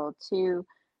state capitol to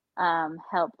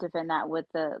help defend that with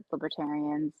the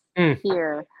libertarians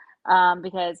here,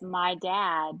 because my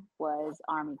dad was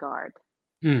Army Guard.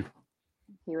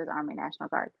 He was Army National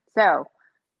Guard. So,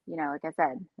 like I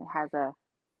said, it has a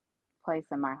place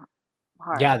in my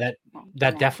heart. Yeah,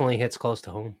 that definitely hits close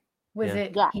to home. Was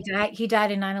it? Yeah. He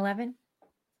died in 9/11.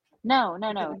 No.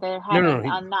 They're having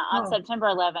on September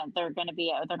 11th. They're going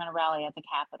to rally at the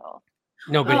Capitol.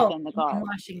 No, but in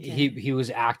Washington. He was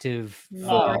active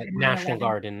National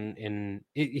Guard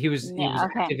he was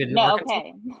active in Arkansas.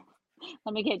 Okay.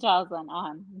 Let me get Jocelyn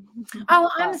on. Oh,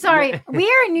 I'm sorry. We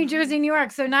are in New Jersey, New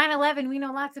York, so 9/11. We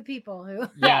know lots of people who.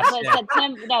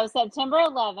 September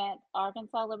 11th,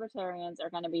 Arkansas Libertarians are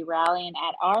going to be rallying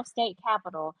at our state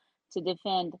capitol to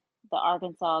defend the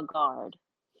Arkansas Guard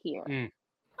here.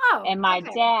 Oh, and my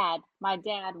dad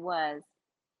was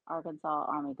Arkansas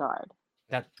Army Guard.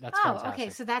 That's fantastic. Okay.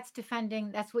 So that's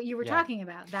defending. That's what you were talking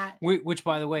about. That which,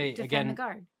 by the way, again, the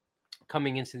Guard.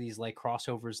 Coming into these like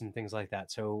crossovers and things like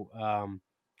that. So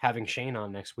having Shane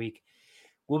on next week,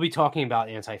 we'll be talking about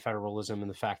anti-federalism and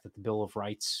the fact that the Bill of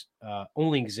Rights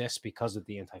only exists because of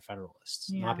the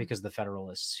anti-federalists, not because of the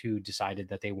federalists who decided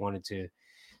that they wanted to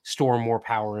store more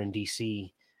power in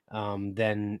DC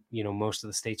than most of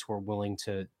the states were willing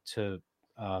to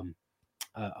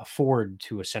afford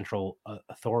to a central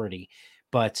authority.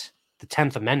 But the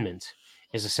 10th Amendment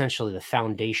is essentially the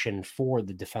foundation for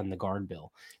the Defend the Guard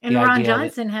bill. And Ron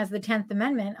Johnson has the 10th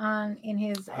Amendment in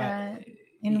his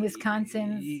in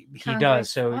Wisconsin. He does.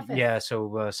 So office.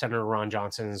 So Senator Ron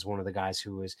Johnson is one of the guys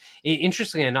who was,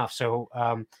 interestingly enough. So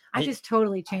I just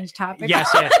totally changed topic. Yes.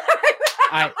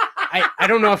 I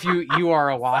don't know if you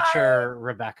are a watcher,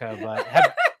 Rebecca,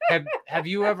 but have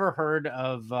you ever heard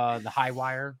of the High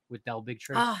Wire with Del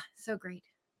Bigtree? Ah, so great.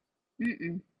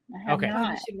 Okay,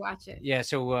 you should watch it. Yeah,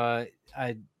 so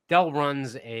Del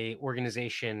runs a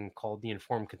organization called the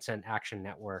Informed Consent Action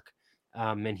Network,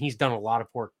 and he's done a lot of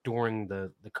work during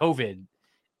the COVID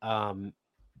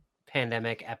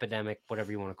pandemic, epidemic,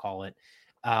 whatever you want to call it,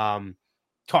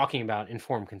 talking about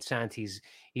informed consent.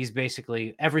 He's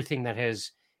basically everything that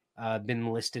has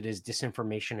been listed as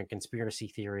disinformation and conspiracy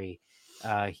theory.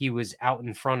 He was out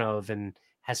in front of and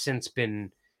has since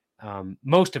been.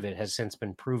 Most of it has since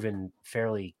been proven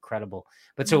fairly credible.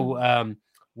 But so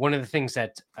one of the things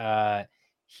that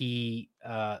he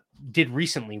did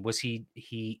recently was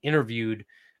he interviewed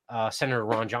Senator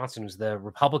Ron Johnson, who's the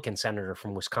Republican senator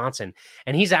from Wisconsin.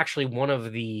 And he's actually one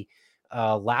of the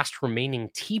last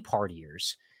remaining Tea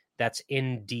Partiers that's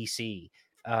in DC.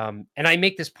 And I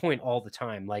make this point all the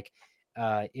time. Like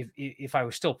if I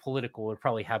was still political, it would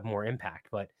probably have more impact.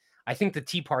 But I think the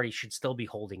Tea Party should still be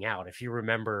holding out. If you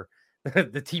remember,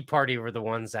 the Tea Party were the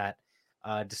ones that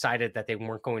decided that they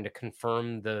weren't going to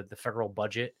confirm the federal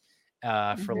budget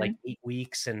for like 8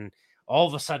 weeks. And all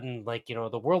of a sudden, like,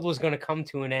 the world was going to come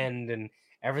to an end and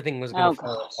everything was going to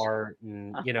fall apart.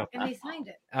 And, and they signed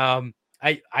it.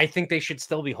 I think they should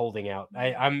still be holding out.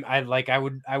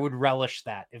 I would relish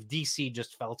that if DC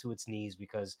just fell to its knees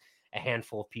because a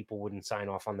handful of people wouldn't sign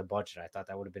off on the budget. I thought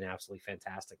that would have been absolutely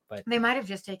fantastic. But they might have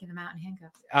just taken them out in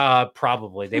handcuffs.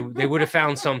 Probably they would have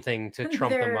found something to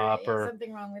trump them up, or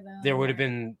something wrong with them. There would have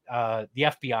been the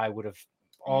FBI would have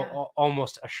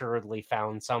almost assuredly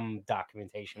found some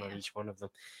documentation on each one of them.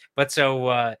 But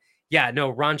so yeah, no,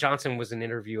 Ron Johnson was an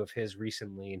interview of his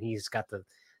recently, and he's got the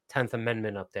 10th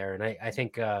Amendment up there, and I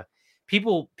think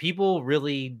people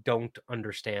really don't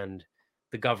understand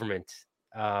the government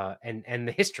and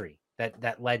the history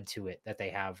that led to it that they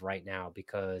have right now,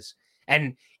 because,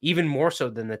 and even more so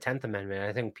than the 10th Amendment,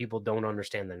 I think people don't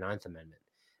understand the 9th Amendment.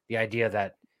 The idea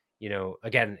that, you know,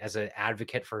 again, as an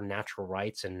advocate for natural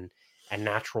rights and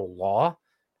natural law,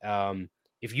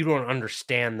 if you don't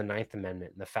understand the 9th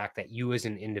Amendment and the fact that you as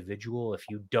an individual, if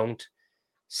you don't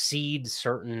cede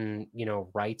certain, you know,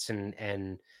 rights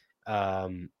and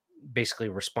basically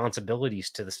responsibilities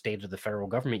to the state or the federal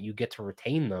government, you get to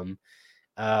retain them.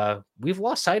 We've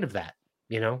lost sight of that,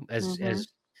 you know, as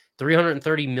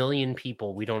 330 million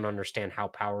people, we don't understand how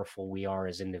powerful we are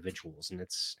as individuals. And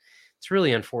it's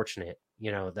really unfortunate,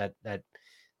 you know,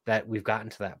 that we've gotten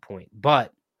to that point,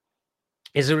 but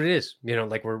is what it is, you know,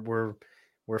 like we're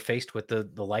faced with the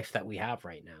life that we have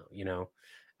right now, you know?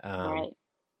 Right.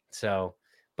 So,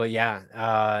 but yeah,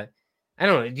 I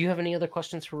don't know. Do you have any other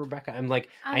questions for Rebecca? I'm like,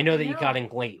 I know that you got in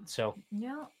late, so.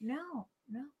 No.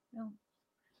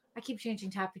 I keep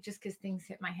changing topic just because things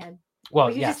hit my head. Well,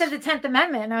 you just said the 10th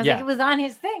Amendment, and I was like, it was on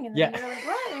his thing, and then you were like,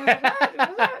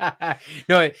 what?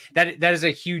 No, that is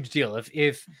a huge deal.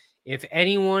 If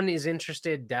anyone is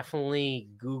interested, definitely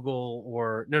Google,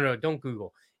 or no, don't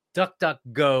Google.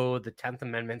 DuckDuckGo, the 10th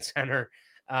Amendment Center,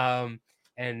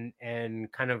 and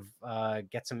kind of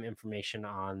get some information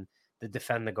on the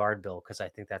Defend the Guard bill, because I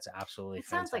think that's absolutely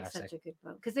fantastic. Sounds like such a good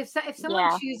book. Because if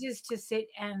someone chooses to sit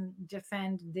and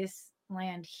defend this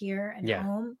land here and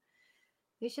home,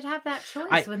 they should have that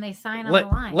choice when they sign on the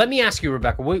line. Let me ask you,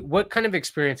 Rebecca, what kind of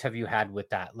experience have you had with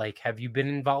that? Like, have you been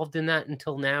involved in that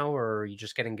until now, or are you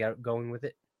just getting going with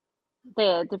it?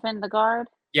 The Defend the Guard?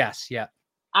 Yes, yeah.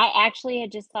 I actually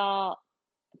had just saw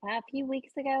a few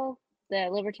weeks ago, the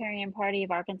Libertarian Party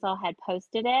of Arkansas had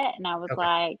posted it, and I was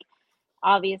like,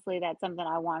 obviously that's something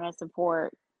I want to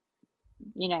support,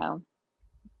 you know.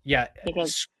 Yeah.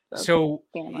 Because so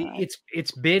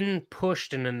it's been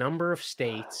pushed in a number of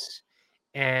states,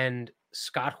 and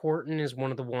Scott Horton is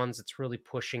one of the ones that's really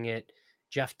pushing it.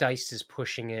 Jeff Deist is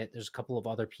pushing it. There's a couple of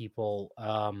other people.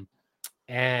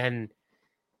 And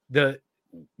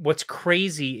what's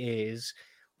crazy is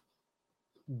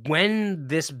when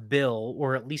this bill,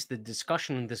 or at least the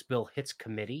discussion of this bill, hits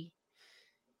committee,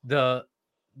 the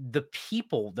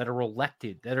people that are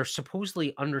elected, that are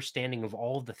supposedly understanding of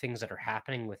all of the things that are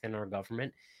happening within our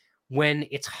government, when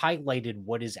it's highlighted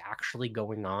what is actually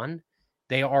going on,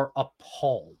 they are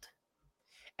appalled.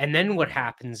 And then what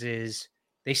happens is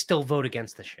they still vote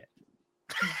against the shit.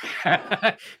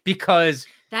 Because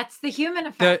that's the human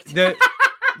effect.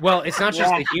 Well, it's not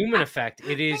just the human effect.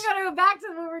 It is. We got to go back to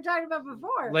what we were talking about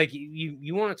before. Like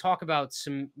you want to talk about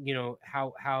some, you know,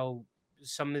 how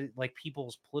some of like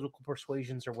people's political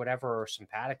persuasions or whatever are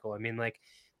simpatico. I mean, like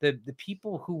the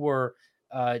people who were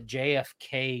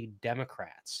JFK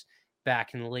Democrats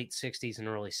back in the late 60s and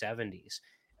early 70s,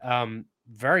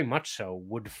 very much so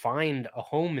would find a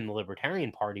home in the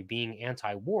Libertarian Party being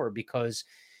anti-war, because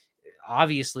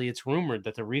obviously it's rumored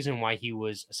that the reason why he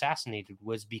was assassinated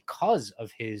was because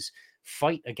of his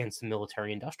fight against the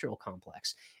military-industrial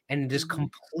complex. And it is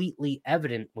completely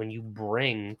evident when you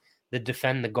bring the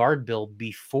Defend the Guard bill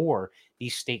before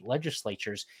these state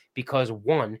legislatures, because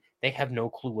one, they have no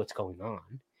clue what's going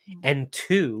on. And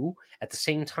two, at the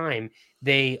same time,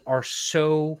 they are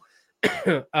so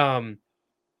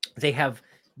they have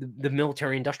the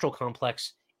military-industrial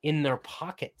complex in their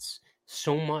pockets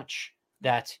so much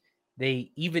that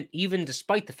they, even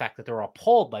despite the fact that they're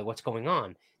appalled by what's going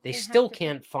on, they still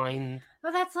can't find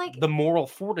that's like the moral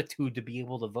fortitude to be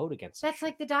able to vote against. That's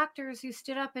like the doctors who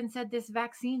stood up and said this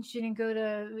vaccine shouldn't go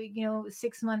to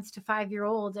 6 months to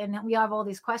 5-year-olds, and we have all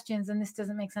these questions, and this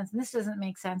doesn't make sense, and this doesn't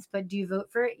make sense. But do you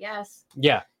vote for it? Yes.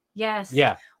 Yeah. Yes.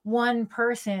 Yeah. One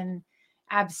person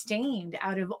abstained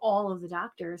out of all of the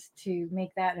doctors to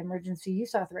make that emergency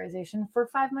use authorization for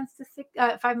 5 months to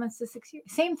 6 years.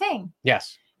 Same thing.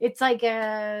 Yes. It's like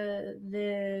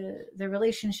the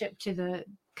relationship to the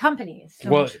companies.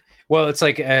 Well, it's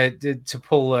like to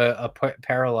pull a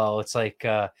parallel. It's like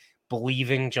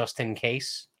believing just in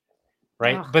case,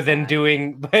 right? Oh, but then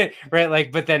doing, but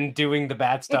then doing the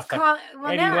bad stuff.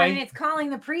 It's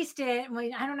calling the priest in. Well,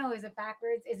 I don't know. Is it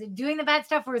backwards? Is it doing the bad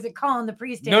stuff, or is it calling the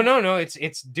priest in? No.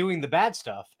 It's doing the bad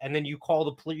stuff, and then you call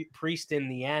the priest in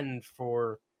the end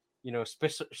for,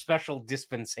 special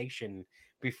dispensation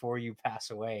before you pass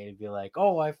away, and be like,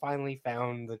 oh, I finally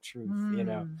found the truth.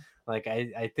 Like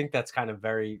I think that's kind of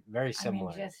very, very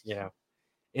similar.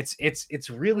 It's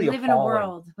really We live in a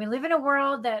world. We live in a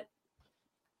world that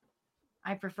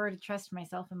I prefer to trust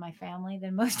myself and my family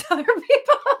than most other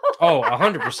people. Oh,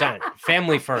 100%.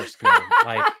 Family first, man.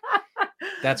 Like,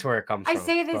 that's where it comes from. I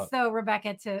say this though,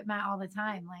 Rebecca, to Matt all the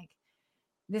time. Like,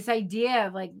 this idea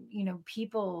of like,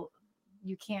 people,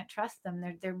 you can't trust them.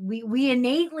 We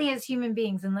innately as human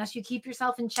beings, unless you keep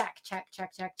yourself in check,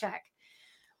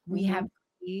 we have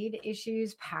greed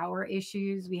issues, power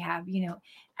issues. We have,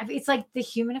 it's like the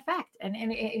human effect, and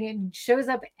it shows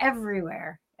up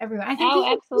everywhere. I think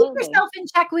you keep yourself in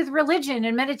check with religion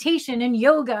and meditation and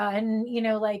yoga and,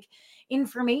 like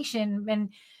information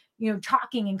and,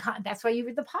 talking, and that's why you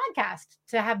read the podcast,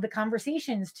 to have the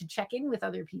conversations, to check in with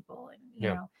other people. And, you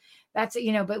know, that's,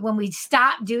 but when we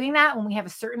stop doing that, when we have a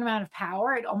certain amount of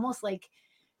power, it almost like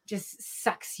just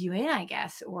sucks you in, I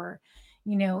guess, or,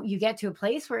 you get to a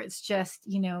place where it's just,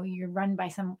 you're run by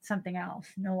something else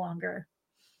no longer.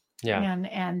 Yeah.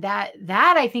 And that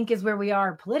I think is where we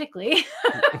are politically.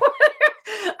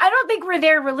 I don't think we're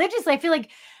there religiously. I feel like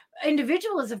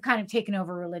individuals have kind of taken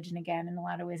over religion again in a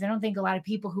lot of ways. I don't think a lot of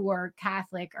people who are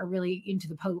Catholic are really into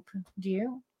the Pope. Do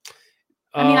you?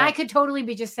 I mean, I could totally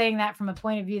be just saying that from a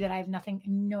point of view that I have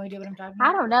no idea what I'm talking about.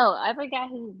 I don't know. Every guy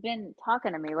who's been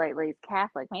talking to me lately is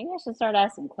Catholic. Maybe I should start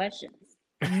asking questions.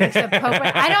 I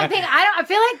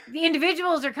feel like the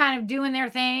individuals are kind of doing their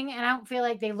thing, and I don't feel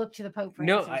like they look to the Pope for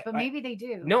answers, but maybe they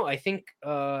do. No, I think,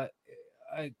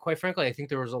 quite frankly, I think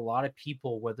there was a lot of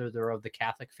people, whether they're of the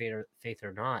Catholic faith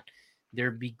or not,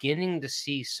 they're beginning to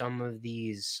see some of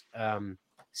these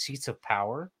seats of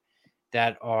power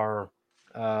that are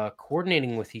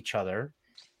coordinating with each other.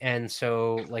 And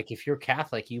so, like, if you're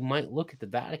Catholic, you might look at the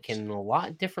Vatican in a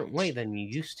lot different way than you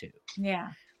used to.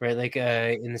 Yeah. Right, like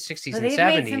in the 60s and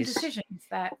 70s, made some decisions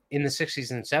that in the 60s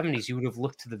and 70s, you would have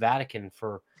looked to the Vatican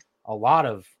for a lot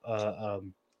of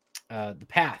the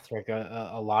path, like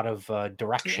a lot of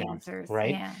direction, answers,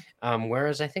 right? Yeah.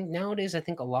 Whereas I think nowadays, I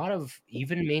think a lot of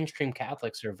even mainstream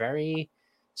Catholics are very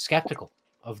skeptical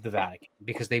of the Vatican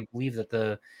because they believe that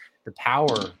the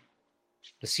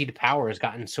seat of power has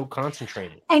gotten so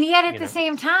concentrated. And yet at the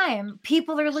same time,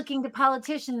 people are looking to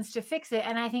politicians to fix it.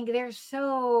 And I think they're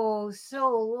so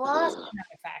lost in that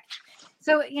effect.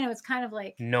 So, it's kind of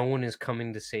like no one is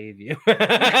coming to save you.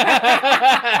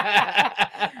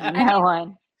 No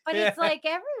one. But it's like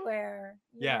everywhere.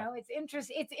 You know, it's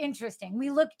interesting. We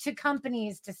look to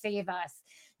companies to save us,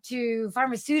 to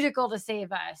pharmaceutical to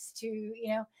save us, to,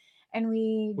 and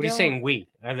we. What are you saying? We?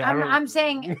 I'm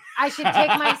saying I should take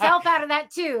myself out of that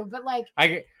too. But like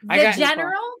the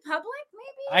general public,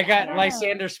 maybe. I got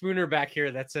Lysander Spooner back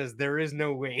here that says there is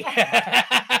no we.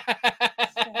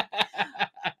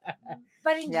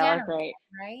 But in general,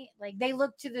 right? Like they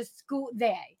look to the school.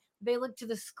 They look to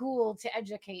the school to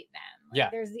educate them.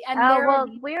 Like there's the.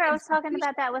 I was talking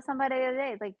about that with somebody the other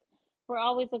day. Like we're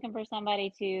always looking for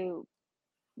somebody to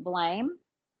blame,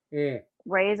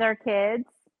 raise our kids,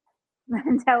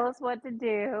 and tell us what to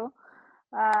do.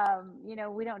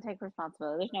 We don't take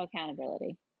responsibility. There's no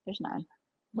accountability. There's none.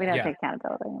 We don't take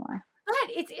accountability anymore. But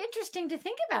it's interesting to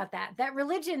think about that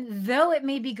religion, though it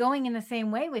may be going in the same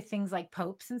way with things like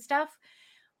popes and stuff,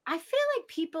 I feel like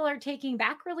people are taking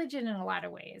back religion in a lot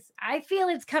of ways. I feel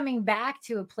it's coming back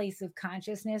to a place of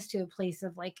consciousness, to a place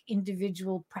of like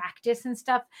individual practice and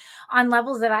stuff on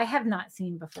levels that I have not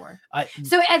seen before.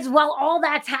 So as well, all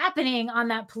that's happening on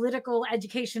that political,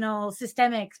 educational,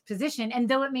 systemic position, and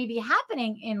though it may be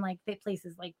happening in like the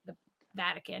places like the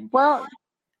Vatican. Well,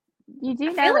 you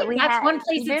do know that that's one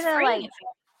place it's free. Like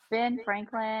Ben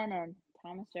Franklin and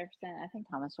Thomas Jefferson. I think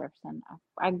Thomas Jefferson.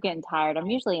 I'm getting tired. I'm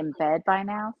usually in bed by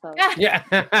now. So yeah.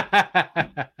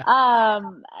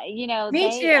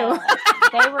 Me too.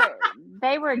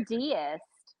 They were deists.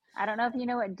 I don't know if you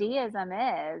know what deism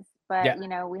is, but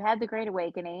we had the Great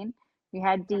Awakening. We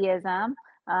had deism,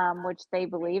 which they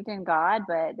believed in God,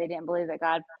 but they didn't believe that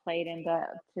God played into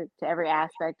to every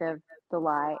aspect of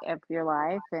your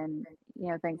life, and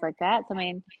things like that. So I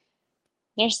mean,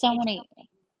 there's so many.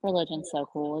 Religion's so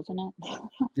cool, isn't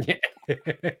it?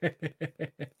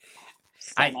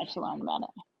 So much to learn about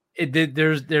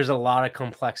it. There's a lot of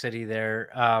complexity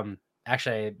there.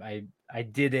 Actually, I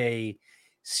did a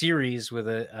series with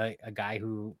a guy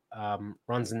who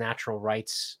runs a natural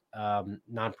rights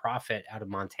nonprofit out of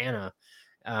Montana,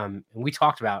 and we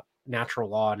talked about natural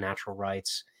law, natural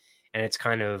rights, and its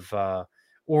kind of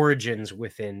origins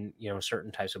within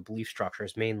certain types of belief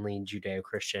structures, mainly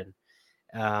Judeo-Christian.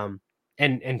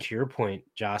 And to your point,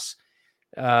 Joss,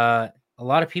 a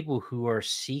lot of people who are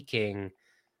seeking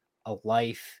a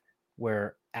life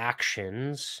where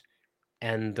actions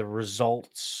and the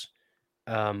results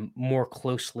more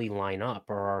closely line up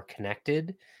or are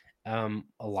connected, a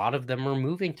lot of them are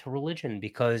moving to religion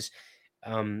because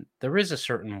there is a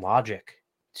certain logic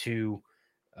to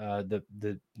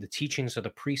the teachings or the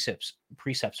precepts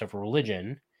of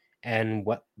religion and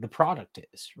what the product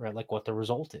is, right? Like what the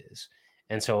result is.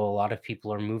 And so a lot of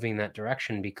people are moving that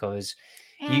direction because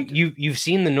you've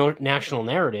seen the national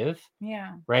narrative,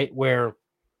 right? Where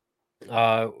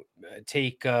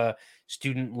take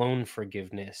student loan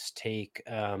forgiveness, take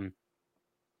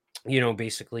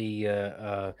basically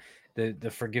the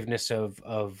forgiveness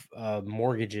of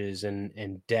mortgages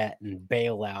and debt and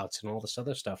bailouts and all this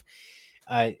other stuff.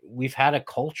 We've had a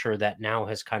culture that now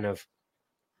has kind of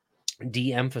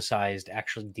de-emphasized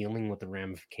actually dealing with the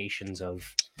ramifications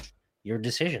of your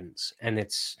decisions, and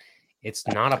it's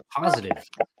not a positive.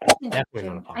 Definitely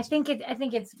not a positive. I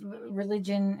think it's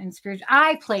religion and spiritual.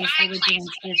 I place religion and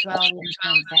spirituality in the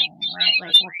same thing, right?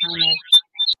 Like I kind of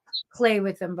play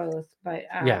with them both, but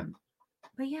yeah.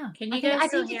 Can you guys I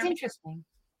think it's interesting.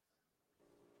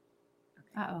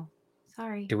 Uh-oh.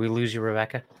 Sorry. Did we lose you,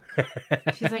 Rebecca?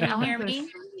 She's like, can you hear me?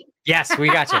 Yes, we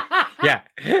got you. Yeah.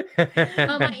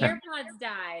 Oh, my AirPods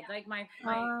died. Like my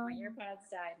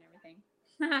AirPods died and everything.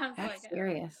 That's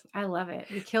serious. I love it.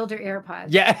 You killed your AirPods.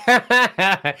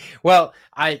 Yeah. Well,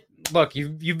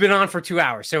 you've been on for 2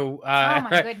 hours, so oh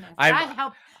my goodness. God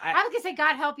help. I was gonna say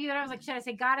God help you, and I was like, should I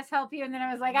say God has help you? And then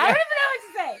I was like, I don't even know what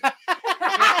to say.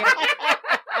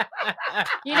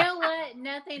 You know what?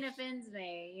 Nothing offends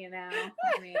me, you know.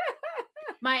 I mean,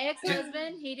 my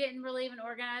ex-husband, he didn't believe in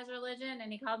organized religion,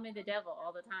 and he called me the devil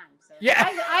all the time. So yeah,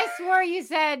 I swore you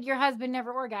said your husband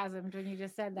never orgasmed when you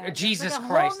just said that. Jesus like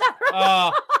Christ!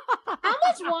 How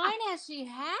much wine has she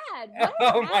had?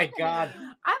 Oh my God!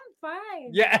 I'm fine.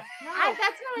 Yeah,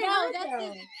 that's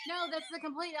the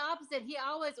complete opposite. He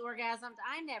always orgasmed.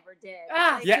 I never did.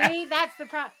 See, that's the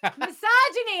problem.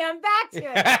 Misogyny. I'm back to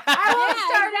it. I won't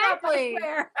start exactly.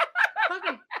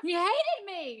 Okay, he hated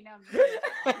me. No,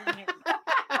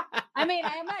 I mean,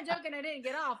 I'm not joking. I didn't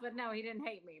get off, but no, he didn't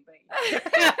hate me. But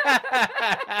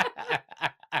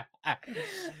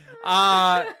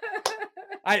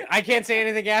I can't say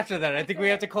anything after that. I think we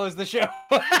have to close the show.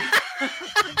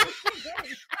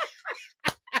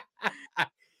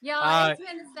 Y'all, it's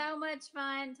been so much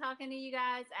fun talking to you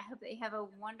guys. I hope that you have a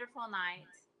wonderful night.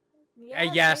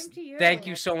 Yes, thank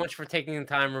you so much for taking the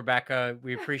time, Rebecca.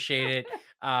 We appreciate it.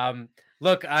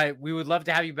 Look, we would love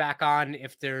to have you back on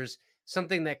if there's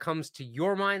something that comes to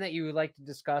your mind that you would like to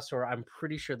discuss, or I'm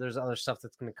pretty sure there's other stuff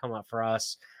that's going to come up for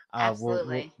us.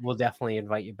 Absolutely. We'll definitely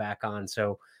invite you back on.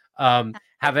 So have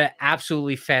an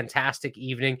absolutely fantastic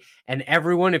evening. And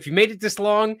everyone, if you made it this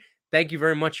long, thank you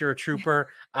very much. You're a trooper.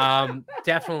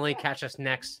 Definitely catch us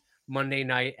next Monday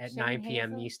night at 9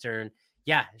 p.m. Eastern.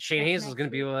 Yeah, Shane Hazel is going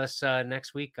to be with us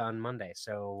next week on Monday.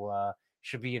 So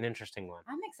should be an interesting one.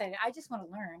 I'm excited. I just want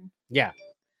to learn. Yeah.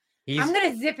 I'm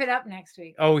going to zip it up next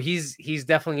week. Oh, he's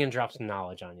definitely going to drop some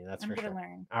knowledge on you. That's for sure. I'm going to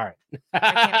learn. All right.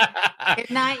 Good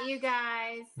night, you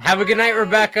guys. Have a good night,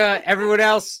 Rebecca. Everyone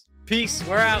else, peace.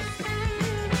 We're out.